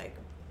was just, like,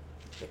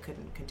 it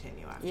couldn't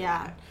continue after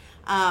that.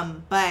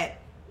 But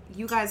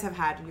you guys have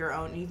had your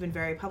own, you've been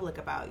very public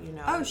about, you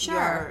know, Oh,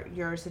 sure.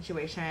 your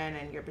situation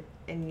and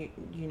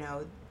you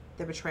know,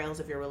 the betrayals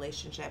of your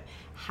relationship.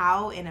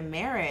 How in a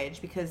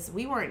marriage, because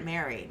we weren't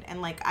married,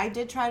 and like I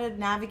did try to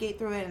navigate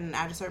through it, and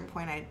at a certain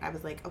point I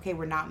was like, okay,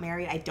 we're not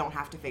married, I don't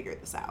have to figure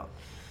this out.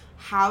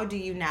 How do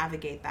you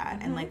navigate that?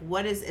 And like,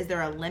 what is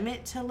there a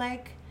limit to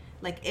like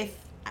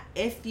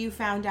if you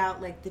found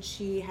out like that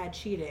she had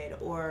cheated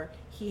or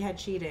he had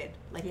cheated,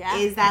 like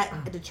is that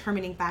a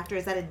determining factor?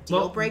 Is that a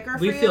deal breaker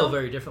for you? We feel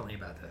very differently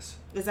about this.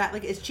 Is that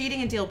like, is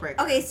cheating a deal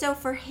breaker? Okay, so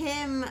for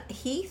him,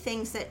 he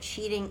thinks that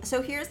cheating.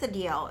 So here's the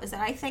deal: is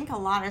that I think a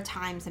lot of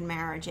times in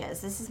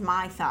marriages, this is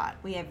my thought.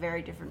 We have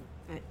very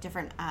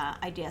different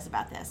ideas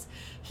about this.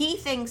 He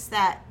thinks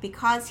that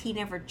because he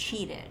never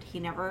cheated, he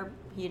never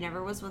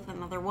was with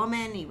another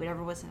woman, he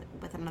never was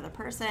with another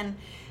person,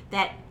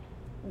 that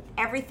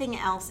everything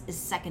else is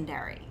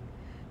secondary.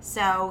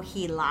 So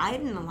he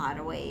lied in a lot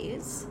of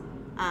ways.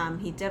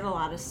 He did a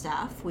lot of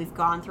stuff. We've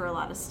gone through a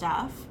lot of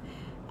stuff.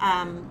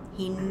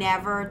 He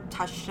never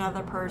touched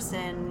another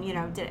person, you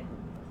know, did it.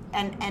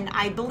 And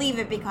I believe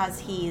it because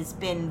he's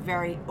been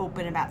very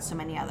open about so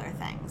many other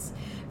things.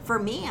 For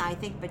me, I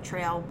think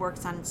betrayal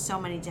works on so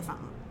many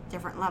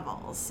different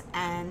levels.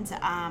 And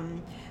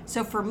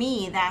so for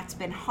me, that's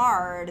been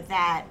hard,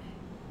 that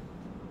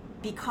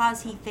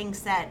because he thinks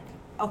that,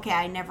 okay,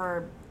 I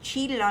never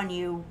cheated on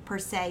you per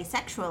se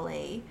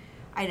sexually,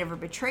 I never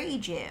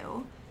betrayed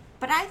you.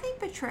 But I think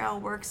betrayal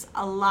works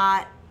a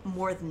lot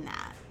more than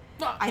that.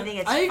 I think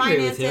it's I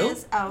agree with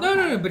finances. you. Oh, No,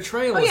 okay.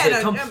 betrayal is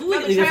a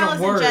completely betrayal different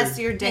isn't word. just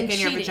your dick And in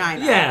your cheating.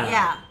 vagina.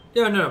 Yeah.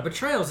 Yeah. No,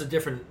 betrayal is a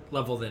different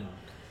level than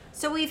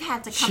So we've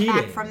had to come back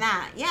Cheating. from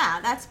that. Yeah,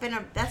 that's been a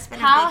How big thing.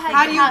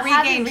 How do you How do you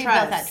regain rebuild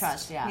trust? that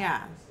trust? Yeah.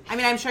 Yeah. I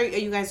mean, I'm sure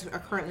you guys are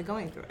currently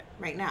going through it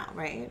right now,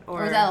 right?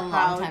 Or was that a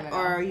long time ago?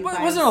 Or you Well,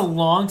 guys... it wasn't a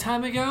long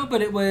time ago,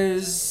 but it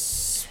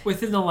was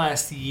within the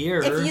last year.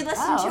 If you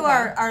listen to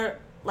okay. our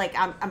like,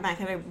 I'm not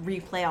going to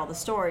replay all the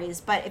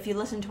stories, but if you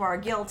listen to our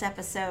guilt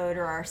episode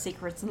or our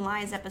secrets and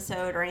lies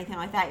episode or anything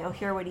like that, you'll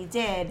hear what he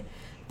did.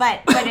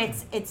 But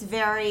it's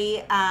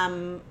very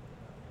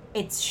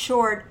it's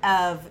short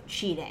of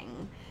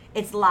cheating.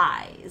 It's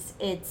lies.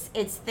 It's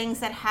things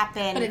that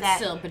happen. But it's that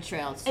still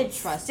betrayal. It's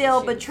trust still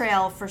issues.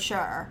 betrayal for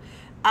sure.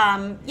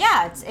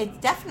 Yeah, it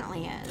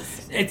definitely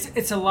is.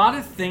 It's a lot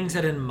of things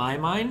that in my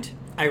mind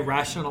I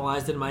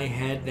rationalized in my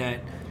head that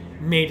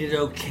made it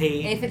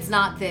okay. If it's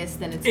not this,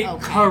 then it's okay.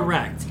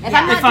 Correct. If I'm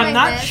not if I'm doing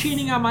not this,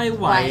 cheating on my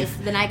wife,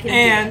 then I can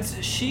and do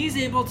it. she's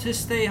able to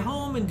stay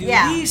home and do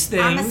Yeah, these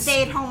things. I'm a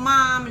stay-at-home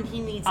mom, and he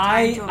needs time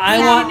I to.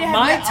 want You have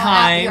my your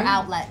time your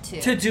outlet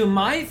too. to do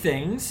my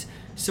things.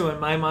 So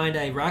in my mind,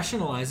 I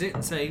rationalize it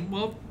and say,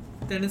 well,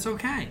 then it's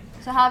okay.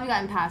 So how have you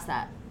gotten past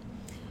that?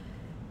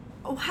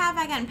 Oh, have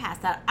I gotten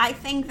past that? I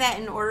think that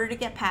in order to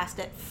get past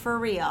it for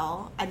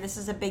real, and this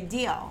is a big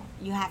deal,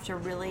 you have to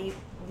really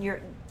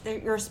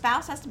your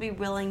spouse has to be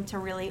willing to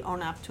really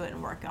own up to it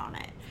and work on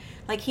it.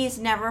 Like, he's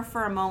never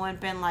for a moment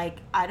been like,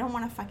 I don't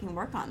want to fucking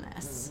work on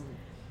this.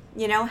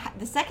 You know,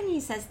 the second he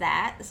says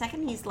that, the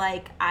second he's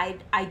like, I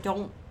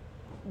don't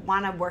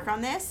want to work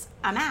on this,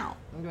 I'm out.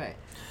 Right.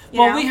 You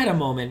Well, know? we had a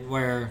moment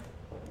where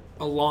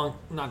not a long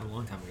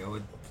time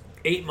ago,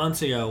 8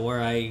 months ago,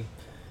 where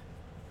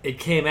it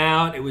came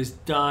out, it was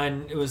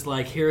done, it was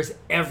like, here's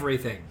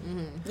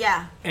everything.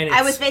 Yeah. And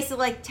I was basically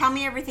like, tell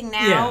me everything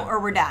now Yeah. or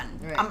we're done.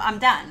 Right. I'm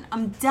done.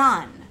 I'm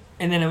done.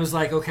 And then it was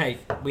like, okay,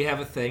 we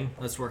have a thing,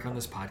 let's work on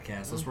this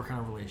podcast, let's work on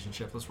our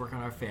relationship, let's work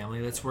on our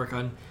family, let's work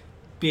on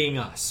being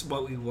us,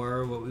 what we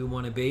were, what we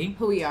want to be.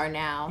 Who we are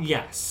now.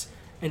 Yes.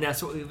 And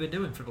that's what we've been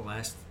doing for the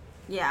last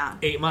Yeah.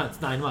 8 months,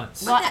 9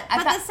 months. Well,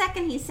 But the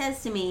second he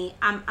says to me,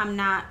 I'm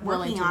not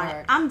Willing working to on work.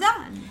 it, I'm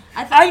done.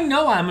 I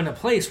know I'm in a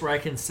place where I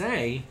can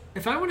say,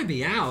 if I want to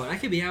be out, I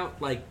could be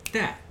out like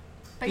that.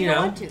 But you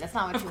don't want to. That's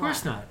not what Of you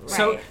course want. not.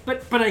 So,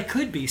 Right. but I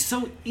could be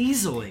so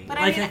easily. But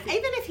like I mean,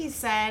 even if he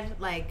said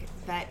like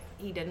that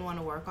he didn't want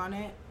to work on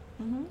it,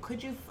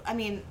 could you? I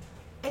mean,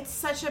 it's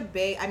such a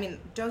big. I mean,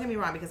 don't get me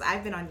wrong, because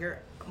I've been on your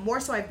more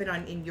so. I've been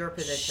in your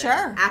position.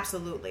 Sure.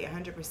 Absolutely,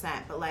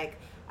 100%. But like,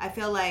 I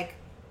feel like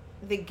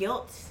the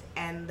guilt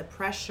and the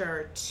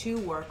pressure to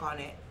work on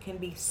it can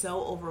be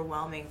so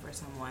overwhelming for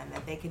someone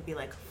that they could be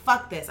like,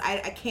 "Fuck this! I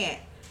can't."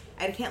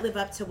 I can't live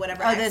up to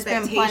whatever There's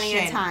expectation. been plenty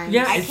of times.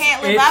 Yeah, I it's-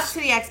 can't live up it's-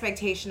 to the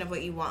expectation of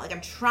what you want. Like,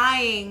 I'm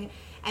trying,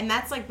 and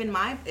that's like been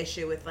my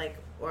issue with like,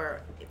 or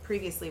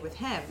previously with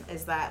him,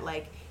 is that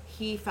like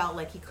he felt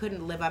like he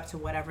couldn't live up to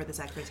whatever this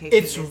expectation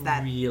it's is.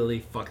 That really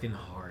fucking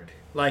hard.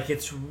 Like,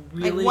 it's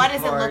really like, what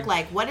does hard. it look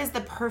like? What does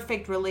the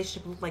perfect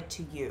relationship look like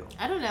to you?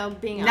 I don't know.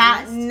 Being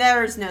Not honest.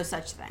 there's no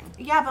such thing.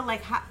 Yeah, but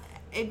like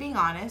being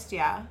honest,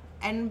 yeah.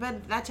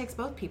 But that takes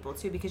both people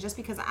too, because just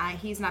because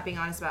he's not being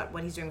honest about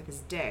what he's doing with his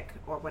dick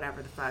or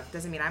whatever the fuck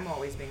doesn't mean I'm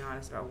always being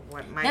honest about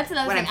what That's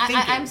another what thing. I'm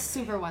thinking. I'm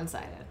super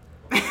one-sided.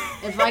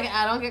 If like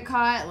I don't get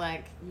caught,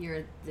 like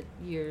you're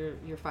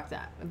fucked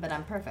up. But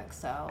I'm perfect,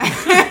 so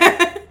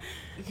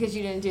because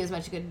you didn't do as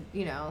much good,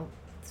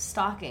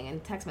 stalking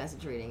and text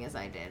message reading as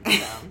I did.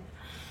 So,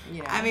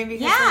 I mean,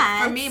 because Yeah,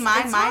 like, for me, it's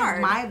my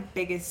hard.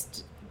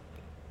 biggest,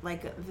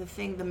 like,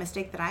 the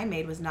mistake that I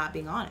made was not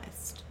being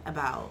honest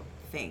about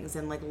things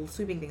and like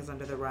sweeping things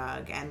under the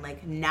rug, and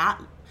like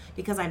not,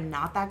 because I'm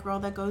not that girl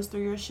that goes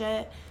through your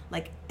shit.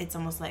 Like, it's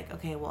almost like,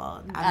 okay,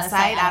 well, out of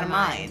sight, out of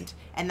mind,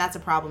 and that's a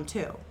problem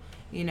too,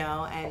 and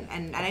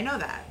I know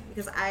that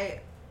because I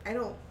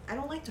don't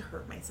like to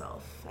hurt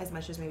myself as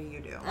much as maybe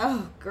you do.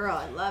 oh, girl,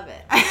 I love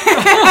it.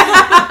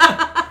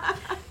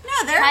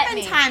 No, there have Cut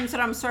been me. times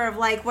when I'm sort of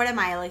like, what am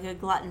I, like a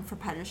glutton for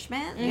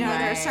punishment? You know,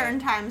 there are Right. certain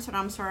times when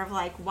I'm sort of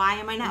like, why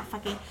am I not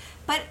fucking...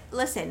 But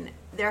listen,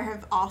 there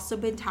have also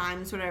been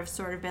times when I've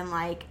sort of been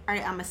like, all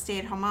right, I'm a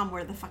stay-at-home mom,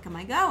 where the fuck am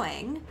I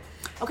going?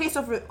 Okay,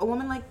 so for a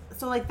woman like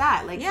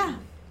that, like, Yeah.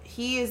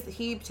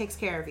 he takes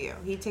care of you.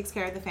 He takes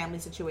care of the family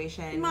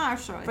situation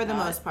Marshall, for the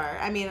God. most part.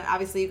 I mean,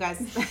 obviously you guys,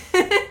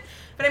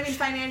 but I mean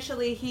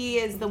financially, he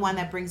is the one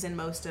that brings in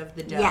most of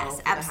the dough. Yes,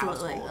 for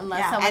absolutely. The household. Unless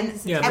Yeah. someone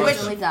And- Yeah,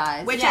 unfortunately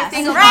dies. Which Yes. I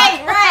think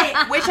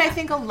Right. which I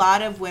think a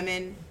lot of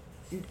women.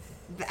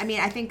 I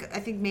mean, I think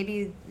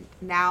maybe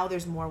now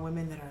there's more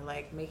women that are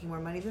like making more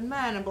money than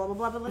men and blah blah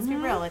blah. But let's be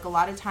real, like a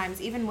lot of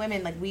times, even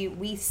women, like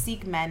we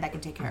seek men that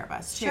can take care of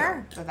us too.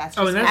 Sure. So that's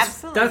Oh, just and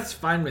Absolutely. that's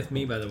fine with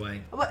me, by the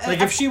way. Well, Like,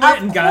 of- if she went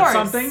of and got course.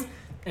 something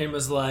and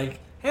was like,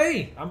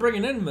 hey, I'm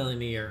bringing in $1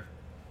 million a year.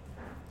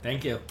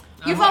 Thank you.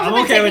 You've I'm also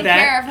been taking with that.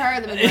 care of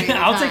her the majority of the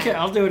I'll time. take care.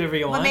 I'll do whatever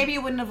you want. But maybe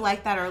you wouldn't have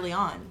liked that early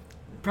on.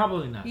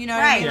 Probably not. You know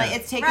what I mean? Yeah. Like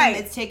it's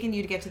Right. taken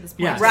you to get to this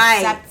point Yeah. to Right.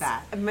 accept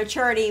that.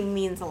 Maturity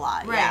means a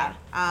lot. Right.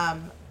 Yeah.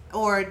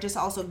 Or just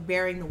also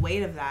bearing the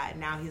weight of that.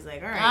 Now he's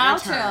like, all right, I'll your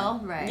turn. chill.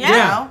 Right. Yeah.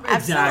 Yeah,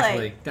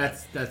 absolutely. exactly.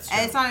 That's true.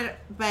 And it's not,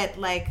 but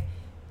like,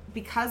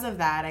 because of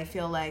that, I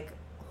feel like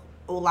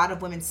a lot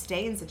of women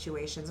stay in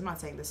situations. I'm not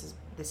saying this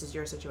is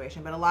your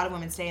situation, but a lot of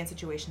women stay in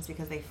situations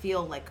because they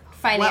feel like,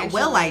 what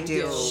will I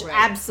do? Right.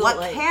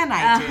 Absolutely. What can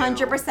I do?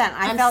 100%.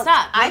 I'm I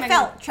stuck.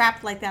 felt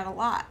trapped like that a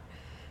lot.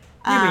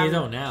 I mean, you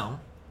don't now.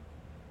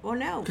 Well,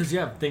 no. Because you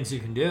have things you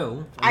can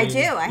do. I do.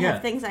 I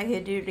have things I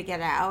could do to get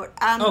out.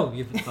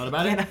 You've thought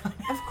about it?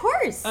 Of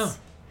course. Oh.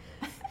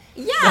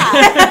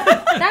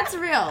 Yeah. That's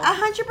real.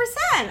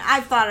 100%.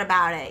 I've thought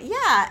about it.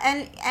 Yeah.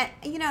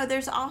 And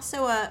there's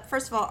also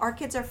first of all, our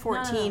kids are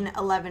 14,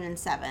 11, and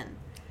 7.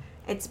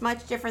 It's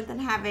much different than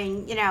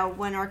having,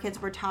 when our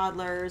kids were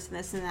toddlers and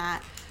this and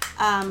that.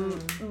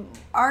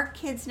 Our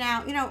kids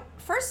now,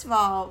 first of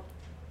all,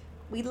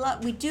 we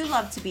do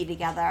love to be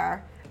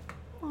together.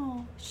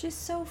 Oh, she's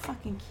so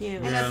fucking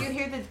cute. And if you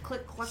hear the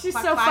click, clack, She's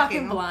clack, so clacking,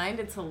 fucking blind.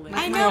 It's hilarious.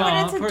 I know, but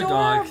it's poor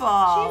adorable.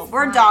 dog.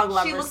 We're dog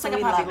lovers. She looks so like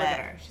a we puppy. love Look at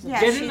it. her. She's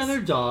Yeah, Get she's another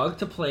dog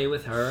to play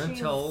with her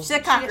until... she's a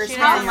cocker she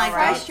spaniel, doesn't How like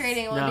right?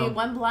 frustrating it would No. be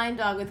one blind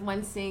dog with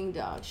one seeing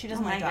dog. She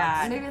doesn't Oh my like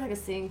God. dogs. Maybe like a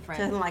seeing She friend.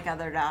 doesn't like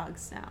other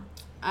dogs. No,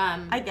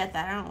 Um, I get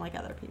that. I don't like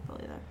other people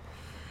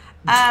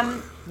either.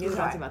 you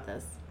talked about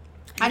this.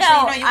 Actually,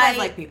 no, you guys I-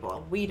 like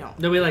people. We don't.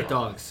 No, we like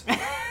dogs.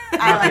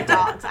 I like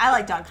dogs. I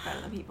like dogs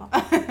better than people.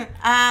 like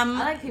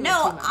people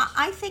no, too much.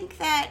 I think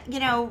that,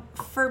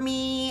 for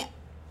me,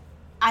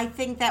 I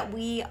think that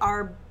we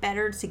are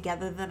better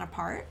together than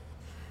apart.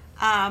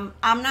 I'm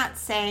not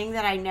saying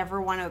that I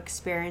never want to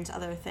experience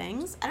other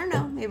things. I don't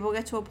know. Maybe we'll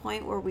get to a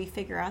point where we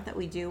figure out that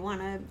we do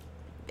want to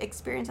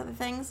experience other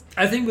things.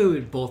 I think we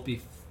would both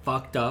be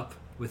fucked up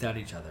without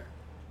each other.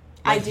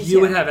 I Like, do you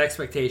too. would have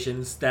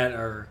expectations that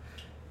are...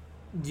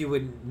 you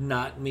would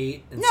not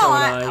meet, and No, so would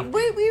I.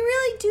 we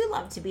really do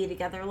love to be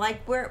together.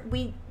 Like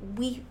we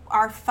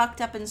are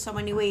fucked up in so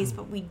many ways,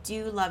 but we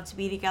do love to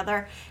be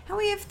together. And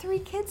we have 3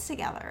 kids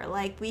together.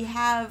 Like we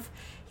have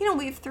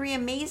 3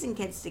 amazing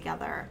kids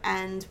together,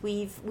 and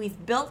we've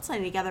built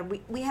something together.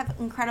 We have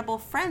incredible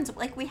friends.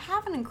 Like we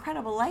have an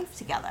incredible life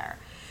together.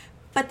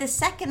 But the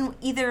second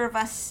either of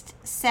us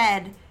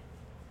said,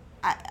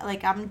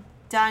 I'm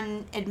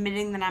done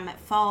admitting that I'm at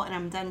fault and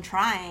I'm done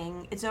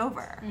trying, it's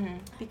over.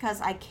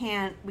 Because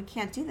we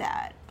can't do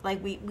that.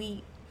 Like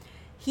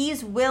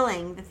he's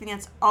willing. The thing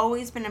that's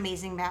always been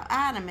amazing about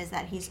Adam is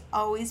that he's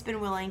always been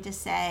willing to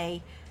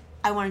say,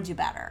 I want to do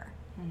better.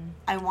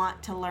 I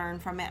want to learn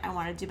from it. I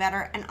want to do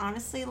better. And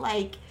honestly,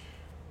 like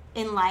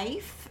in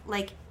life,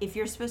 like if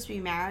you're supposed to be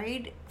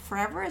married,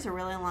 forever is a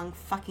really long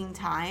fucking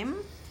time.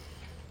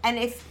 And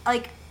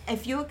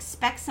if you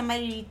expect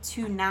somebody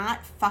to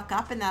not fuck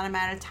up in that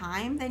amount of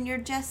time, then you're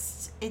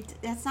just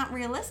that's not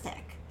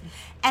realistic.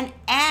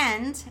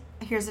 And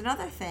here's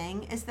another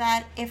thing is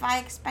that if I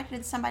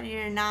expected somebody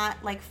to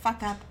not like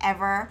fuck up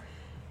ever,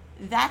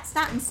 that's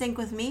not in sync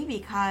with me,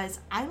 because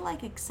I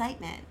like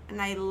excitement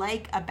and I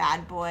like a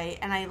bad boy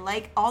and I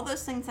like all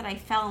those things that I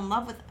fell in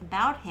love with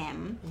about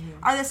him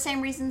are the same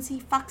reasons he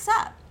fucks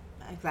up.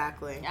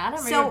 Exactly. Adam,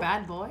 are So- you a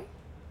bad boy?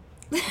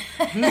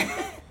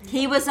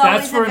 He was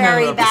always for a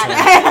very another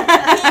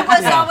bad. He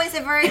was always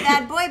a very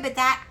bad boy, but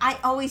that I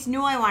always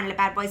knew I wanted a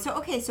bad boy.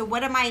 So so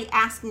what am I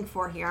asking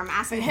for here? I'm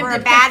asking him for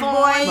to a bad conform,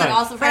 boy, but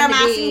also for but him I'm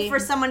to be- asking for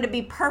someone to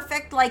be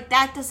perfect. Like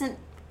that doesn't.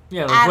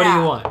 Yeah, like, add what do you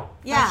up. want?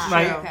 Yeah,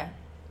 Like, Okay.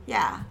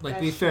 yeah. like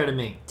be fair to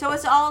me. So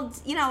it's all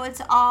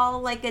it's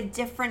all like a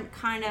different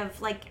kind of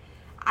like.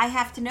 I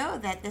have to know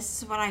that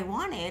this is what I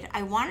wanted.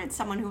 I wanted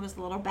someone who was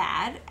a little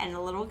bad and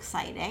a little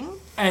exciting.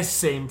 And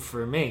same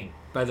for me,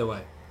 by the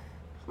way.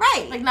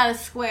 Right. Like not a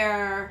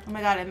square. Oh my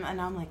God, and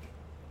I'm like,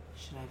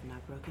 should I have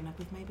not broken up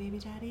with my baby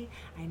daddy?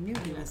 I knew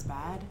he was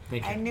bad.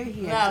 Thank you. I knew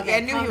he No, had, okay, I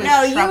knew he was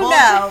no, troubled. you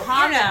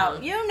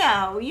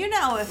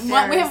know if We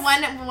there's-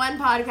 have one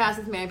podcast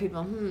with married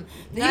people. No,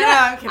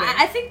 I'm kidding.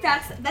 I think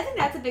that's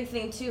a big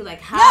thing too.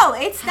 Like how No,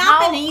 it's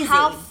not been easy.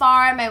 How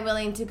far am I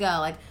willing to go?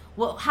 Like,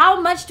 well, how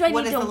much do I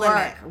What need is to the work?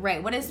 limit?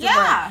 Right. What is the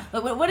Yeah.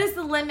 work? What is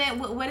the limit?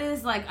 What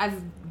is like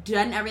I've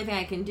done everything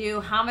I can do.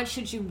 How much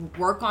should you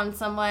work on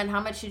someone? How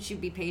much should you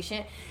be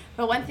patient?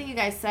 But one thing you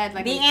guys said,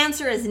 like The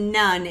answer is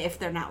none if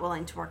they're not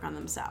willing to work on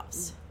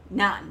themselves.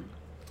 None.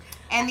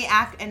 And the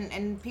act,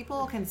 and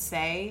people can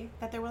say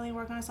that they're willing to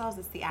work on themselves.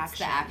 It's the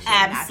action. action.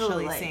 and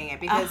Absolutely. actually seeing it,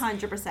 because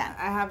 100%.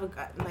 I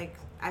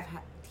have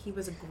he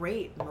was a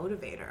great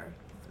motivator,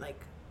 like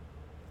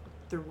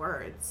through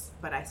words,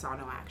 but I saw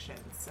no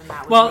actions, and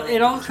that was Well, really it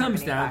the all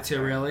comes determining down factor.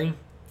 to really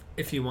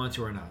if you want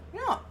to or not.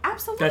 No,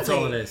 absolutely. That's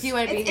all it is. do you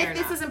want to be If, here? if or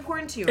this not? is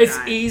important to you, It's or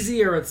not.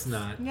 easy or it's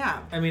not. Yeah.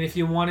 I mean, if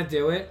you want to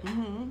do it,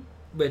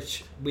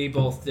 which we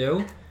both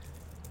do,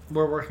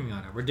 we're working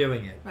on it. We're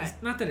doing it. Right.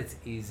 It's not that it's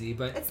easy,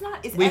 but It's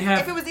not. It's, We if, have-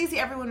 if it was easy,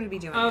 everyone would be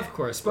doing it. of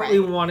course. But Right. we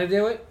want to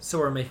do it, so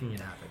we're making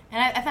it happen.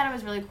 And I thought it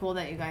was really cool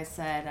that you guys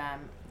said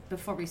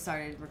before we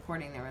started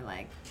recording, they were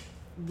like,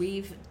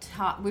 we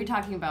were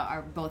talking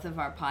about both of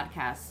our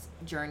podcast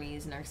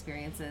journeys and our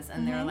experiences,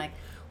 and they were like,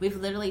 we've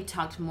literally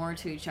talked more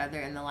to each other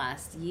in the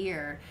last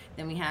year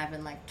than we have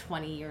in like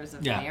 20 years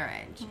of Yeah.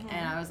 marriage.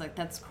 And I was like,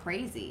 that's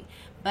crazy.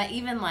 But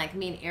even like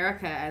me and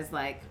Erica as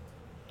like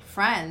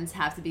friends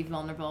have to be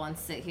vulnerable and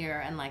sit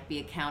here and like be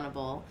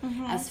accountable.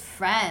 As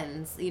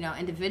friends,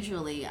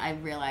 individually, I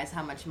realize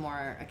how much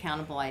more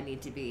accountable I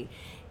need to be.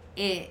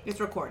 It's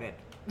recorded.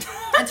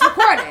 It's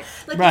recorded.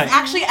 Like, Right. there's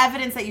actually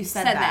evidence that you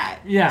said that.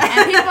 Yeah.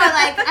 And people are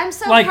like, I'm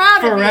so Like,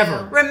 proud forever.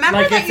 of you. Remember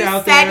Like, that it's you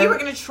out said there. you were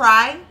going to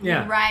try?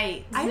 Yeah.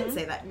 Right. I didn't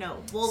say that. No.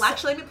 Well,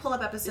 actually, let me pull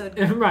up episode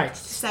Right.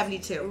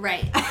 72.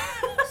 Right.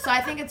 So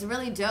I think it's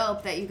really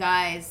dope that you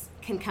guys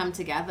can come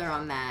together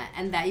on that,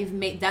 and that you've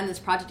done this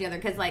project together,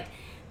 because like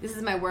this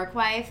is my work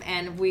wife,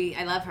 and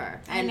I love her,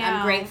 and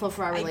I'm grateful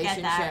for our I get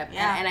relationship, that,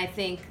 yeah. and I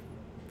think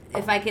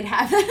if I could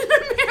have that in a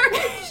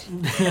marriage,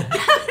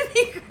 that would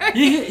be great.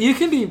 You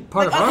can be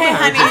part of our Okay,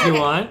 marriage honey. if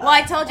you want. Well,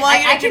 I told you, Well, I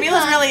you know, can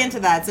Jamila's cook, really into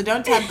that, so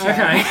don't tempt her.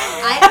 Okay.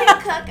 I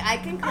can cook, I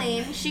can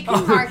clean, she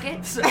can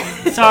market,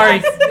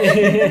 Sorry.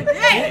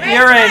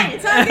 You're in.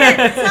 It's all good.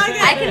 It's all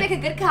good. I can make a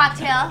good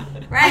cocktail.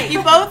 Right. You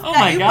both, Oh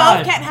my you God.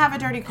 both can't have a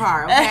dirty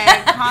car, okay?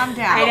 Calm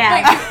down.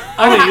 I know.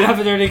 Oh, wait, you have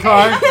a dirty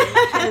car? A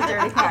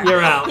dirty car.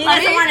 You're out. He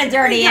doesn't want to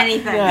dirty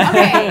anything. Yeah.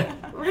 Okay,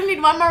 we're gonna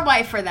need one more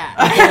wife for that.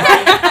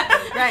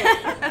 Right.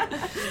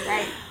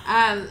 Right.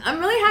 I'm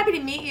really happy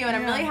to meet you, and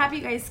I'm really happy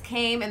you guys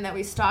came and that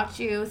we stalked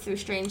you through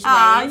strange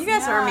Aw, ways. you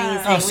guys are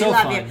amazing. Oh, so we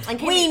love fun. you.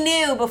 And We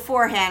knew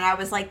beforehand. I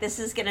was like, this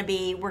is going to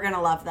be, we're going to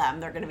love them.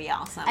 They're going to be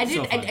awesome. I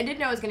So did. fun. I did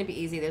know it was going to be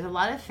easy. There's a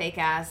lot of fake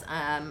ass,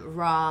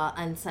 raw,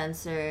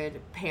 uncensored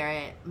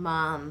parent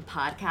mom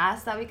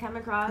podcasts that we come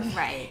across.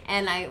 Right.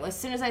 And as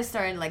soon as I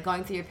started like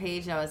going through your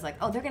page, I was like,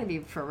 oh, they're going to be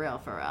for real.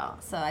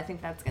 So I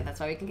think that's good. That's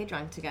why we can get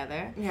drunk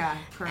together. Yeah,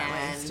 currently,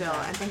 And, still.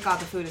 And thank God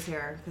the food is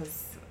here,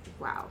 because,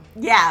 wow.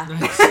 Yeah.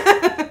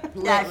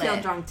 Yeah, I Lit, feel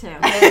lit. drunk too.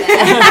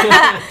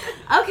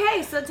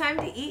 Okay, so time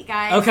to eat,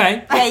 guys.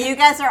 Okay. Yeah, you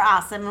guys are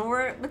awesome, and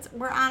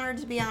we're honored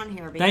to be on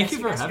here. Because Thank you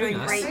for guys are having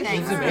doing us. Great This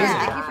things. is amazing.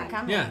 Thank you for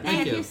coming. Yeah,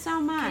 Thank thank you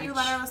so much. Can you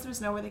let our listeners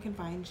know where they can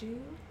find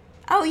you?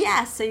 Oh,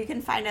 yes. So you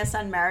can find us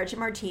on Marriage and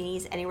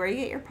Martinis anywhere you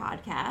get your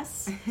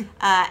podcasts.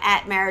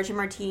 At Marriage and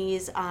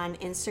Martinis on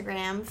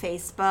Instagram,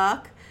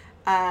 Facebook.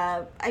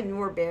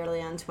 We're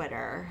barely on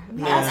Twitter.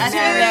 That's Yeah. true.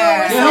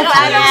 Yeah. We're so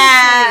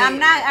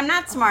Yeah, I'm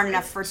not smart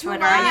enough for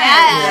Twitter.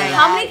 Yeah.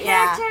 How many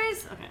Yeah.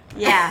 characters? Okay.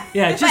 Yeah.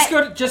 Yeah, just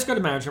But- go to Yeah,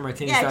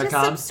 marriageandmartinis.com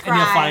just subscribe.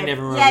 and you'll find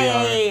everywhere yeah, we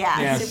yeah, are. yeah.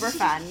 Yes. Super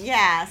fun.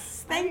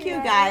 Yes. Thank you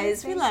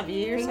guys. We love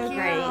you. You're so Thank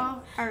great. you.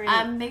 All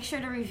right. Make sure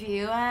to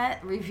leave a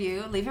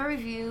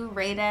review,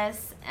 rate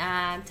us,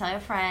 and tell your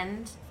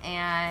friend,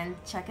 and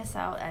check us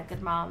out at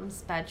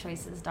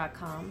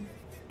goodmomsbadchoices.com.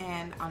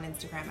 And on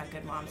Instagram at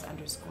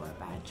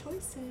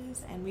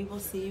goodmoms_badchoices. And we will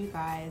see you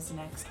guys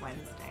next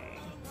Wednesday.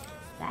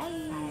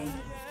 Bye. Bye.